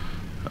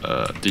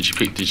 Did you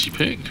pick?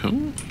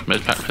 Oh,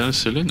 medpack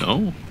penicillin.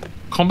 Oh,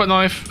 combat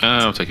knife.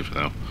 I'll take it for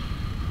now.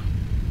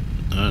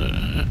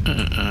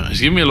 He's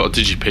giving me a lot of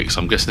digipicks.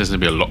 I'm guessing there's gonna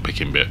be a lot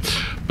picking bit.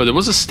 But there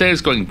was a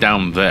stairs going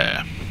down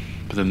there.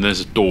 But then there's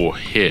a door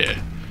here.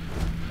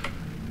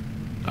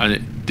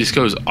 And this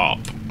goes up.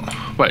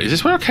 Wait, is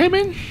this where I came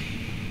in?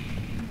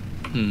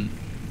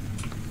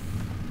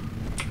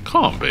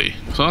 Can't be.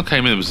 So when I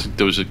came in,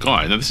 there was a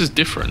guy. Now this is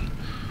different.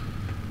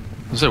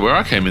 So where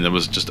I came in, there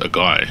was just a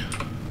guy.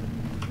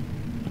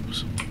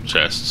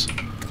 Chests.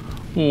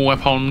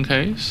 Weapon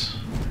case.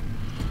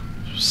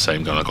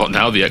 Same gun I got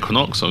now, the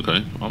Equinox.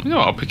 Okay. Well, you know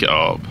what, I'll pick it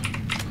up.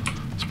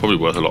 It's probably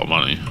worth a lot of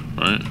money,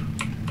 right?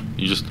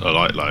 You just a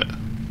light.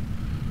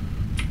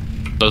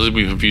 Doesn't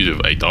be confused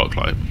with a dark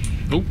light.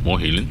 Oh, more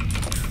healing.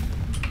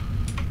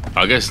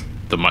 I guess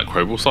the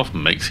microbial stuff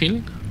makes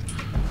healing.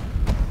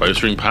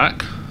 Bowstring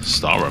pack,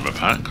 star armor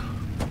pack.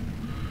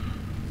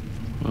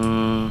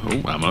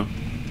 Oh, ammo.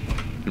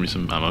 Give me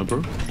some ammo,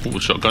 bro. Oh,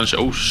 shotgun.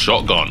 Oh,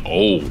 shotgun.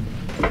 Oh,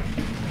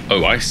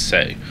 I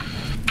say.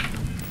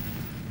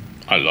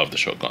 I love the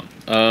shotgun.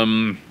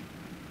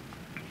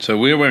 So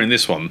we're wearing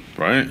this one,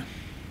 right?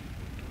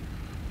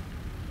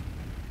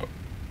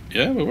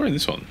 Yeah, we're wearing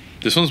this one.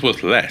 This one's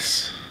worth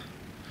less.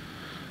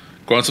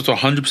 Grants up to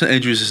 100%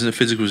 energy resistance and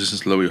physical resistance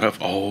to lower your health.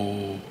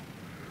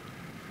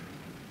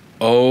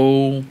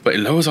 Oh, but it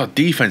lowers our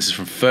defenses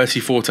from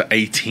 34 to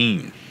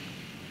 18.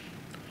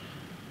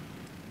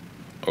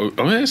 Oh,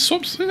 I mean, it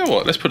swaps. You know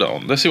what? Let's put it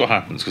on. Let's see what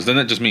happens. Because then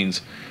that just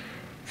means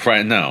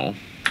right now,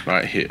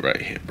 right here.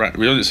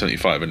 We're only at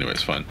 75 anyway.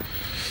 It's fine.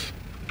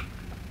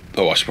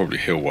 Oh, I should probably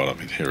heal while I'm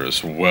in here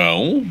as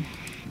well.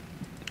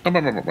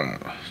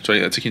 So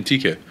yeah, taking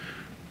TK.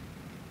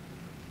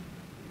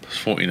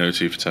 That's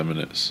 1402 for 10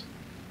 minutes.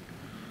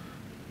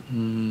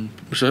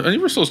 Which only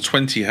restores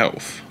 20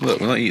 health. Look,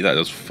 when I eat that, it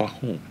does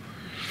fuck all.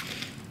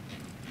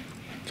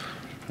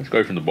 Let's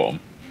go from the bottom.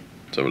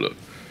 Let's have a look.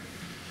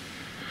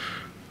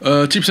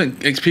 2%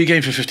 XP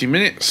gain for 50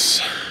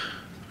 minutes.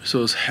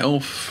 Restores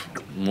health.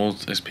 More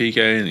XP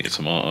gain. Get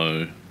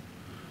tomato.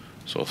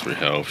 Restore 3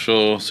 health.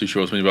 Sure. Sushi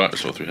rolls me back.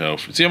 Restore 3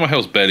 health. See how my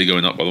health's barely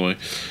going up, by the way.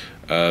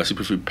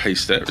 Superfood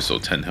paste there. Restore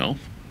 10 health.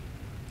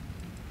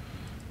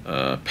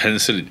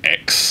 Penicillin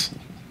X.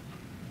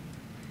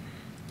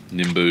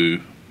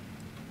 Nimbu.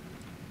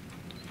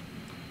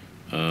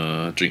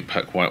 Drink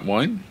pack white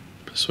wine.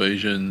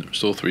 Persuasion.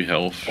 Restore 3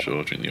 health.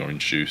 Sure. Drink the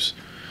orange juice.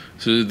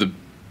 So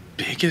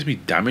it gives me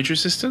damage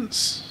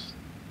resistance.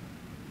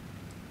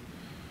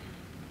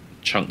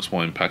 Chunks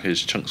wine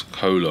package. Chunks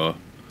cola.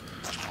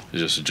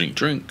 It's just a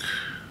drink.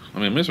 I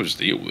mean, I may as well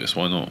just eat all this.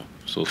 Why not?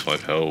 Source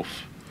 5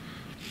 health.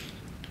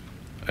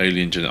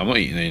 Alien genetic. I'm not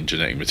eating alien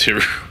genetic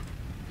material.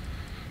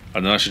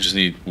 And then I should just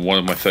need one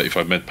of my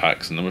 35 med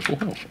packs and then we're full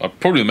health.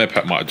 Probably the med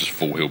pack might have just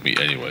full healed me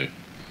anyway.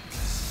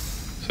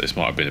 So this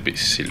might have been a bit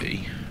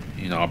silly.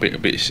 You know, a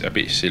bit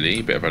silly,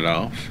 a bit of a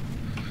laugh.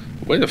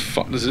 Where the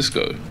fuck does this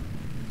go?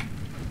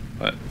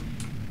 Right.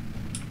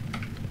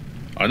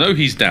 I know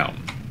he's down.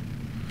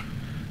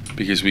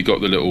 Because we got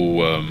the little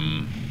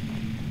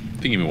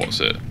thingy, what's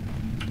it?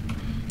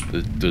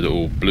 The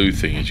little blue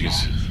thing as you can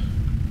see.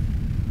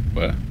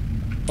 Where?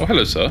 Oh,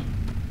 hello, sir.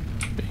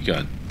 Where you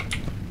going?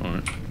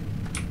 Alright.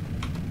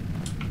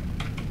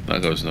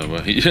 That goes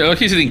nowhere. He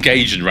said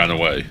engaged and ran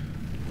away.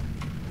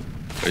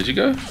 Where'd you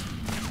go?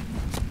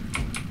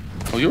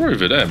 Oh, you're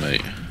over there,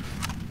 mate.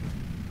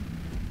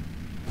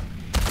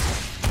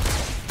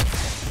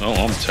 Oh,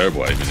 I'm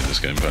terrible at aiming in this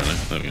game, apparently.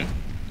 There we go.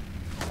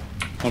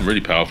 I'm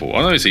really powerful.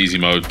 I know it's easy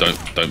mode. Don't.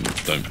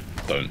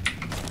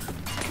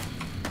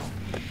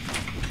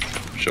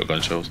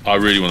 Shotgun shells. I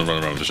really want to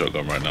run around with a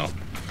shotgun right now.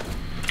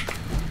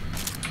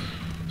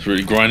 It's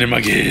really grinding my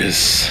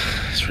gears.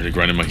 It's really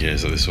grinding my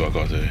gears. So this is what I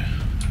gotta do.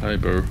 Hey,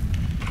 bro.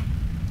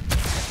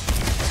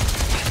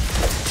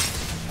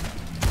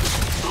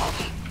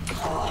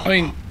 I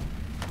mean,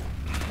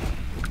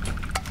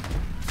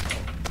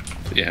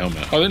 take your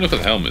helmet. Oh, I didn't look at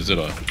the helmets, did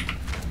I?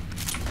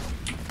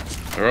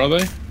 Where are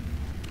they?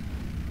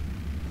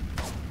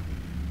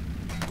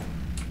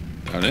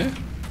 Down here?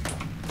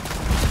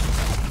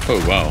 Oh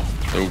wow,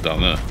 they're all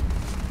down there.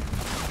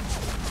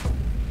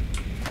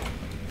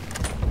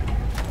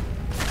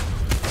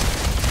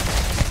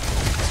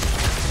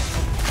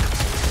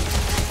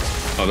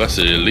 Oh, that's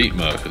the elite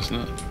merc, isn't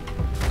it?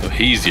 Oh,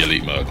 he's the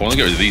elite merc. I want to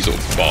get rid of these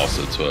little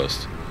bastards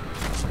first.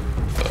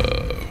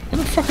 What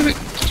the fuck is it?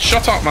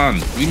 Shut up, man!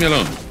 Leave me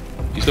alone.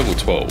 He's level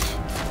 12.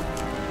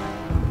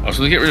 I was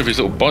going to get rid of his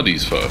little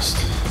bodies first.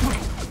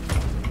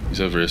 He's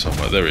over here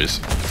somewhere. There he is.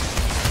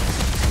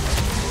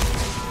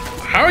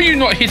 How are you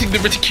not hitting the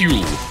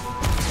reticule?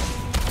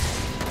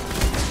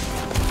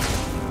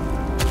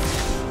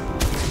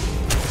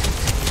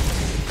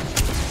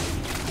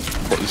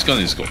 Bro, this gun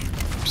has got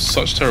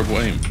such terrible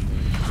aim.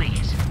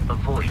 Please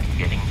avoid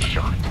getting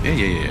shot. Yeah.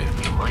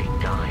 You might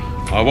die.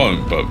 I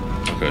won't, but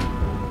okay.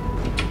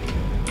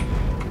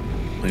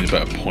 I need a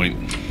better point.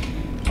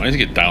 I need to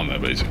get down there,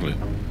 basically.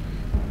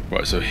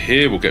 Right, so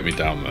here will get me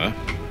down there.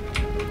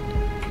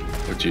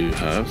 What do you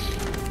have?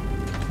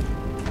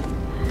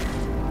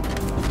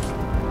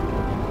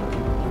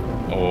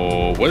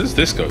 Oh, where does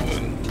this go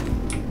then?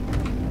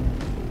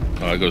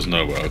 Oh, it goes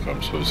nowhere. Okay,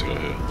 I'm supposed to go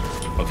here.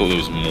 I thought there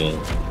was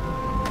more.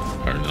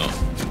 Apparently not.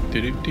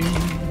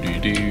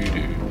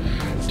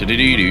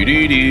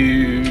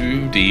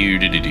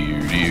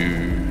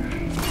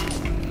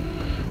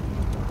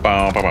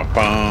 Bow, bow, bow,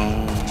 bow.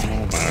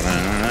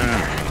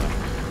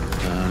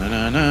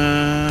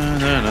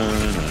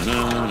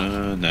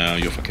 Now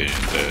you're fucking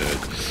dead.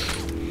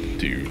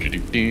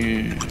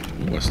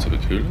 West of the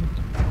coolant.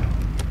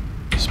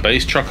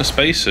 Space trucker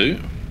spacesuit.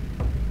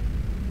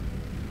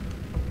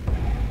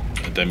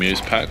 A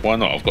Demios pack. Why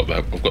not? I've got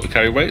the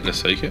carry weight.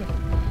 Let's take it.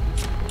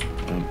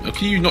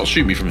 Can you not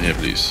shoot me from here,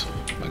 please,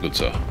 my good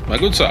sir? My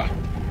good sir.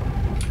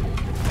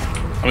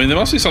 I mean, there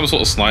must be some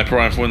sort of sniper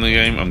rifle in the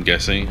game. I'm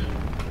guessing.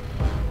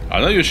 I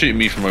know you're shooting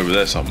me from over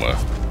there somewhere.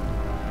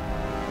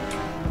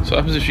 So what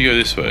happens if you go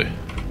this way?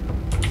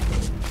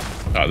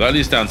 Alright, that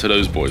leads down to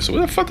those boys. So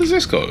where the fuck does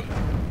this go?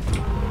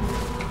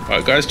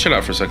 Alright, guys, chill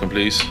out for a second,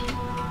 please.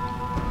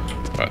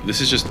 Alright, this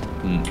is just...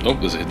 oh,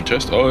 there's a hidden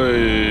chest. Oh,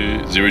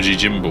 zero-G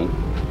gimbal.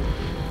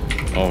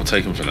 Oh, I'll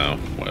take them for now.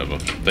 Whatever.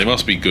 They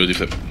must be good if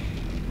they're...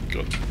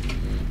 God.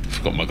 I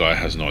forgot my guy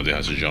has no idea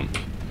how to jump.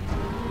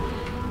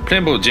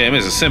 Playing ball jam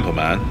is a simple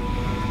man.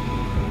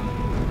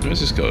 Where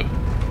does this go?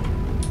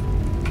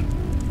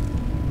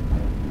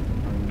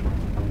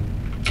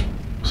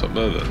 What's up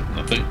there then?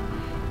 Nothing.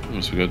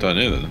 Must we go down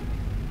here then?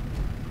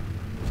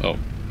 Oh,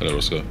 hello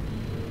Roscoe.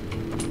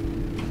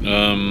 I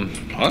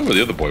don't know where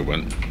the other boy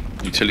went.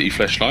 Utility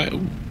flashlight.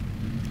 Ooh.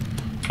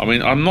 I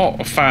mean, I'm not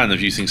a fan of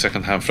using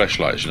second-hand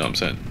flashlights. You know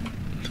what I'm saying?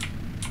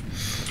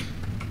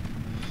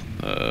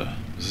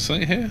 Is there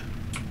something here?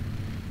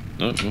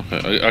 No.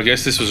 Okay. I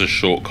guess this was a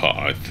shortcut.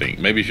 I think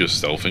maybe if you're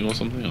stealthing or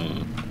something. I don't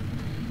know.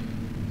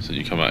 So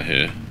you come out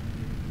here.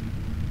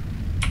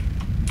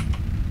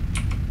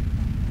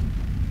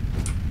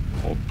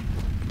 Oh,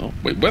 no.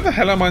 Wait, where the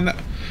hell am I now?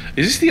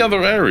 Is this the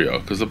other area?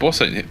 Because the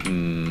boss ain't hit.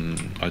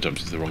 I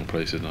jumped into the wrong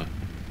place, didn't I?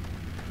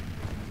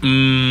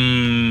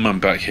 I'm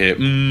back here.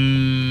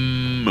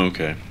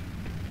 Okay.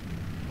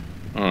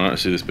 Alright,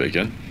 let's do this bit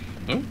again.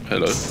 Oh,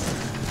 hello.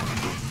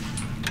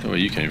 Know where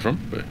you came from,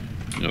 but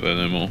you're not there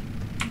no more.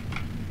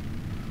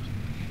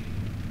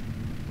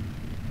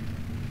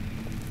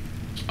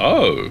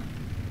 Oh!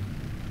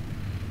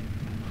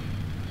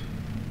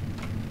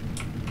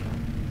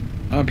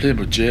 I'm playing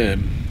with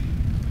Jim.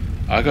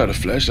 I got a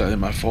flashlight in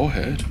my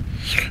forehead.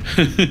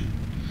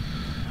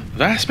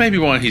 That's maybe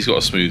why he's got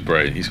a smooth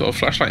brain. He's got a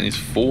flashlight in his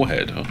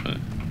forehead. Okay.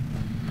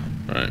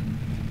 Right.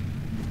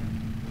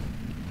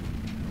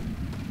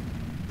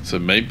 So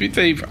maybe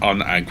they've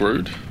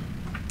unaggroed.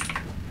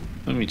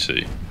 Let me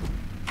see.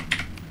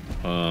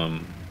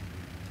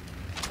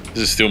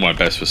 This is still my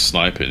best for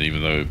sniping,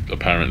 even though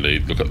apparently,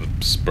 look at the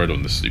spread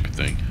on this stupid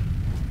thing.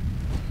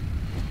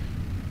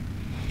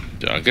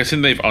 Yeah, I'm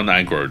guessing they've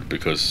unaggroed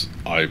because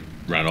I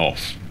ran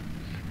off.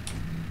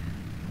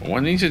 What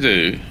I need to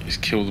do is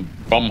kill the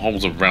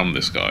bumholes around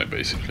this guy,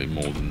 basically,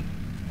 more than...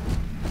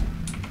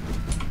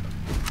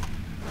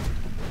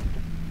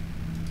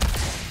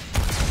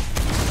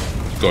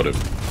 Got him.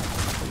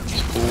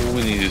 That's all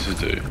we needed to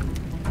do.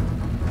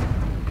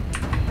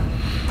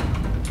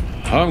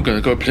 I'm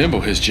gonna go play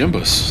his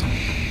Jimbus.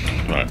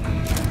 Right.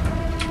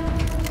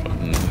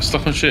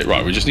 Stuck on shit.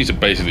 Right, we just need to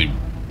basically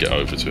get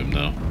over to him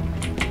now.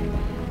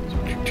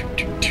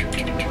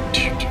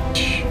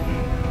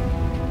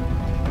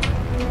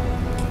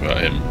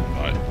 About him,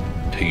 like,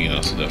 pinging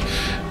us to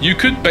death. You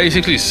could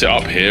basically sit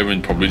up here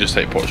and probably just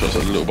take pot shots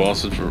at the little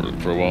bastard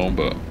for a while,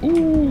 but...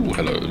 Ooh,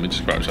 hello. Let me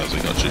just crouch down so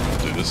you can actually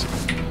do this.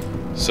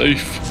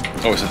 Safe.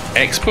 Oh, it's an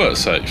expert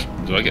safe.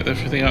 Did I get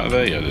everything out of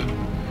there? Yeah, I did.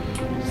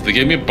 So they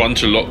gave me a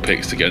bunch of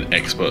lockpicks to get an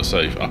expert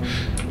safe. I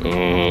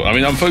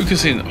mean, I'm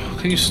focusing... Oh,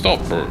 can you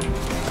stop, bro?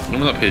 No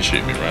one's up here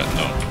shooting me, right?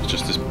 No, it's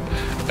just this...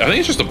 I think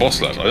it's just a boss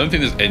left. I don't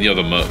think there's any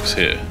other mercs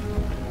here.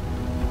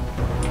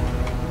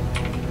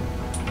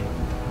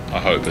 I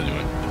hope,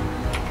 anyway.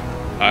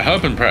 I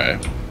hope and pray.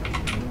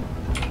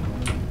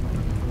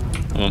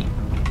 Come on.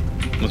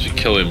 Once we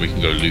kill him, we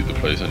can go loot the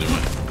place anyway.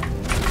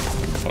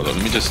 Hold on,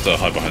 let me just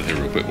hide behind here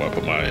real quick while I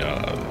put my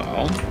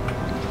on.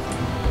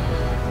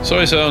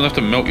 Sorry, sir, I'll have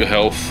to melt your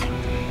health.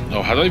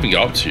 Oh, how do I even get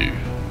up to you?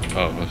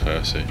 Oh, okay,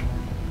 I see.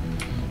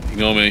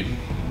 Ignore me.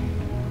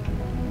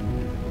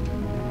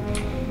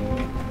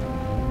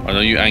 I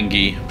know you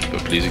Angie,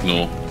 but please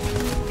ignore.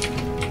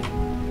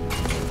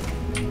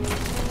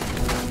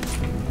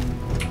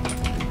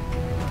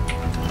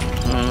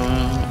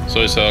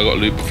 Sorry, sir, I got to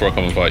loot before I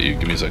come and fight you.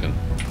 Give me a second.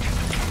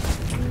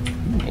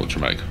 Ooh, ultra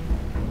mag.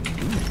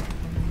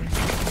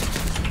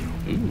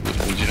 Ooh,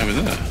 what did you have in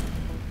there?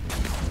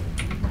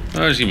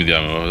 Oh, just give me the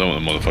ammo. I don't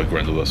want the modified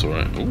Grendel, that's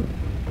alright. Ooh.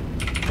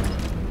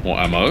 More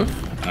ammo.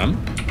 Amp.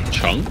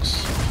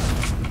 Chunks.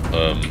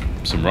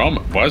 Some ramen.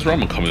 Why is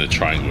ramen come in a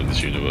triangle in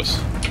this universe?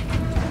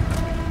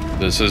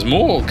 There's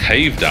more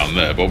cave down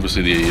there, but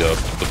obviously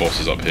the boss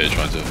is up here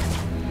trying to...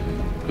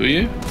 Who are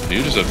you?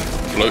 You're just a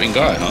floating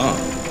guy, huh?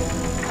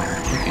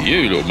 Look at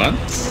you, little man.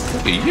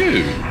 Look at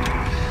you.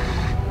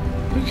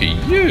 Look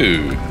at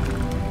you.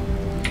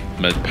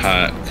 Med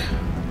pack.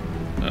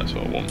 That's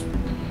what I want.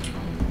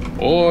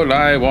 All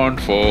I want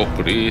for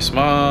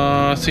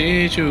Christmas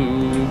is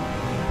you.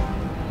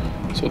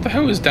 So what the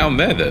hell is down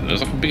there then?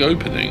 There's like a big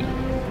opening.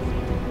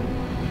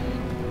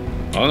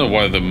 I don't know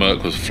why the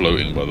merc was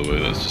floating, by the way.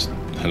 That's just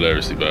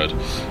hilariously bad.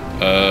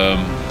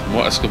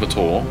 More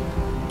excavator.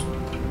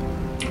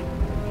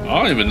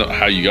 I don't even know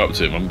how you get up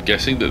to him. I'm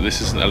guessing that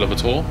this is an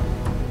elevator.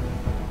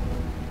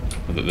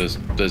 Or that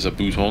there's a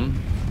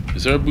bouton.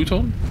 Is there a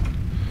bouton?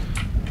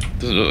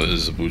 Doesn't look like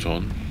there's a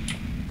bouton.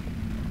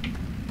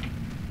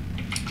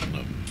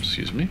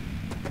 Excuse me.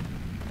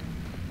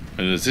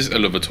 And there's this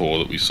elevator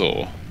that we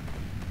saw.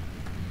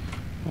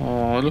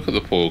 Oh, look at the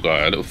poor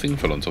guy. A little thing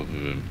fell on top of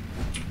him.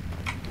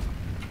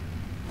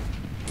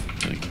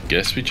 I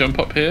guess we jump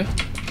up here.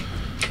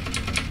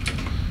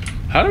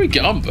 How do we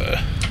get up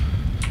there?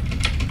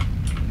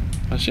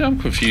 Actually, I'm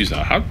confused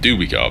now. How do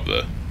we get up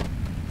there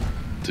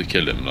to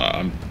kill him? Like,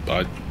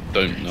 I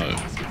don't know.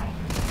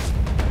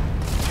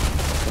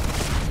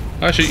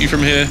 Can I shoot you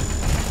from here?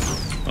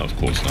 Oh, of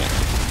course not.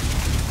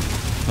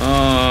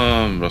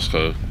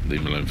 Roscoe,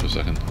 leave him alone for a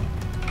second.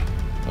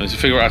 I need to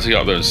figure out how to get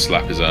up there and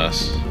slap his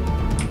ass.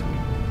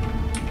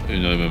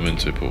 Uno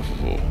momento, por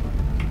favor.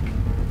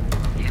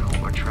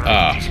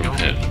 Ah, from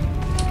here.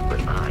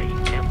 But I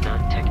am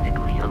not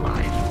technically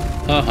alive.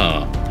 Ha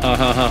ha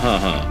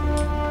ha.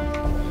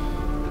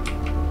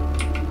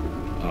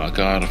 I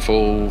got a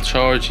full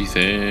chargey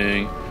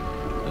thing,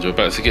 and you're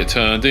about to get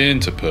turned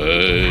into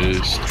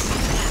paste.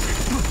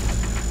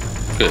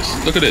 Look at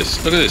this! Look at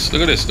this! Look at this!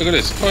 Look at this! Look at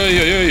this! Oi,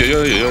 oi, oi,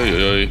 oi, oi,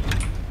 oi, oi.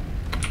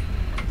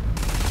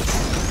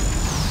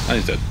 And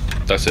he's dead.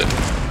 That's it.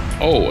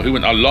 Oh, he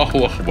went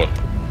Allahu Akbar.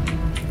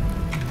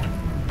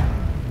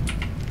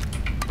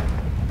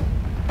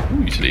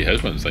 Ooh, utility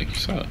headphones, thank you,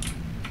 sir.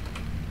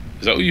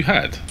 Is that what you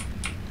had?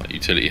 Like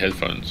utility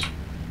headphones?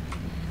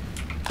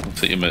 I'll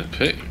take your med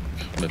pack.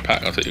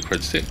 I'll take your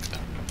cred stick.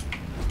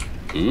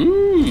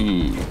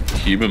 Ooh,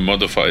 human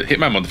modified,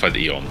 Hitman modified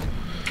Eon.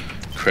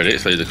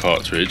 Credits, laser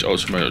cartridge,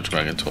 ultra and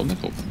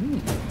tonic. We'll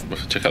have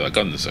to check out that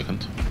gun in a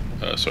second.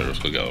 Sorry, let's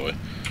go get out of the way.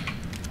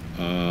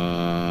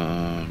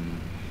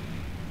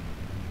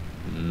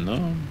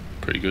 No,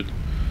 pretty good.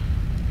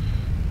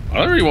 I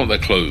don't really want their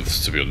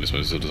clothes, to be honest,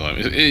 most of the time.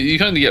 You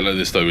kind of get like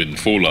this though in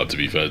Fallout, to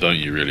be fair, don't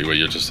you? Really, where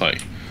you're just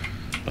like,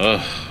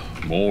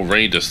 more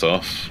Raider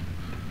stuff.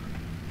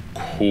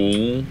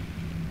 Cool.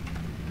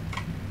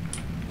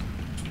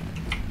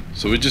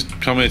 So we just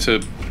come here to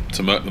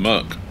merc the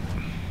merc.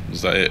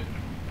 Is that it?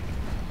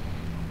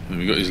 And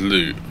we got his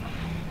loot,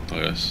 I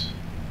guess.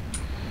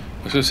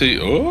 Let's go see.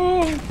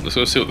 Oh, let's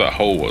go see what that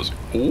hole was.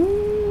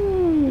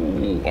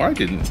 Ooh, I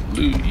didn't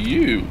loot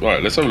you.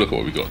 Right, let's have a look at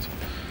what we got.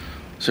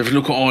 So if you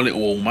look at our little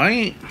wall,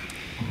 mate.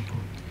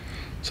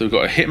 So we've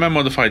got a Hitman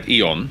modified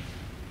Eon.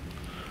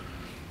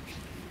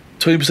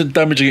 20%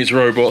 damage against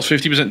robots,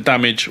 50%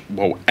 damage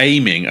while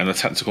aiming, and a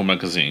tactical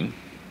magazine.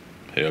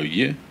 Hell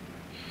yeah.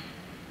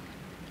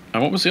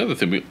 And what was the other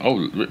thing?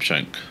 Oh,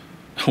 Ripshank.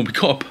 Oh, we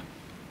got.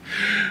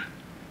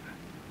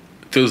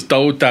 Deals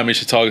double damage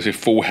to targets with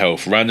full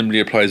health. Randomly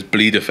applies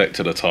bleed effect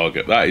to the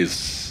target. That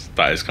is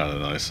kind of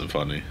nice and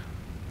funny.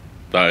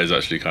 That is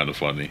actually kind of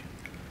funny.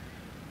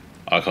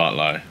 I can't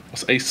lie.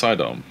 What's Ace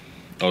Sidearm?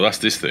 Oh, that's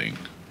this thing.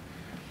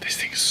 This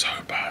thing's so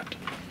bad.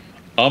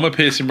 Armor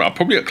piercing.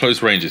 Probably at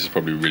close range. This is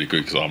probably really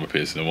good because armor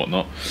piercing and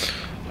whatnot.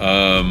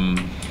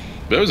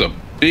 There was a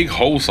big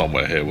hole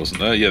somewhere here, wasn't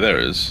there? Yeah, there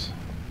is.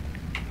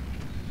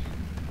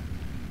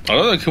 I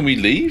don't know. Can we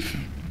leave?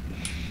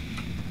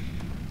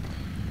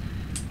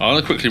 I'm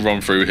gonna quickly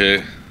run through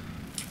here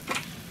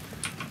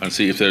and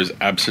see if there's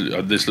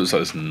absolutely. This looks like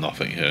there's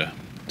nothing here.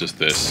 Just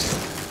this.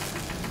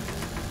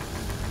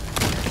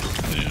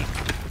 Yeah.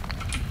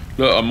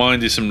 Look, I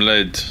minded some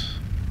lead.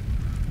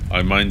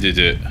 I minded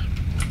it.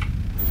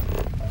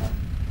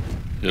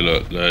 Yeah,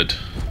 look, lead.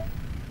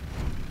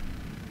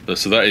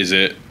 So that is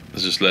it.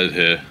 There's just lead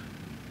here,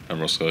 and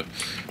Roscoe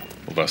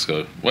or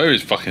Vasco, whatever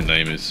his fucking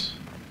name is.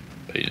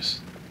 Penis.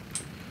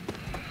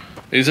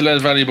 Is the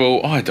lead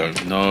valuable? I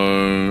don't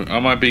know.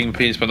 Am I being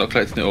penis by not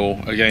collecting it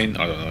all? Again,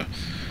 I don't know.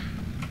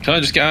 Can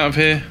I just get out of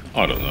here?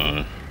 I don't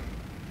know.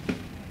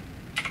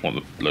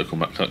 Want the local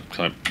map? Can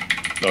I?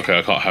 Okay,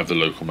 I can't have the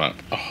local map.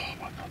 Oh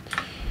my god.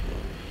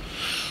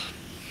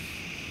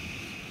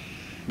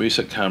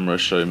 Reset camera,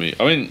 show me.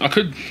 I mean, I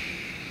could.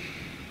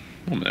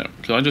 1 minute.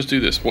 Can I just do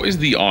this? What is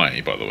the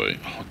eye, by the way?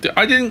 Oh,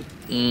 I didn't.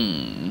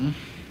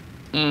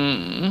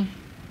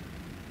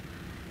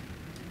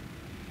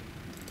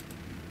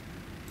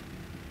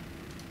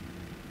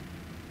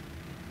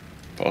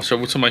 Fast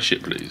travel to my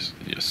ship, please.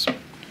 Yes.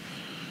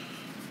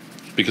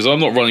 Because I'm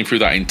not running through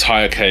that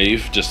entire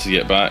cave just to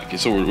get back.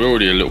 We're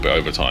already a little bit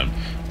over time.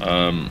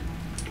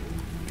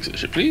 Exit the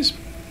ship, please.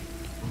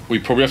 We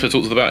probably have to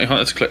talk to the bounty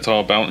hunter to collect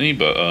our bounty,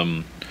 but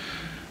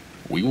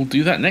we will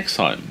do that next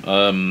time.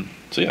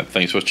 So yeah,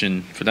 thanks for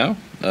watching for now.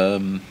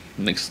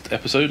 Next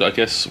episode, I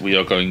guess we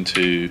are going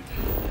to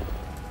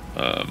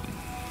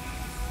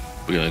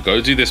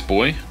go do this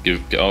boy,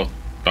 get our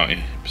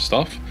bounty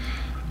stuff.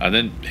 And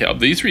then hit up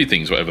these 3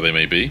 things, whatever they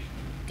may be.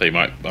 They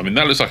might. I mean,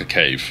 that looks like a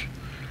cave.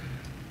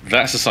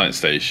 That's a science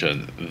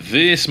station.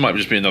 This might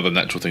just be another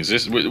natural thing.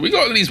 So we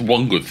got at least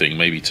 1 good thing,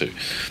 maybe 2.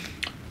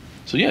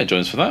 So yeah, join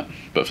us for that.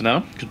 But for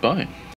now, goodbye.